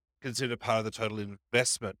that's considered part of the total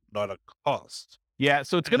investment, not a cost. Yeah.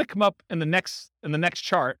 So it's going to come up in the next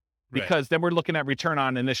chart, because then we're looking at return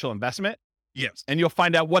on initial investment. Yes. And you'll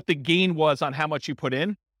find out what the gain was on how much you put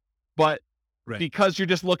in. But because you're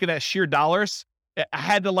just looking at sheer dollars, I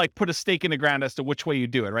had to put a stake in the ground as to which way you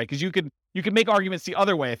do it, right? Because you could make arguments the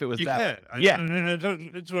other way if it was that.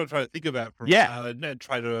 That's what I'm trying to think about. And then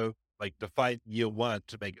try to define year 1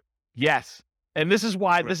 to make it. Yes. And this is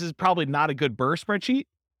why this is probably not a good BRRRR spreadsheet,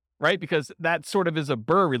 right? Because that sort of is a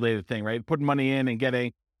BRRRR related thing, right? Putting money in and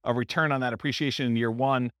getting a return on that appreciation in year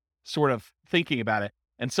 1, sort of thinking about it.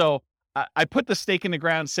 And so I put the stake in the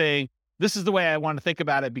ground saying, this is the way I want to think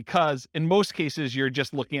about it, because in most cases, you're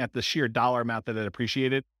just looking at the sheer dollar amount that it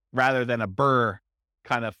appreciated rather than a BRRRR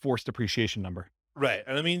kind of forced appreciation number. Right.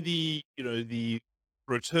 And I mean, the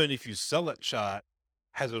return, if you sell it chart,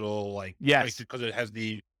 has it all because it has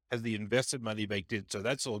the invested money baked in. So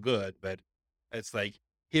that's all good. But it's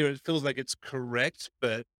here it feels like it's correct,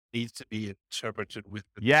 but needs to be interpreted with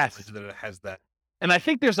the knowledge that it has that. And I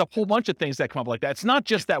think there's a whole bunch of things that come up like that. It's not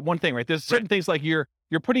just that one thing, right? There's certain things like you're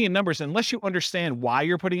putting in numbers, unless you understand why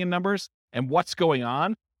you're putting in numbers and what's going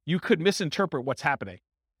on, you could misinterpret what's happening.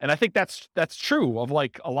 And I think that's true of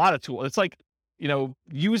a lot of tools. It's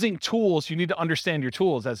using tools, you need to understand your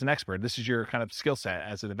tools as an expert. This is your kind of skill set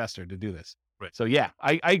as an investor to do this. Right. So yeah,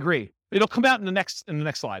 I agree. It'll come out in the next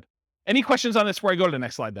slide. Any questions on this before I go to the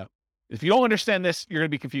next slide though? If you don't understand this, you're going to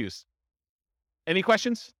be confused. Any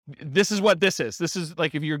questions? This is what this is. This is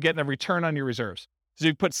like if you're getting a return on your reserves. So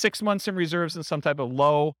you put 6 months in reserves in some type of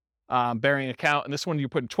low bearing account. And this one, you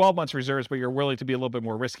put in 12 months reserves, but you're willing to be a little bit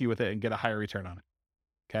more risky with it and get a higher return on it.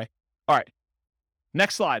 Okay. All right.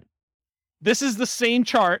 Next slide. This is the same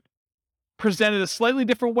chart presented a slightly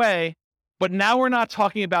different way, but now we're not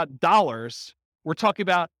talking about dollars. We're talking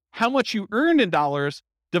about how much you earned in dollars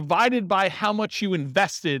divided by how much you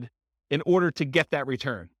invested in order to get that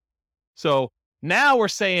return. So now we're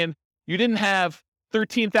saying you didn't have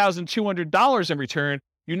 $13,200 in return.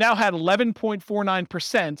 You now had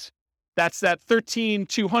 11.49%. That's that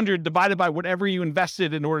 13,200 divided by whatever you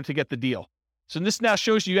invested in order to get the deal. So this now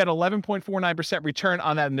shows you had 11.49% return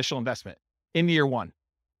on that initial investment in year one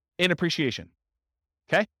in appreciation.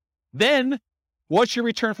 Okay. Then what's your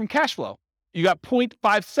return from cash flow? You got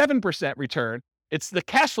 0.57% return. It's the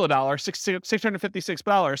cash flow dollar,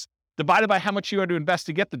 $656 divided by how much you had to invest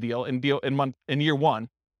to get the deal in year one.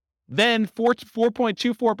 Then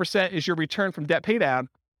 4.24% is your return from debt paydown,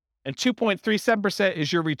 and 2.37%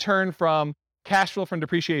 is your return from cash flow from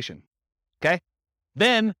depreciation. Okay.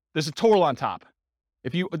 Then there's a total on top.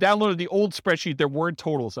 If you downloaded the old spreadsheet, there weren't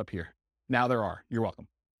totals up here. Now there are. You're welcome.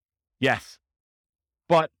 Yes.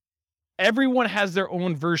 But everyone has their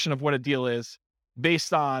own version of what a deal is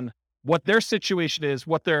based on what their situation is,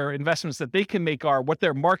 what their investments that they can make are, what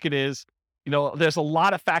their market is. You know, there's a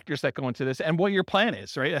lot of factors that go into this and what your plan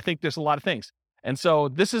is, right? I think there's a lot of things. And so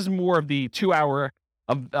this is more of the 2 hour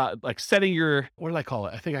of like setting your, what did I call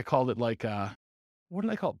it? I think I called it like, what did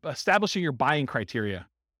I call it? Establishing your buying criteria.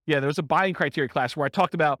 Yeah, there was a buying criteria class where I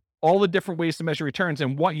talked about all the different ways to measure returns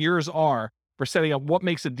and what yours are for setting up what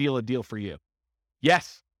makes a deal for you.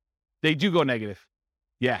 Yes, they do go negative.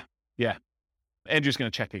 Yeah. Andrew's going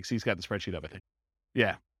to check it because he's got the spreadsheet up, I think.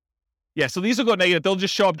 Yeah. So these will go negative. They'll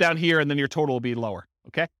just show up down here and then your total will be lower.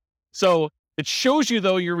 Okay. So it shows you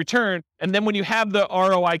though your return. And then when you have the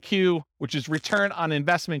ROIQ, which is return on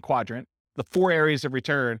investment quadrant, the 4 areas of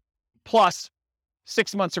return plus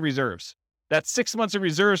 6 months of reserves. That 6 months of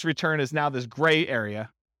reserves return is now this gray area.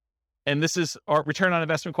 And this is our return on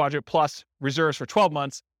investment quadrant plus reserves for 12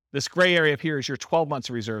 months. This gray area up here is your 12 months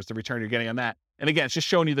of reserves, the return you're getting on that. And again, it's just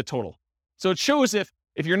showing you the total. So it shows if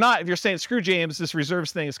you're saying, screw James, this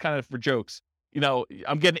reserves thing is kind of for jokes. You know,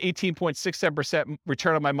 I'm getting 18.67%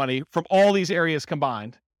 return on my money from all these areas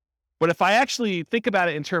combined. But if I actually think about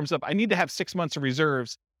it in terms of I need to have 6 months of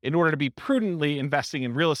reserves in order to be prudently investing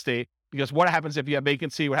in real estate, because what happens if you have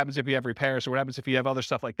vacancy? What happens if you have repairs? Or what happens if you have other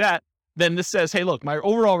stuff like that? Then this says, hey, look, my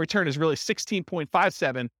overall return is really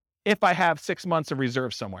 16.57 if I have 6 months of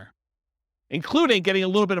reserve somewhere, including getting a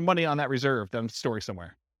little bit of money on that reserve that I'm storing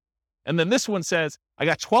somewhere. And then this one says, I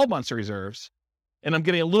got 12 months of reserves and I'm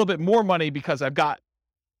getting a little bit more money because I've got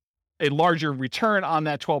a larger return on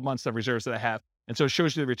that 12 months of reserves that I have. And so it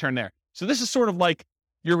shows you the return there. So this is sort of like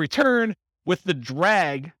your return with the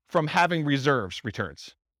drag from having reserves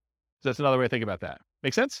returns. So that's another way to think about that.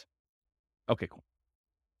 Make sense? Okay, cool.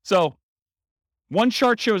 So one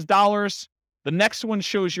chart shows dollars. The next one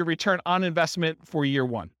shows your return on investment for year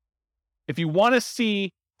one. If you want to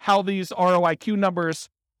see how these ROIQ numbers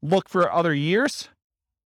look for other years,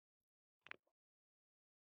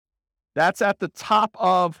 that's at the top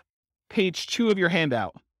of page 2 of your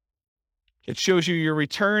handout. It shows you your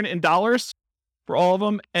return in dollars for all of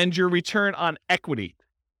them and your return on equity.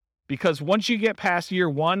 Because once you get past year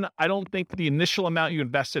one, I don't think the initial amount you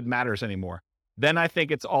invested matters anymore. Then I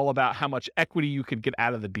think it's all about how much equity you could get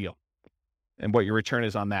out of the deal and what your return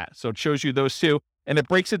is on that. So it shows you those two, and it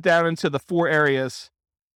breaks it down into the 4 areas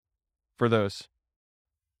for those.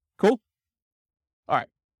 Cool? All right.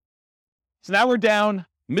 So now we're down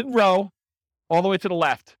mid-row all the way to the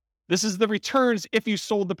left. This is the returns if you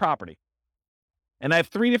sold the property. And I have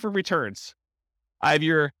 3 different returns. I have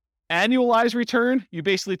your annualized return. You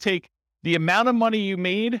basically take the amount of money you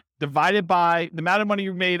made divided by the amount of money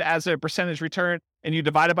you made as a percentage return, and you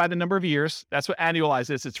divide it by the number of years. That's what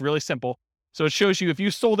annualized is. It's really simple. So it shows you if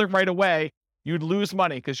you sold it right away, you'd lose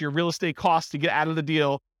money because your real estate costs to get out of the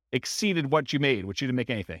deal exceeded what you made, which you didn't make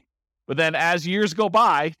anything. But then as years go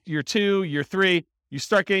by, year 2, year 3, you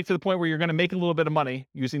start getting to the point where you're going to make a little bit of money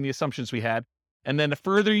using the assumptions we had. And then the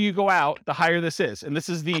further you go out, the higher this is. And this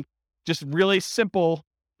is the just really simple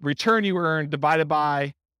return you earn divided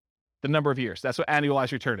by the number of years. That's what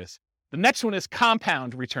annualized return is. The next one is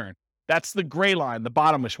compound return. That's the gray line, the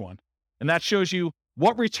bottomish one. And that shows you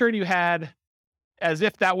what return you had as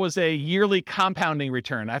if that was a yearly compounding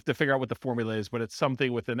return. I have to figure out what the formula is, but it's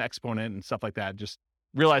something with an exponent and stuff like that. Just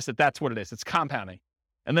realize that that's what it is. It's compounding.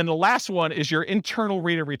 And then the last one is your internal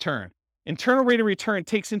rate of return. Internal rate of return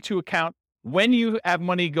takes into account when you have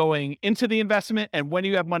money going into the investment and when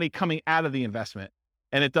you have money coming out of the investment.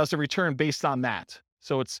 And it does a return based on that.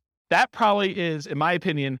 So that probably is, in my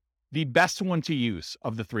opinion, the best one to use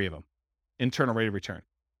of the three of them, internal rate of return.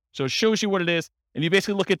 So it shows you what it is. And you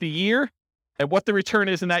basically look at the year and what the return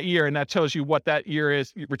is in that year. And that tells you what that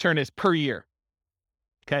return is per year.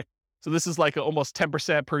 Okay. So this is like almost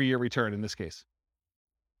 10% per year return in this case.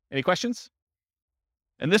 Any questions?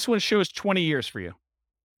 And this one shows 20 years for you.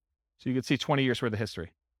 So you can see 20 years worth of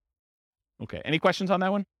history. Okay. Any questions on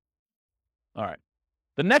that one? All right.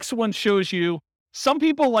 The next one shows you, some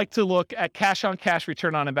people like to look at cash on cash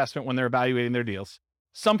return on investment when they're evaluating their deals.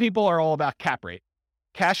 Some people are all about cap rate.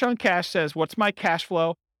 Cash on cash says, what's my cash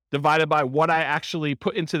flow divided by what I actually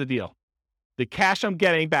put into the deal? The cash I'm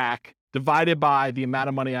getting back divided by the amount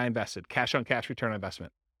of money I invested. Cash on cash return on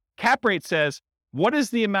investment. Cap rate says, what is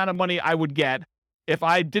the amount of money I would get if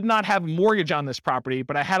I did not have a mortgage on this property,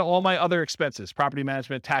 but I had all my other expenses, property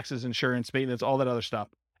management, taxes, insurance, maintenance, all that other stuff.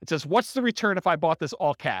 It says, what's the return if I bought this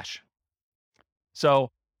all cash? So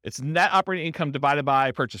it's net operating income divided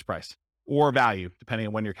by purchase price or value, depending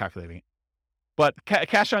on when you're calculating it. But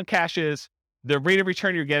cash on cash is the rate of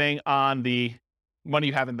return you're getting on the money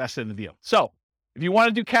you have invested in the deal. So if you want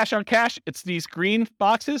to do cash on cash, it's these green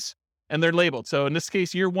boxes and they're labeled. So in this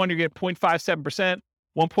case, year one, you get 0.57%, 1.14,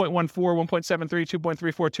 1.73,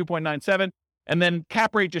 2.34, 2.97. And then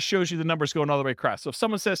cap rate just shows you the numbers going all the way across. So if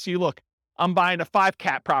someone says to you, look, I'm buying a 5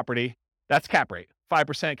 cap property, that's cap rate,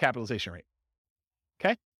 5% capitalization rate.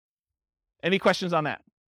 Okay. Any questions on that?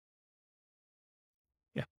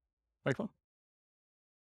 Yeah. Microphone.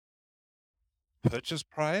 Purchase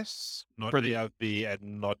price, not For the ERV,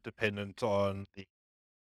 and not dependent on the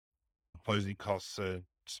closing costs and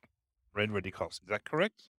rent ready costs. Is that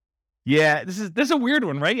correct? Yeah, this is a weird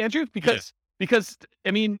one, right, Andrew? Because I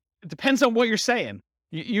mean, it depends on what you're saying.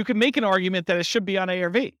 You can make an argument that it should be on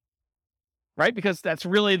ARV, right? Because that's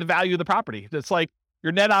really the value of the property. It's like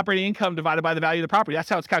your net operating income divided by the value of the property. That's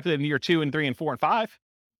how it's calculated in year 2 and 3 and 4 and 5.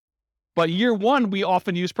 But year 1, we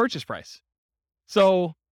often use purchase price.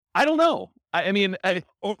 So I don't know. I mean,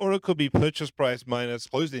 or it could be purchase price minus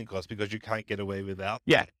closing costs because you can't get away without.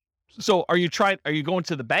 Yeah. So are you going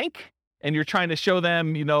to the bank and you're trying to show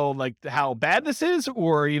them, like how bad this is,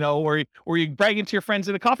 or, or you bragging to your friends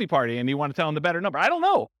at a coffee party and you want to tell them the better number? I don't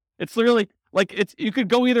know. It's literally like you could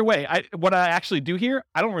go either way. What I actually do here,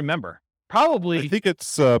 I don't remember. Probably. I think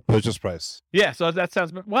it's purchase price. Yeah. So that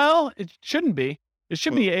sounds, well, it shouldn't be. It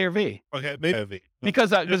should be ARV. Okay, maybe ARV.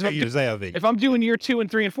 Because if I'm doing year 2 and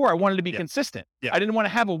 3 and 4, I wanted to be consistent. Yeah. I didn't want to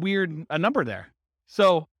have a number there.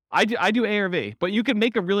 So I do ARV, but you can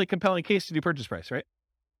make a really compelling case to do purchase price, right?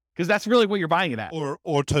 Because that's really what you're buying it at.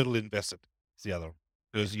 Or total invested is the other,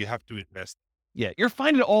 because you have to invest. Yeah, you're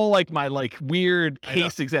finding all like my weird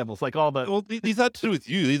case examples, like all the. Well, these are to do with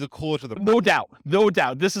you. These are core to the. No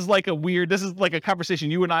doubt. This is like a conversation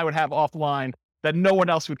you and I would have offline that no one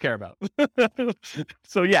else would care about.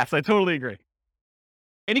 So yes, I totally agree.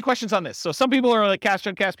 Any questions on this? So some people are like cash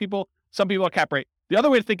on cash people. Some people are cap rate. The other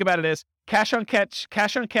way to think about it is cash on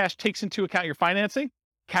cash takes into account your financing.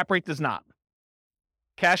 Cap rate does not.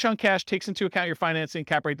 Cash on cash takes into account your financing.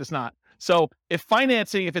 Cap rate does not. So if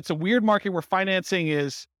it's a weird market where financing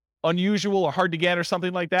is unusual or hard to get or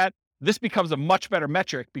something like that, this becomes a much better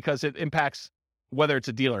metric because it impacts whether it's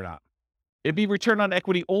a deal or not. It'd be return on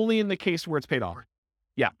equity only in the case where it's paid off.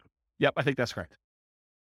 Yeah. Yep. I think that's correct.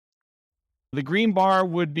 The green bar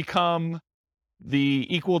would become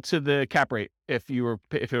equal to the cap rate if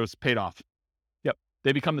it was paid off. Yep.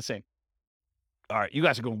 They become the same. All right. You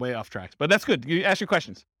guys are going way off track, but that's good. You ask your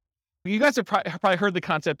questions. You guys have probably heard the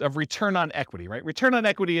concept of return on equity, right? Return on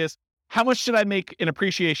equity is how much should I make in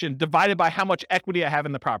appreciation divided by how much equity I have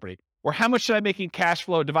in the property, or how much should I make in cash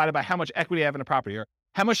flow divided by how much equity I have in the property, or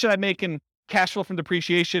how much should I make in cash flow from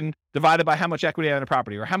depreciation divided by how much equity I have in a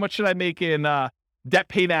property, or how much should I make in debt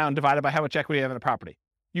pay down divided by how much equity I have in a property.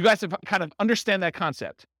 You guys have kind of understand that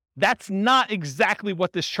concept. That's not exactly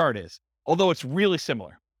what this chart is, although it's really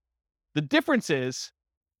similar. The difference is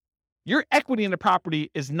your equity in the property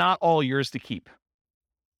is not all yours to keep.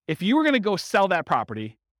 If you were going to go sell that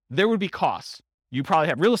property, there would be costs. You probably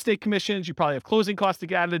have real estate commissions. You probably have closing costs to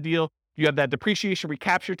get out of the deal. You have that depreciation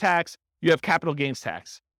recapture tax. You have capital gains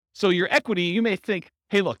tax. So your equity, you may think,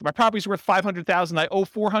 hey, look, my property's worth $500,000. I owe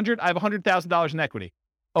 $400,000. I have $100,000 in equity.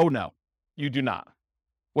 Oh no, you do not.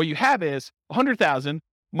 What you have is $100,000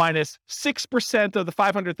 minus 6% of the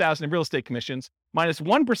 $500,000 in real estate commissions, minus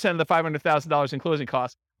 1% of the $500,000 in closing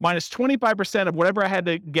costs, minus 25% of whatever I had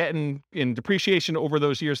to get in depreciation over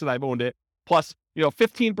those years that I've owned it, plus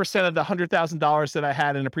 15% of the $100,000 that I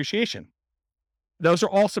had in appreciation. those are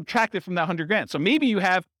all subtracted from that 100 grand. So maybe you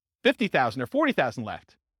have 50,000 or 40,000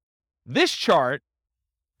 left. This chart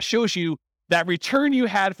shows you that return you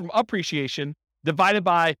had from appreciation divided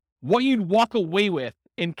by what you'd walk away with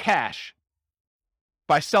in cash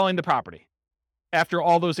by selling the property after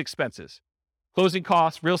all those expenses, closing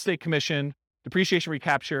costs, real estate commission, depreciation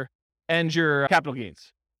recapture, and your capital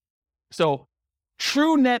gains. So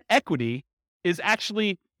true net equity is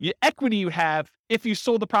actually the equity you have if you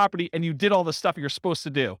sold the property and you did all the stuff you're supposed to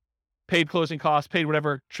do, paid closing costs, paid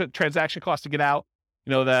whatever transaction costs to get out,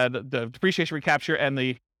 the depreciation recapture and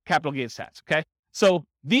the capital gains tax, okay? So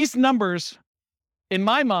these numbers, in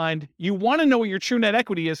my mind, you want to know what your true net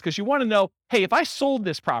equity is because you want to know, hey, if I sold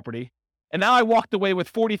this property and now I walked away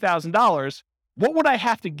with $40,000, what would I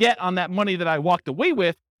have to get on that money that I walked away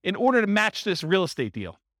with in order to match this real estate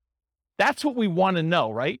deal? That's what we want to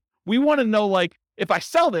know, right? We want to know, like, if I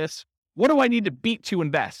sell this, what do I need to beat to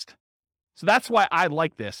invest? So that's why I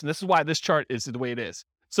like this. And this is why this chart is the way it is.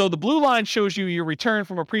 So the blue line shows you your return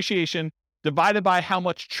from appreciation divided by how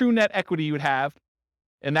much true net equity you would have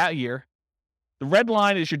in that year. The red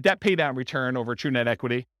line is your debt paydown return over true net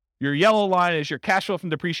equity. Your yellow line is your cash flow from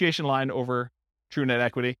depreciation line over true net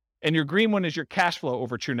equity. And your green one is your cash flow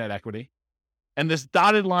over true net equity. And this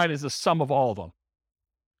dotted line is the sum of all of them.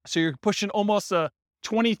 So you're pushing almost a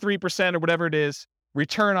 23% or whatever it is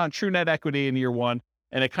return on true net equity in year one,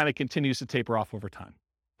 and it kind of continues to taper off over time.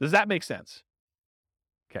 Does that make sense?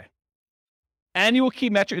 Okay. Annual key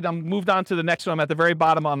metric. I'm moved on to the next one. I'm at the very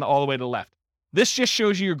bottom all the way to the left. This just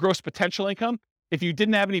shows you your gross potential income. If you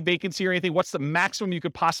didn't have any vacancy or anything, what's the maximum you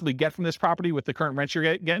could possibly get from this property with the current rent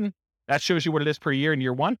you're getting? That shows you what it is per year in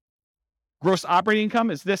year one. Gross operating income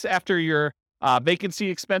is this after your vacancy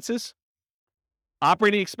expenses.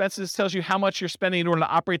 Operating expenses tells you how much you're spending in order to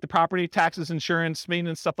operate the property, taxes, insurance,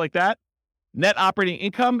 maintenance, stuff like that. Net operating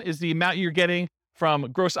income is the amount you're getting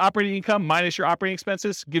from gross operating income minus your operating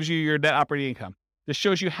expenses, gives you your net operating income. This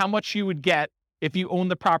shows you how much you would get if you own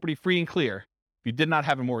the property free and clear, if you did not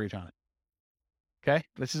have a mortgage on it. Okay,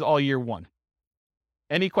 this is all year one.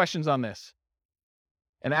 Any questions on this?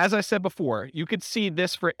 And as I said before, you could see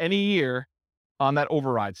this for any year on that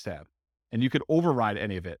overrides tab, and you could override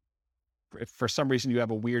any of it if for some reason you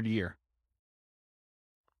have a weird year.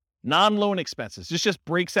 Non-loan expenses. This just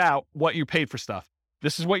breaks out what you paid for stuff.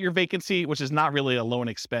 This is what your vacancy, which is not really a loan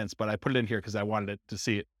expense, but I put it in here because I wanted it to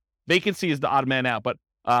see it. Vacancy is the odd man out, but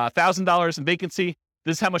 $1,000 in vacancy.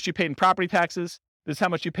 This is how much you paid in property taxes. This is how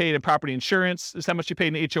much you paid in property insurance. This is how much you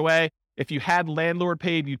paid in HOA. If you had landlord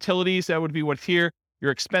paid utilities, that would be what's here.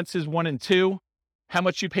 Your expenses 1 and 2. How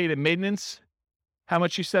much you paid in maintenance. How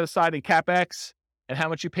much you set aside in CapEx. And how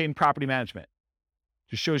much you pay in property management.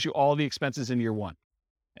 Just shows you all the expenses in year one.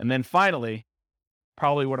 And then finally,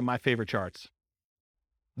 probably one of my favorite charts.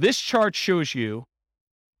 This chart shows you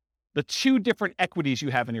the two different equities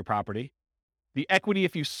you have in your property. The equity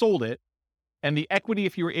if you sold it, and the equity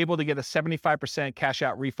if you were able to get a 75% cash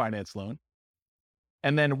out refinance loan.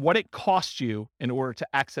 And then what it costs you in order to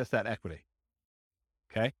access that equity.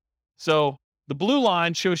 Okay. So the blue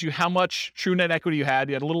line shows you how much true net equity you had.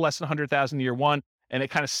 You had a little less than 100,000 in year one, and it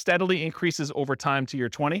kind of steadily increases over time to year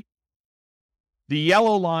 20. The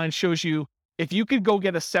yellow line shows you if you could go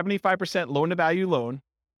get a 75% loan to value loan,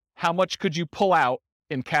 how much could you pull out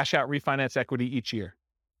in cash out refinance equity each year?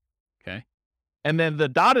 Okay. And then the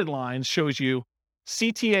dotted line shows you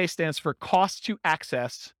CTA stands for cost to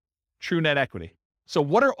access true net equity. So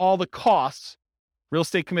what are all the costs, real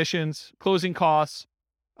estate commissions, closing costs,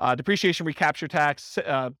 depreciation recapture tax,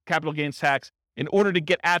 capital gains tax, in order to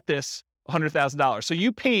get at this $100,000. So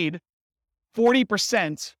you paid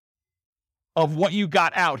 40% of what you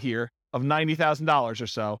got out here of $90,000 or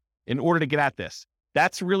so in order to get at this.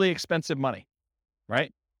 That's really expensive money,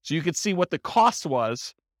 right? So you could see what the cost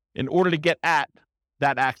was in order to get at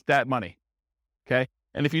that money, okay?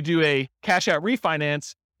 And if you do a cash out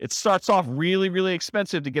refinance, it starts off really, really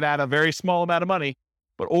expensive to get out a very small amount of money.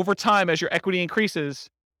 But over time, as your equity increases,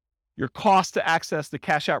 your cost to access the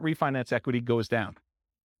cash out refinance equity goes down.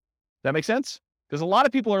 That make sense? Because a lot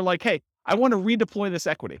of people are like, hey, I want to redeploy this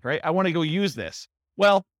equity, right? I want to go use this.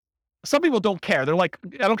 Well, some people don't care. They're like,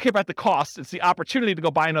 I don't care about the cost. It's the opportunity to go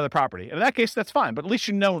buy another property. And in that case, that's fine. But at least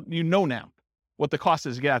you know now what the cost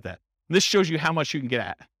is to get at that. This shows you how much you can get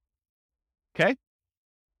at. Okay?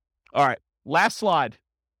 All right. Last slide.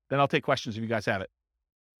 Then I'll take questions if you guys have it.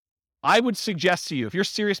 I would suggest to you, if you're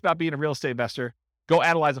serious about being a real estate investor, go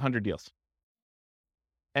analyze 100 deals.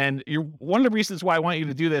 And one of the reasons why I want you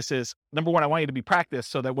to do this is, number one, I want you to be practiced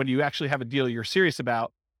so that when you actually have a deal you're serious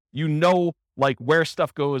about, you know like where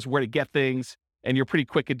stuff goes, where to get things, and you're pretty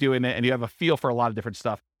quick at doing it, and you have a feel for a lot of different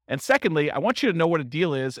stuff. And secondly, I want you to know what a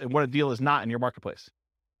deal is and what a deal is not in your marketplace.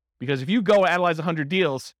 Because if you go analyze 100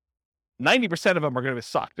 deals, 90% of them are going to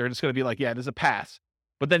suck. They're just going to be like, yeah, it is a pass.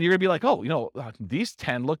 But then you're going to be like, oh, these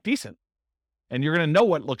 10 look decent. And you're going to know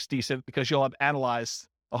what looks decent because you'll have analyzed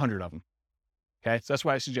 100 of them. Okay. So that's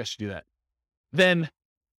why I suggest you do that. Then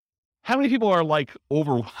how many people are like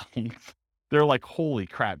overwhelmed? They're like, holy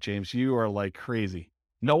crap, James, you are like crazy.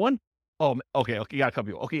 No one? Oh, okay. You got a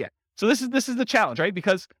couple people. Okay. Yeah. So this is the challenge, right?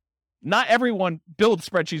 Because not everyone builds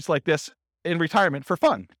spreadsheets like this in retirement for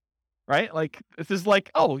fun, right? Like this is like,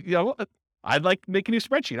 I'd like to make a new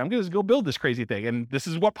spreadsheet. I'm going to go build this crazy thing. And this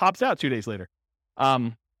is what pops out 2 days later.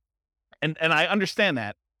 And I understand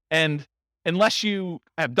that. And unless you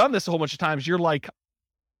have done this a whole bunch of times, you're like,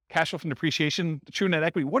 cash flow from depreciation, true net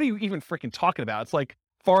equity, what are you even freaking talking about? It's like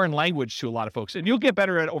foreign language to a lot of folks. And you'll get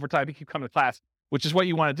better at it over time if you keep coming to class, which is what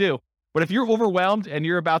you want to do. But if you're overwhelmed and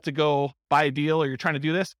you're about to go buy a deal or you're trying to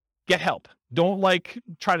do this, get help. Don't like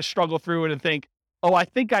try to struggle through it and think, oh, I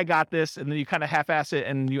think I got this. And then you kind of half-ass it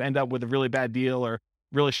and you end up with a really bad deal or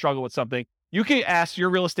really struggle with something. You can ask your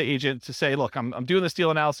real estate agent to say, look, I'm doing this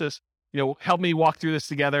deal analysis. Help me walk through this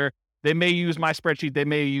together. They may use my spreadsheet. They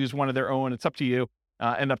may use one of their own. It's up to you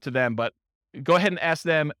and up to them. But go ahead and ask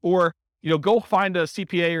them, or go find a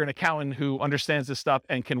CPA or an accountant who understands this stuff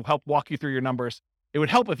and can help walk you through your numbers. It would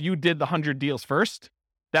help if you did the 100 deals first.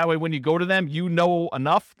 That way, when you go to them, you know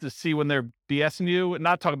enough to see when they're BSing you.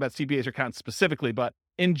 Not talking about CPAs or accountants specifically, but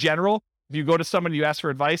in general, if you go to someone, you ask for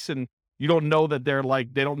advice and you don't know that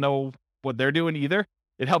they don't know what they're doing either.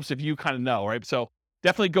 It helps if you kind of know, right? So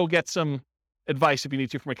definitely go get some advice if you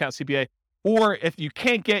need to from accountant CPA. Or if you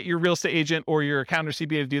can't get your real estate agent or your accountant or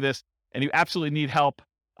CPA to do this and you absolutely need help,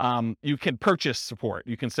 you can purchase support.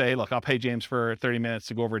 You can say, look, I'll pay James for 30 minutes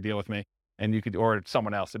to go over a deal with me. And you could, or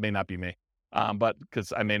someone else. It may not be me, but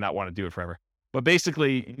because I may not want to do it forever. But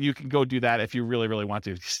basically, you can go do that if you really, really want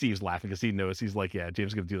to. Steve's laughing because he knows. He's like, yeah,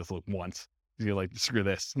 James is going to do this once. He's going to like, screw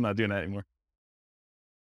this. I'm not doing that anymore.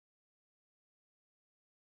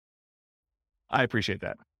 I appreciate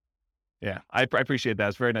that. Yeah, I appreciate that.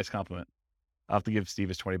 It's a very nice compliment. I'll have to give Steve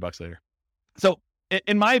his $20 later. So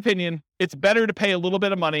in my opinion, it's better to pay a little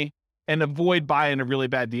bit of money and avoid buying a really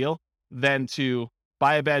bad deal than to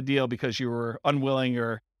buy a bad deal because you were unwilling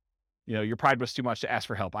or, your pride was too much to ask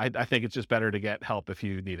for help. I think it's just better to get help if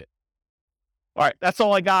you need it. All right. That's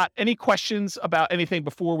all I got. Any questions about anything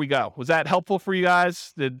before we go? Was that helpful for you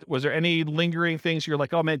guys? Was there any lingering things you're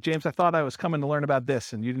like, oh man, James, I thought I was coming to learn about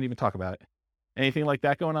this and you didn't even talk about it. Anything like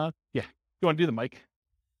that going on? Yeah. You want to do the mic?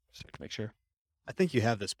 Just to make sure. I think you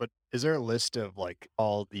have this, but is there a list of like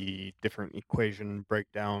all the different equation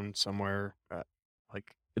breakdown somewhere?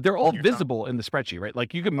 They're all visible in the spreadsheet, right?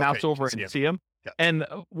 Like you can mouse over and see them. Yeah. And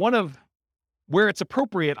one of where it's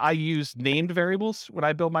appropriate, I use named variables when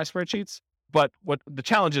I build my spreadsheets. But what the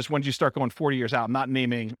challenge is when you start going 40 years out, not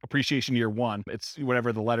naming appreciation year one, it's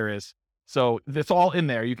whatever the letter is. So it's all in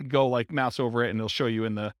there. You can go like mouse over it and it'll show you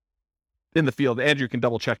in the field. Andrew can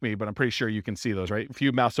double check me, but I'm pretty sure you can see those, right? If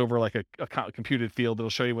you mouse over like a computed field, it'll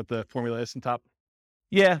show you what the formula is on top.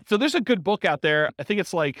 Yeah. So there's a good book out there. I think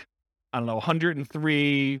it's like,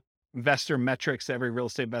 103 investor metrics every real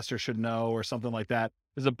estate investor should know or something like that.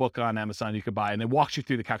 There's a book on Amazon you could buy and it walks you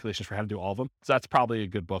through the calculations for how to do all of them. So that's probably a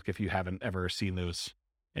good book if you haven't ever seen those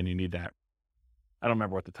and you need that. I don't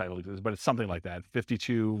remember what the title is, but it's something like that.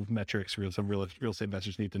 52 metrics some real estate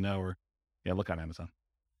investors need to know, or look on Amazon.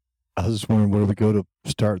 I was just wondering, where do we go to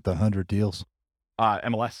start the 100 deals?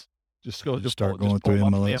 MLS. Just start going through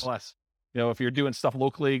MLS. If you're doing stuff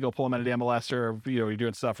locally, go pull them out of the MLS, or you're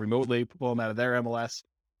doing stuff remotely, pull them out of their MLS.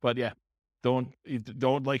 But yeah, don't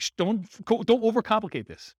overcomplicate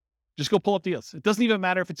this. Just go pull up deals. It doesn't even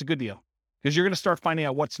matter if it's a good deal because you're going to start finding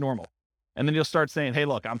out what's normal, and then you'll start saying, "Hey,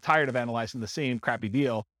 look, I'm tired of analyzing the same crappy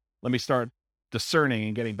deal. Let me start discerning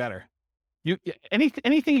and getting better."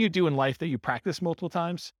 Anything you do in life that you practice multiple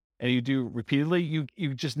times and you do repeatedly, you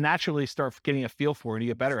just naturally start getting a feel for it and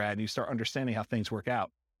you get better at it and you start understanding how things work out.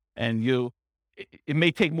 And it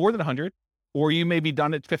may take more than 100, or you may be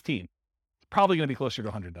done at 15. It's probably going to be closer to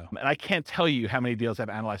 100 though. And I can't tell you how many deals I've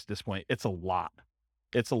analyzed at this point. It's a lot.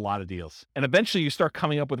 It's a lot of deals. And eventually you start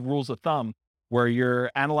coming up with rules of thumb where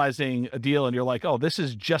you're analyzing a deal and you're like, oh, this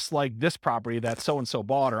is just like this property that so-and-so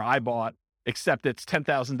bought or I bought, except it's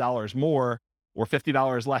 $10,000 more or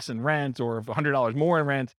 $50 less in rent or $100 more in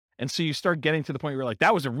rent. And so you start getting to the point where you're like,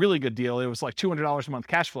 that was a really good deal. It was like $200 a month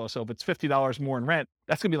cash flow. So if it's $50 more in rent,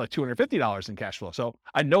 that's going to be like $250 in cash flow. So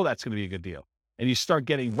I know that's going to be a good deal. And you start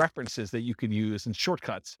getting references that you can use and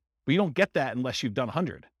shortcuts, but you don't get that unless you've done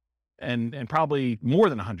 100 and probably more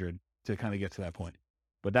than 100 to kind of get to that point.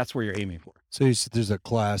 but that's where you're aiming for. So you said there's a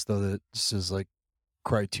class though that says like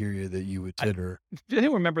criteria that you would consider. Do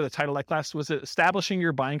you remember the title of that class? Was it Establishing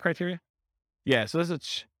Your Buying Criteria? Yeah. So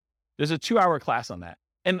there's a 2-hour class on that.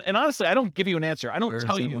 And honestly, I don't give you an answer. I don't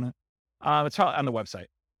tell you. It's on the website,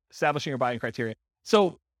 Establishing Your Buying Criteria.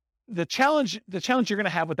 So the challenge you're going to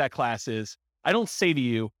have with that class is, I don't say to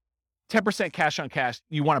you, 10% cash on cash,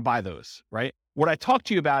 you want to buy those, right? What I talk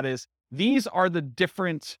to you about is, these are the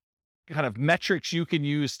different kind of metrics you can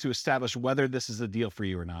use to establish whether this is a deal for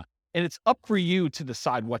you or not. And it's up for you to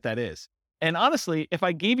decide what that is. And honestly, if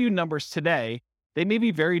I gave you numbers today, they may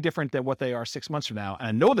be very different than what they are 6 months from now. And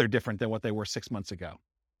I know they're different than what they were 6 months ago.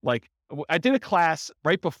 Like, I did a class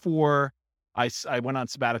right before I went on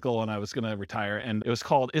sabbatical and I was going to retire, and it was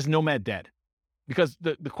called, Is Nomad Dead? Because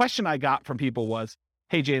the question I got from people was,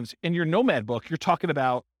 hey, James, in your Nomad book, you're talking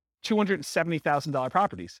about $270,000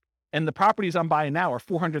 properties. And the properties I'm buying now are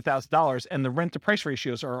 $400,000, and the rent to price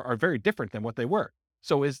ratios are very different than what they were.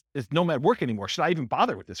 So is Nomad work anymore? Should I even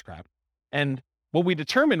bother with this crap? And what we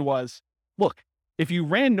determined was, look, if you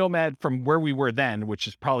ran Nomad from where we were then, which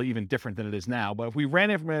is probably even different than it is now, but if we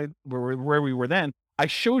ran it from where we were then, I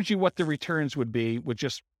showed you what the returns would be with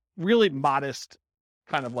just really modest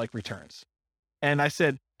kind of like returns. And I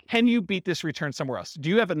said, can you beat this return somewhere else? Do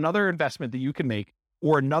you have another investment that you can make,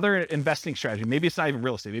 or another investing strategy? Maybe it's not even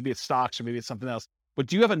real estate, maybe it's stocks, or maybe it's something else. But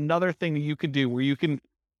do you have another thing that you can do where you can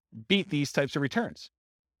beat these types of returns?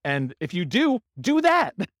 And if you do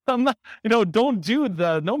that. Don't do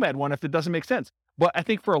the Nomad one if it doesn't make sense. But I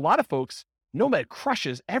think for a lot of folks, Nomad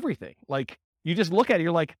crushes everything. Like, you just look at it,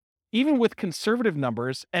 you're like, even with conservative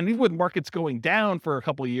numbers, and even with markets going down for a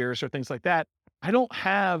couple of years or things like that, I don't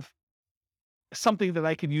have something that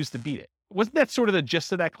I can use to beat it. Wasn't that sort of the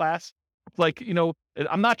gist of that class? Like,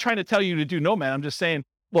 I'm not trying to tell you to do Nomad. I'm just saying,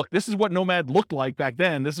 look, this is what Nomad looked like back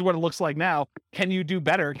then. This is what it looks like now. Can you do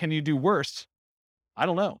better? Can you do worse? I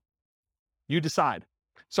don't know. You decide.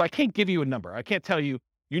 So I can't give you a number. I can't tell you,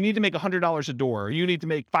 you need to make $100 a door, or you need to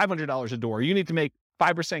make $500 a door, or you need to make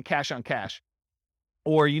 5% cash on cash,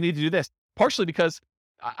 or you need to do this. Partially because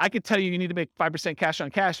I could tell you need to make 5% cash on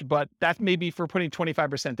cash, but that may be for putting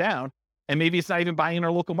 25% down. And maybe it's not even buying in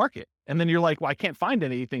our local market. And then you're like, well, I can't find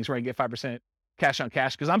any things where I can get 5% cash on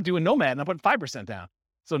cash because I'm doing Nomad and I'm putting 5% down.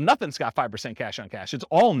 So nothing's got 5% cash on cash. It's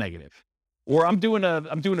all negative. Or I'm doing a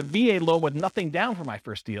VA loan with nothing down for my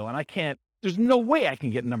first deal, and there's no way I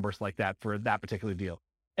can get numbers like that for that particular deal.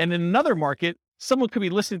 And in another market, someone could be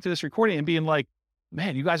listening to this recording and being like,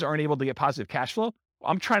 man, you guys aren't able to get positive cash flow.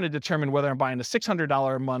 I'm trying to determine whether I'm buying a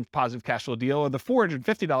 $600 a month positive cash flow deal or the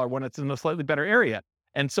 $450 one that's in a slightly better area.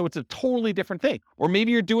 And so it's a totally different thing. Or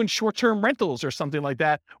maybe you're doing short-term rentals or something like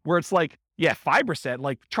that, where it's like, yeah, 5%,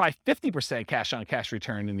 like try 50% cash on cash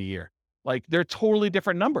return in the year. Like, they're totally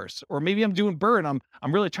different numbers. Or maybe I'm doing Burr and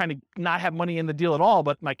I'm really trying to not have money in the deal at all,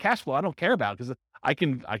 but my cash flow I don't care about, because I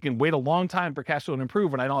can wait a long time for cash flow to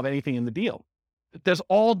improve when I don't have anything in the deal. There's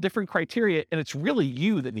all different criteria, and it's really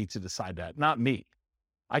you that needs to decide that, not me.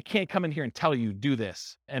 I can't come in here and tell you do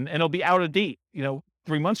this, and it'll be out of date,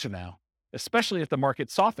 3 months from now. Especially if the market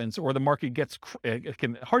softens or the market gets,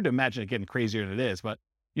 hard to imagine it getting crazier than it is, but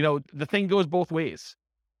the thing goes both ways.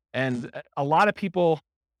 And a lot of people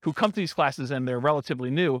who come to these classes and they're relatively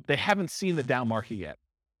new, they haven't seen the down market yet.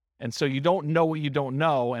 And so you don't know what you don't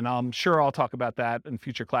know. And I'm sure I'll talk about that in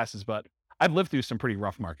future classes, but I've lived through some pretty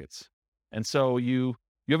rough markets. And so you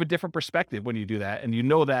have a different perspective when you do that. And you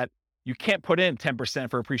know that you can't put in 10%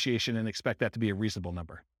 for appreciation and expect that to be a reasonable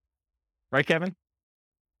number. Right, Kevin?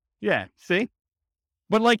 Yeah, see?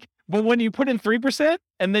 But when you put in 3%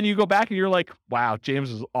 and then you go back and you're like, wow,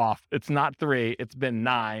 James is off. It's not 3, it's been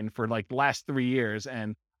 9 for like the last 3 years,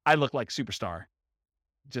 and I look like superstar.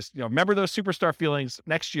 Just, remember those superstar feelings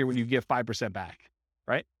next year when you give 5% back,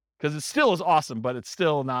 right? Because it still is awesome, but it's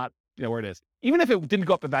still not, where it is. Even if it didn't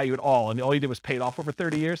go up in value at all and all you did was pay it off over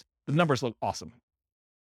 30 years, the numbers look awesome.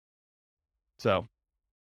 So,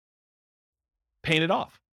 paying it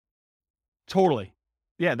off. Totally.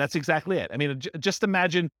 Yeah, that's exactly it. I mean, just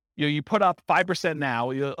imagine, you put up 5%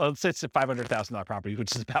 now. Let's say it's a $500,000 property,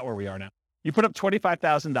 which is about where we are now. You put up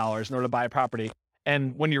 $25,000 in order to buy a property,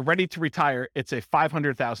 and when you're ready to retire, it's a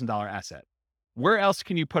 $500,000 asset. Where else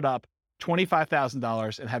can you put up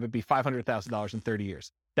 $25,000 and have it be $500,000 in 30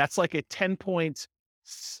 years? That's like a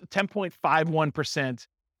 10.51%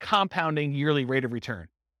 compounding yearly rate of return.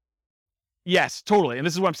 Yes, totally. And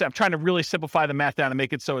this is what I'm saying. I'm trying to really simplify the math down and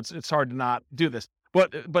make it so it's hard to not do this.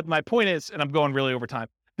 But my point is, and I'm going really over time,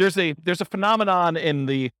 there's a phenomenon in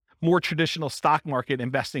the more traditional stock market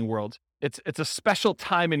investing world. It's a special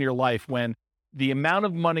time in your life when the amount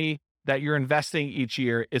of money that you're investing each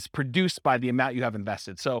year is produced by the amount you have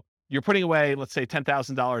invested. So you're putting away, let's say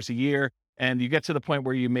 $10,000 a year, and you get to the point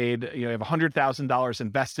where you have $100,000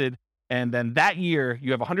 invested. And then that year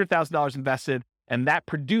you have $100,000 invested, and that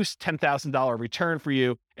produced $10,000 return for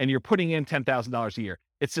you, and you're putting in $10,000 a year.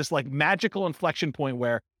 It's this like magical inflection point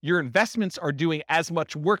where your investments are doing as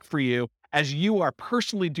much work for you as you are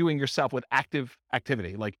personally doing yourself with active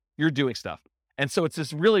activity, like you're doing stuff. And so it's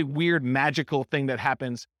this really weird, magical thing that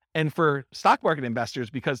happens. And for stock market investors,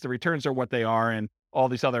 because the returns are what they are and all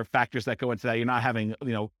these other factors that go into that, you're not having,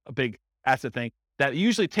 a big asset thing, that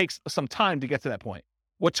usually takes some time to get to that point.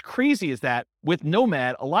 What's crazy is that with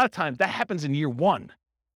Nomad, a lot of times that happens in year one,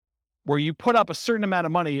 where you put up a certain amount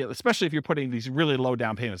of money, especially if you're putting these really low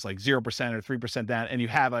down payments, like 0% or 3% down, and you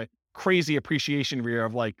have a crazy appreciation year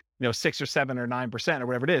of 6 or 7 or 9% or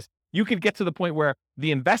whatever it is. You could get to the point where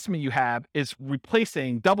the investment you have is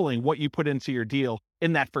doubling what you put into your deal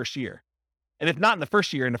in that first year. And if not in the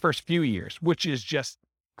first year, in the first few years, which is just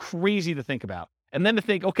crazy to think about. And then to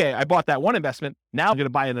think, okay, I bought that one investment. Now I'm going to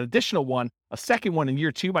buy an additional one, a second one in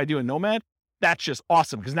year 2 by doing Nomad. That's just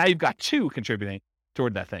awesome, because now you've got 2 contributing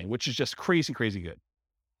toward that thing, which is just crazy, crazy good.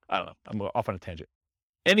 I don't know. I'm off on a tangent.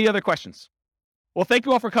 Any other questions? Well, thank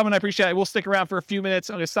you all for coming. I appreciate it. We'll stick around for a few minutes.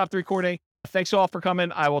 I'm going to stop the recording. Thanks all for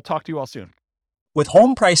coming. I will talk to you all soon. With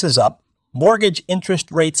home prices up, mortgage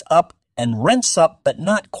interest rates up, and rents up, but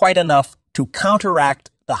not quite enough to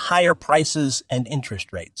counteract the higher prices and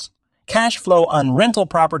interest rates, cash flow on rental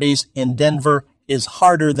properties in Denver is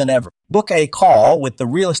harder than ever. Book a call with the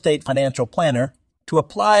Real Estate Financial Planner to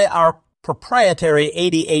apply our proprietary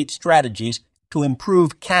 88 strategies to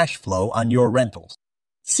improve cash flow on your rentals.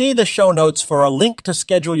 See the show notes for a link to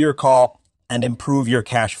schedule your call and improve your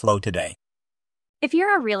cash flow today. If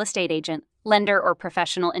you're a real estate agent, lender, or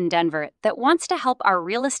professional in Denver that wants to help our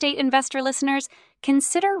real estate investor listeners,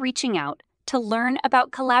 consider reaching out to learn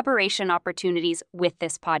about collaboration opportunities with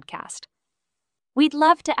this podcast. We'd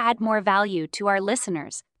love to add more value to our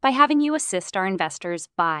listeners by having you assist our investors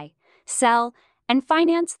buy, sell, and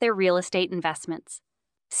finance their real estate investments.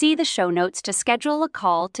 See the show notes to schedule a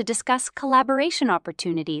call to discuss collaboration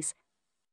opportunities